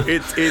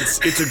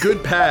 It's a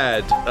good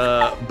pad,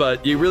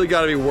 but you really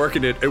got to be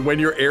working it. And when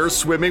you're air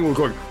swimming, we're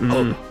going,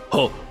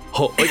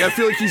 I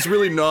feel like he's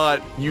really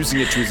not using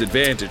it to his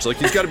advantage.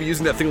 He's got to be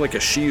using that thing like a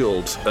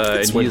shield.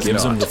 That's what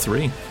gives him the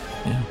 3.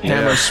 Yeah.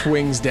 Hammer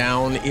swings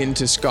down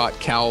into Scott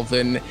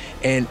Calvin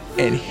and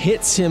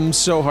hits him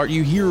so hard.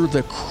 You hear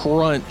the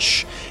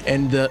crunch,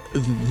 and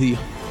the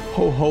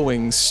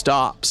ho-hoing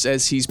stops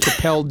as he's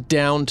propelled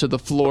down to the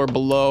floor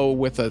below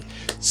with a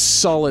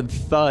solid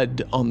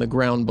thud on the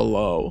ground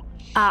below.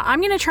 I'm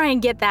going to try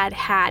and get that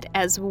hat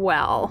as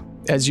well.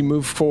 As you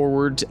move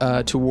forward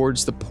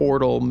towards the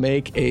portal,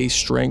 make a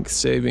strength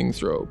saving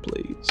throw,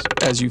 please.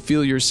 As you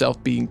feel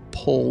yourself being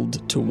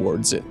pulled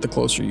towards it, the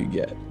closer you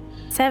get.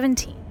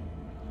 17.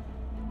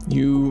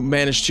 You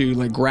manage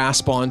to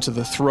grasp onto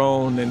the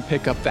throne and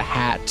pick up the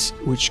hat,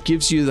 which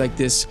gives you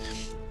this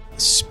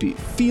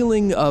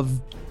feeling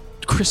of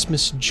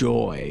Christmas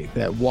joy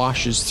that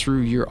washes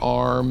through your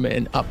arm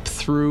and up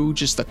through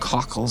just the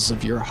cockles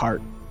of your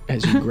heart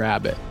as you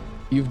grab it.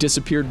 You've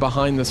disappeared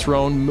behind the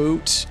throne.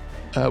 Moot,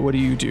 what do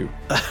you do?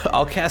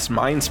 I'll cast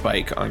Mind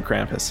Spike on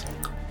Krampus.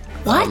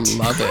 What? I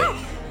love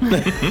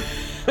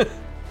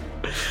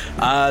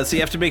it. So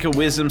you have to make a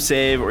wisdom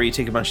save or you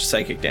take a bunch of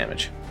psychic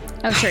damage.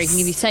 Oh, sure, he can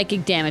give you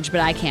psychic damage,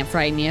 but I can't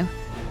frighten you.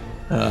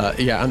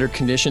 Under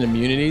condition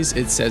immunities,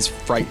 it says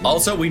frightened.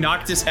 Also, we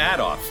knocked his hat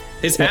off.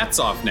 His hat's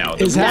off now.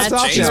 His hat's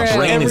off. His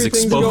brain is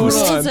exposed.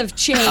 Rules have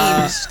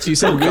changed. You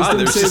said wisdom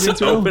there's saving just an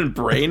throw? open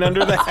brain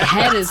under the hat.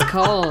 Head is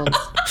cold.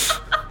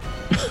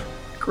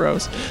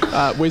 Gross.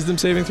 Wisdom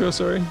saving throw,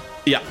 sorry?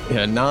 Yeah.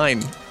 Yeah,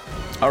 9.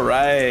 All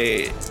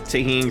right.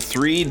 Taking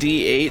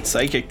 3d8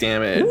 psychic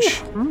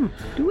damage.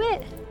 Do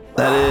it.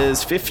 That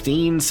is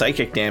 15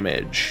 psychic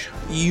damage.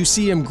 You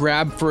see him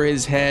grab for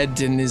his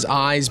head, and his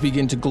eyes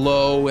begin to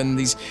glow, and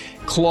these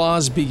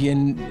claws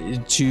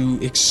begin to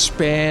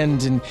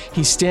expand, and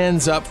he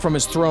stands up from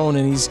his throne,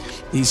 and he's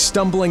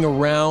stumbling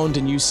around,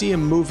 and you see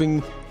him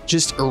moving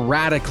just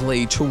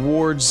erratically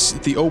towards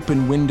the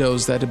open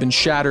windows that have been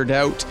shattered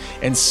out,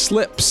 and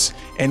slips,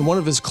 and one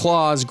of his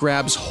claws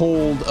grabs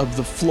hold of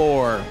the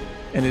floor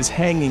and is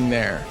hanging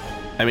there.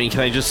 I mean,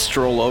 can I just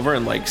stroll over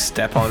and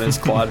step on his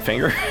clawed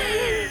finger?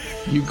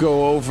 You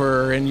go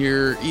over, and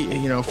you're,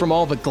 from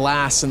all the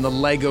glass and the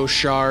Lego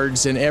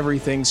shards and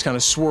everything's kind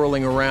of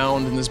swirling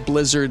around in this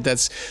blizzard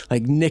that's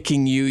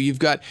nicking you.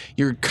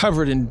 You're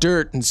covered in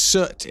dirt and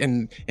soot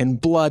and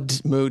blood,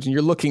 Moot, and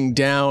you're looking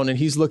down, and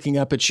he's looking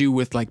up at you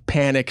with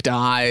panicked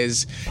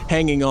eyes,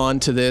 hanging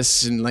on to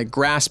this and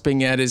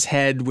grasping at his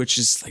head, which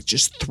is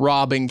just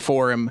throbbing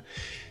for him.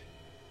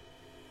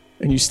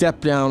 And you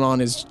step down on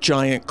his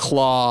giant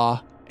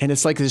claw, and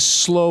it's this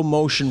slow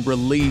motion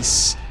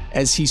release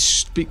as he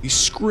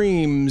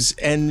screams,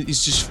 and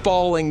he's just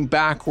falling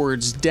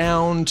backwards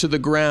down to the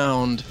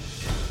ground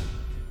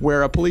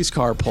where a police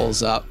car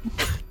pulls up.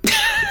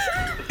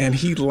 And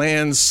he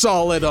lands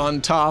solid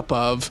on top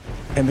of,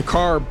 and the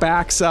car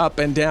backs up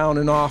and down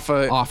and off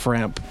a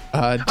off-ramp.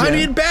 I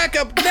need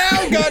backup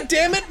now,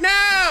 goddammit,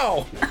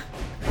 now!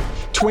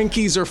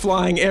 Twinkies are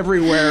flying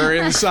everywhere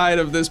inside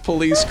of this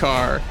police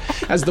car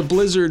as the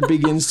blizzard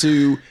begins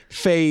to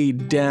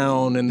fade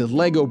down and the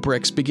Lego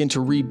bricks begin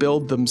to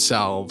rebuild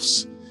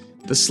themselves.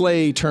 The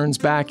sleigh turns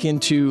back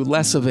into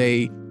less of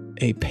a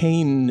a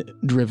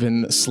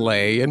pain-driven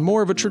sleigh and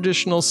more of a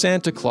traditional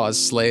Santa Claus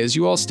sleigh as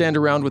you all stand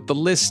around with the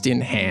list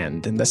in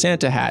hand and the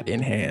Santa hat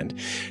in hand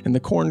and the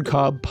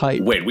corncob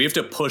pipe. Wait, we have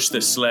to push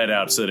the sled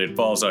out so that it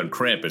falls on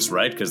Krampus,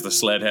 right? Because the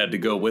sled had to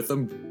go with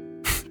him?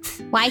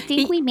 Well, I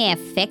think we may have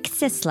fixed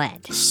the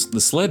sled.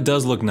 The sled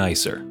does look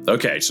nicer.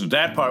 Okay, so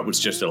that part was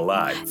just a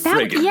lie. That-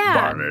 Friggin' yeah.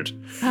 Barnard.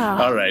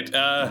 All right,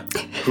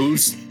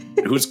 who's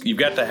you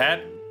got the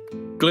hat,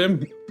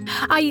 Glim?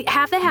 I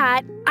have the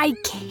hat.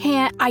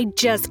 I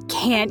just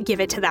can't give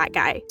it to that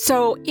guy.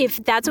 So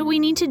if that's what we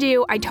need to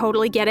do, I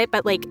totally get it,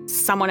 but like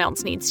someone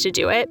else needs to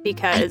do it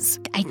because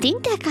I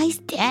think that guy's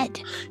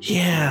dead.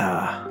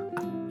 Yeah.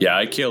 Yeah,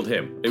 I killed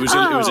him. It was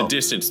a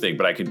distance thing,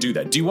 but I could do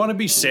that. Do you want to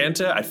be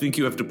Santa? I think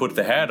you have to put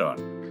the hat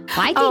on.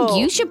 I think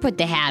you should put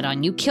the hat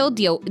on. You killed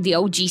the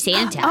OG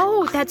Santa.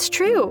 Oh, that's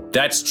true.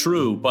 That's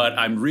true, but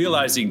I'm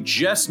realizing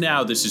just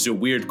now this is a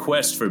weird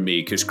quest for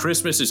me because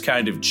Christmas is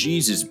kind of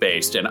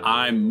Jesus-based and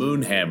I'm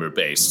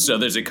Moonhammer-based, so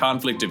there's a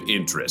conflict of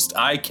interest.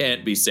 I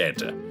can't be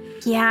Santa.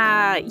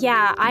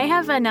 Yeah. I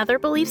have another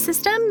belief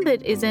system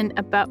that isn't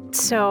about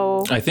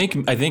so. I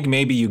think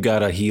maybe you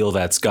gotta heal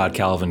that Scott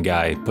Calvin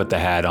guy, put the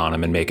hat on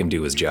him, and make him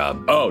do his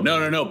job. Oh,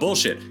 no,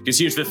 bullshit. Because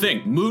here's the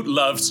thing. Moot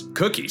loves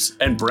cookies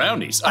and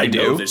brownies. I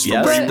know this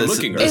from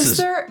looking at Is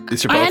there?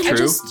 These are both true.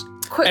 Just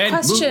quick And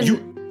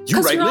question.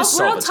 you write lists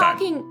all the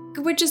time.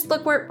 We're just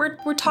look.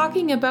 We're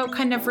talking about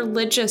kind of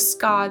religious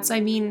gods.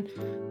 I mean,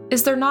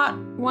 is there not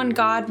one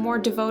god more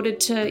devoted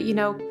to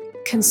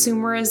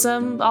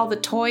consumerism, all the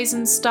toys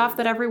and stuff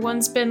that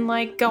everyone's been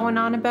like going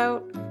on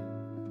about?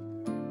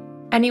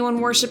 Anyone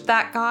worship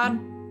that god?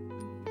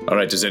 All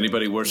right, does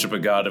anybody worship a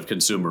god of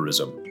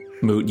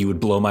consumerism? Moot, you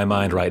would blow my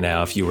mind right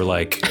now if you were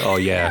like, oh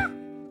yeah.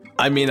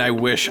 I mean, I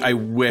wish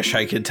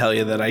I could tell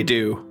you that I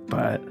do,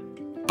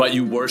 but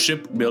you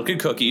worship milk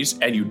and cookies,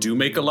 and you do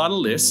make a lot of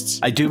lists.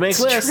 I do make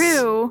lists.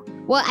 True.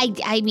 Well,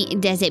 I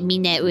mean, does it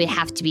mean that it would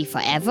have to be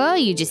forever?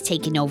 You just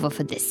taking over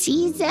for the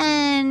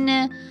season?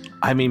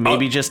 I mean,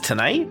 maybe just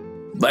tonight?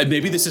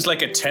 Maybe this is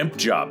like a temp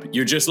job.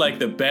 You're just like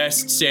the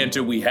best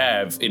Santa we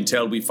have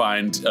until we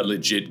find a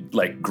legit,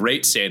 like,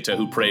 great Santa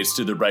who prays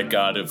to the right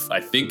god of,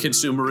 I think,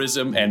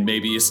 consumerism, and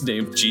maybe his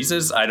name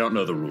Jesus. I don't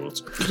know the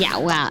rules. Yeah,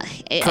 well,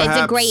 it's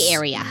a gray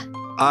area.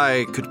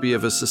 I could be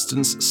of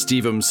assistance,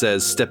 Stevem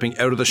says, stepping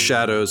out of the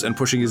shadows and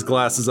pushing his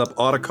glasses up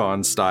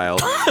Otacon style.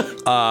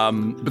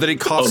 But then he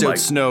coughs out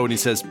snow and he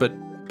says, but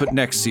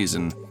next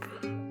season,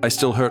 I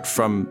still hurt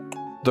from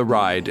the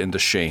ride and the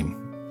shame.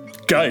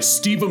 Guys,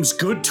 Stevem's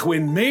good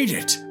twin made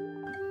it.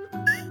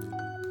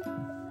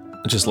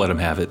 Just let him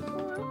have it.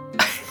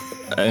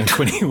 And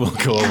Quinny will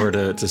go over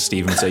to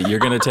Steve and say, you're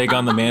going to take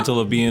on the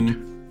mantle of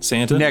being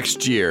Santa?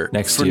 Next year.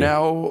 For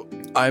now,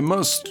 I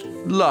must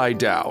lie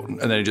down.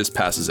 And then he just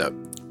passes out.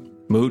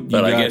 Moot,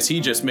 I guess he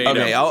just made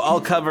Okay,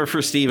 I'll cover for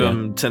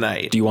Stevem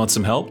tonight. Do you want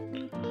some help?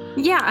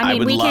 Yeah, I mean,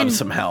 would we love can.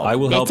 some help. I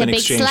will help It's a in big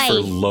exchange for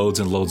sleigh. loads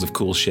and loads of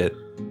cool shit.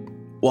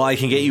 Well, I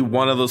can get you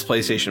one of those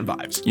PlayStation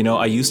 5s. You know,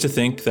 I used to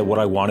think that what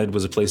I wanted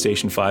was a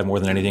PlayStation 5 more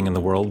than anything in the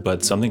world,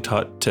 but something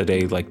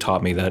today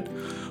taught me that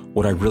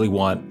what I really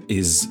want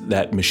is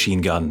that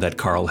machine gun that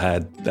Carl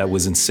had. That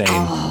was insane.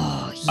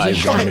 Oh, yeah. I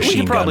want a We machine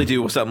could probably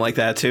gun. do something like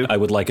that, too. I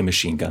would like a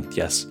machine gun,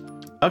 yes.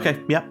 Okay,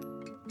 yep.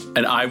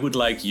 And I would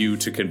like you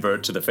to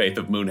convert to the faith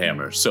of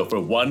Moonhammer. So for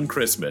one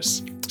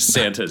Christmas,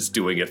 Santa's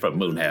doing it from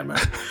Moonhammer.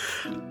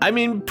 I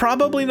mean,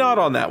 probably not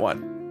on that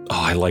one.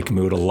 Oh, I like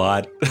Moot a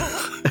lot.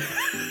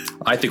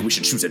 I think we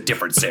should choose a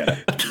different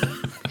Santa.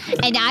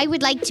 And I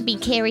would like to be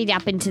carried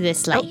up into the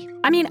sleigh.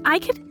 I mean, I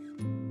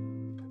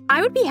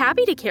would be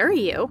happy to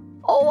carry you.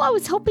 Oh, I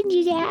was hoping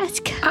you'd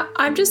ask.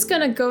 I'm just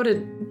gonna go to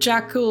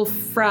Jakul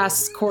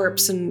Frast's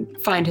corpse and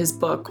find his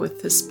book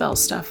with his spell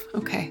stuff.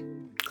 Okay.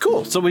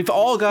 Cool. So we've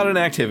all got an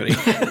activity.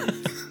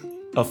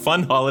 A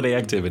fun holiday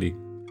activity.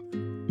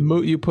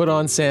 Moot, you put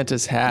on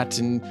Santa's hat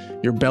and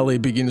your belly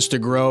begins to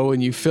grow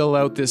and you fill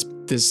out this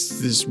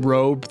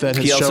robe that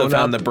has He also shown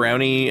found up. the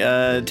brownie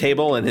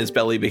table and his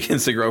belly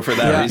begins to grow for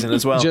that reason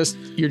as well.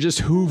 You're just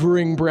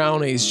hoovering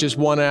brownies, just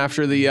one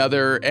after the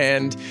other.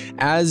 And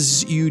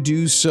as you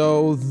do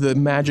so, the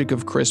magic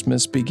of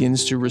Christmas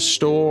begins to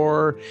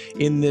restore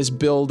in this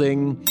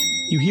building.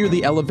 You hear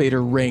the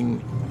elevator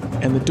ring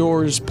and the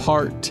doors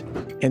part.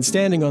 And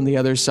standing on the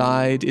other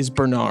side is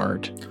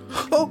Bernard.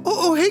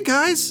 Oh, hey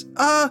guys.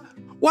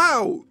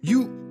 Wow.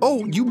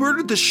 You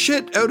murdered the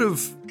shit out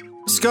of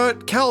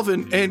Scott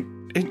Calvin and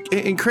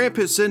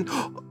Krampus and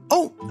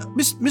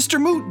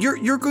Mr. Moot,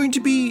 you're going to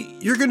be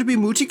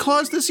Mooty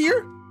Claus this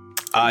year?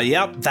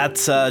 Yep,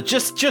 that's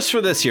just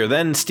for this year.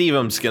 Then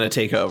Stevem's gonna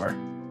take over.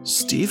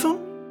 Stevem?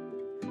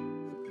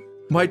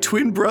 My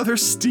twin brother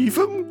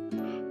Stevem?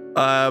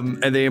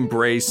 And they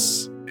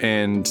embrace,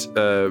 and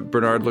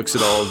Bernard looks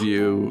at all of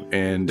you,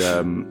 and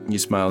he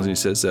smiles and he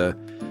says,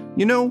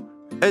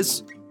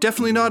 as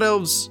definitely not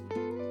elves,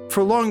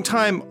 for a long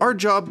time, our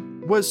job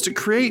was to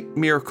create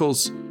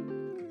miracles.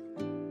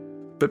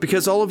 But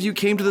because all of you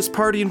came to this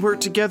party and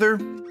worked together,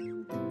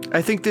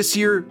 I think this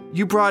year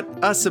you brought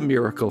us a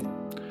miracle.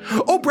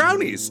 Oh,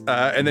 brownies!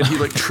 And then he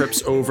like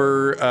trips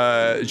over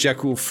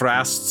Jakul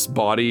Frast's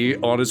body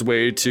on his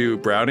way to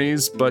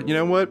brownies. But you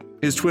know what?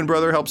 His twin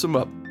brother helps him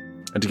up.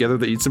 And together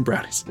they eat some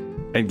brownies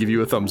and give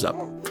you a thumbs up,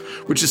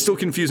 which is still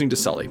confusing to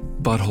Sully.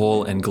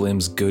 Butthole and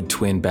Glim's good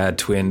twin, bad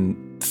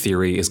twin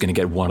theory is going to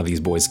get one of these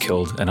boys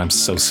killed, and I'm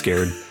so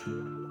scared.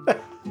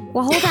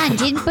 Well, hold on.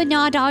 Didn't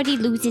Bernard already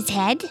lose his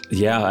head?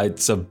 Yeah,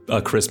 it's a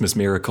Christmas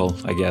miracle,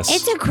 I guess.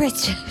 It's a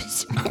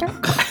Christmas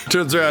miracle.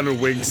 Turns around and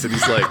winks, and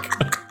he's like,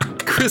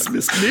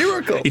 Christmas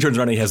miracle. He turns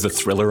around and he has the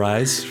Thriller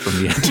eyes from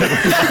the end of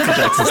Michael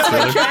Jackson's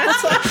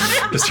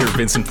Thriller. Just hear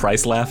Vincent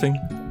Price laughing.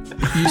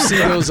 You see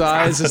those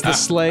eyes as the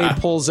sleigh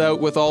pulls out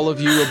with all of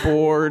you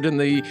aboard and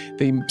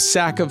the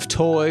sack of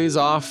toys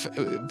off,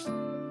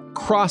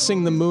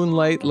 crossing the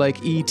moonlight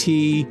like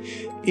E.T.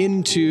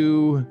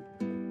 into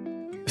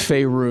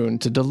Faerun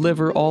to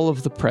deliver all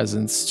of the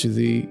presents to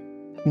the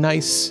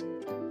nice,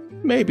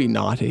 maybe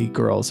naughty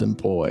girls and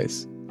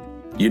boys.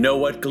 You know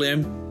what,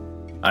 Glim?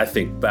 I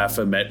think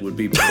Baphomet would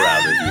be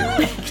proud of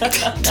you.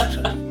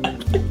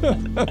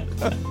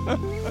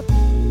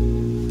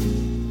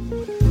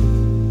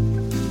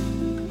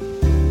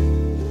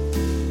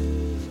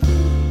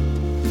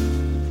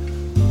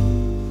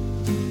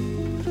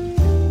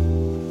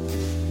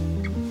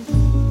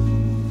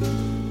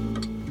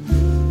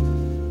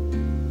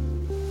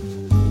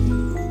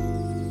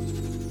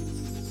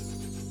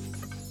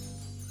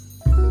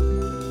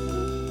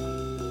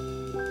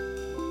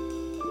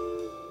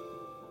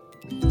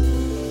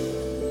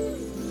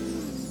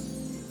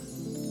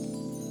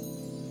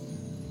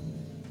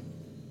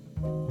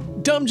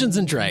 Dungeons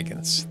 &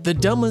 Dragons, The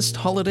Dumbest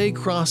Holiday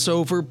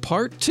Crossover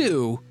Part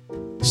 2,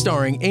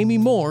 starring Amy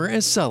Moore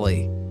as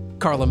Sully,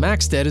 Carla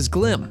Maxted as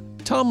Glim,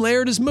 Tom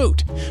Laird as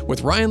Moot,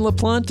 with Ryan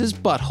LaPlante as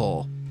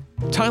Butthole,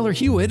 Tyler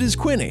Hewitt as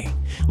Quinny,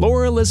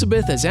 Laura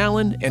Elizabeth as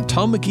Alan, and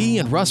Tom McGee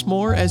and Russ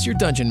Moore as your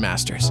Dungeon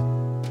Masters.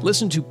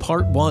 Listen to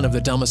Part 1 of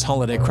The Dumbest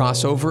Holiday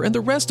Crossover and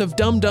the rest of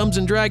Dumb Dumbs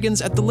and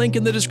Dragons at the link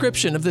in the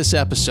description of this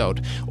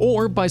episode,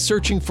 or by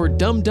searching for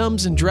Dumb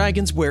Dumbs and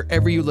Dragons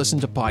wherever you listen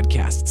to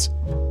podcasts.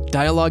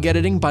 Dialogue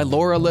editing by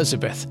Laura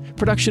Elizabeth.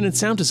 Production and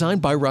sound design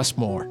by Russ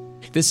Moore.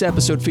 This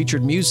episode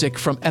featured music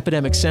from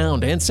Epidemic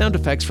Sound and sound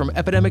effects from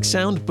Epidemic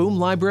Sound, Boom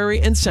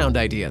Library, and Sound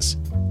Ideas.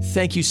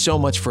 Thank you so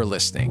much for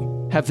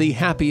listening. Have the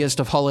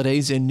happiest of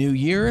holidays and New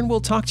Year, and we'll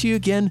talk to you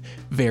again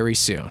very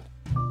soon.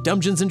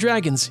 Dungeons &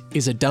 Dragons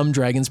is a Dumb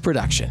Dragons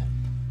production.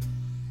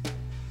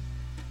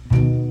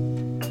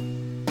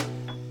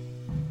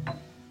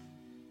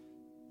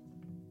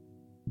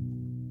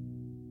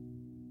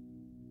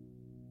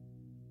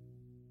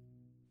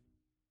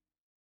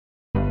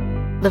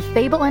 The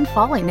Fable and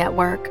Folly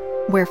Network,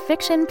 where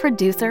fiction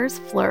producers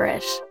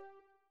flourish.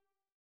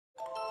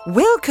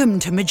 Welcome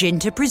to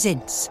Magenta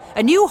Presents,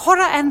 a new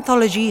horror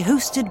anthology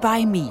hosted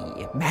by me,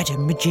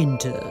 Madam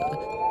Magenta.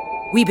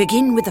 We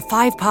begin with the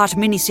 5-part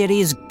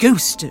miniseries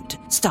Ghosted,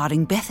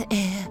 starring Beth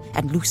Eyre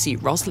and Lucy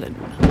Roslin.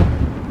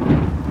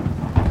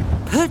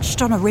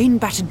 Perched on a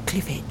rain-battered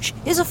cliff edge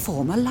is a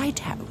former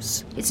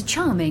lighthouse. It's a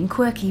charming,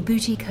 quirky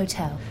boutique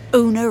hotel.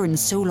 Owner and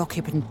sole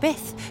occupant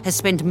Beth has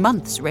spent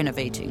months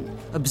renovating,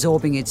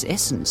 absorbing its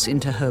essence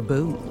into her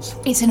bones.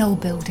 It's an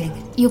old building.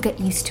 You'll get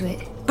used to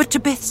it. But to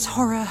Beth's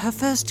horror, her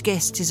first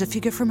guest is a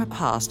figure from a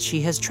past she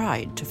has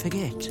tried to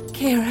forget.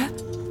 Kira?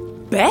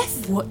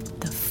 Beth? What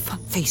the fuck?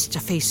 Face to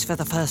face for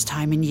the first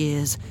time in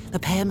years, the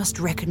pair must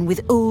reckon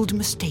with old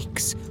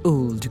mistakes,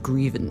 old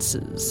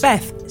grievances.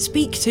 Beth,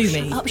 speak to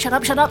me. Shut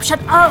up, shut up,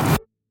 shut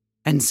up!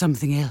 And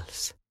something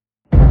else.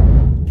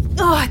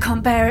 Oh, I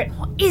can't bear it.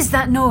 What is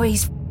that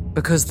noise?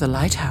 Because the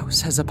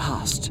lighthouse has a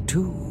past,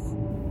 too.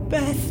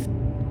 Beth,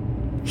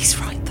 he's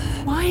right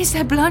there. Why is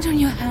there blood on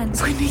your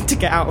hands? We need to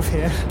get out of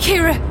here.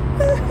 Kira!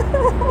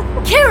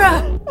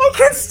 Kira! I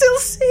can still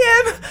see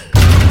him!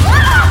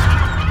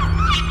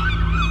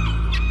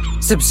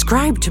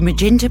 Subscribe to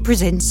Magenta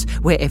Presents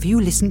wherever you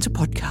listen to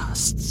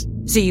podcasts.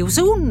 See you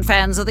soon,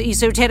 fans of the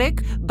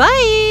esoteric.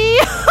 Bye!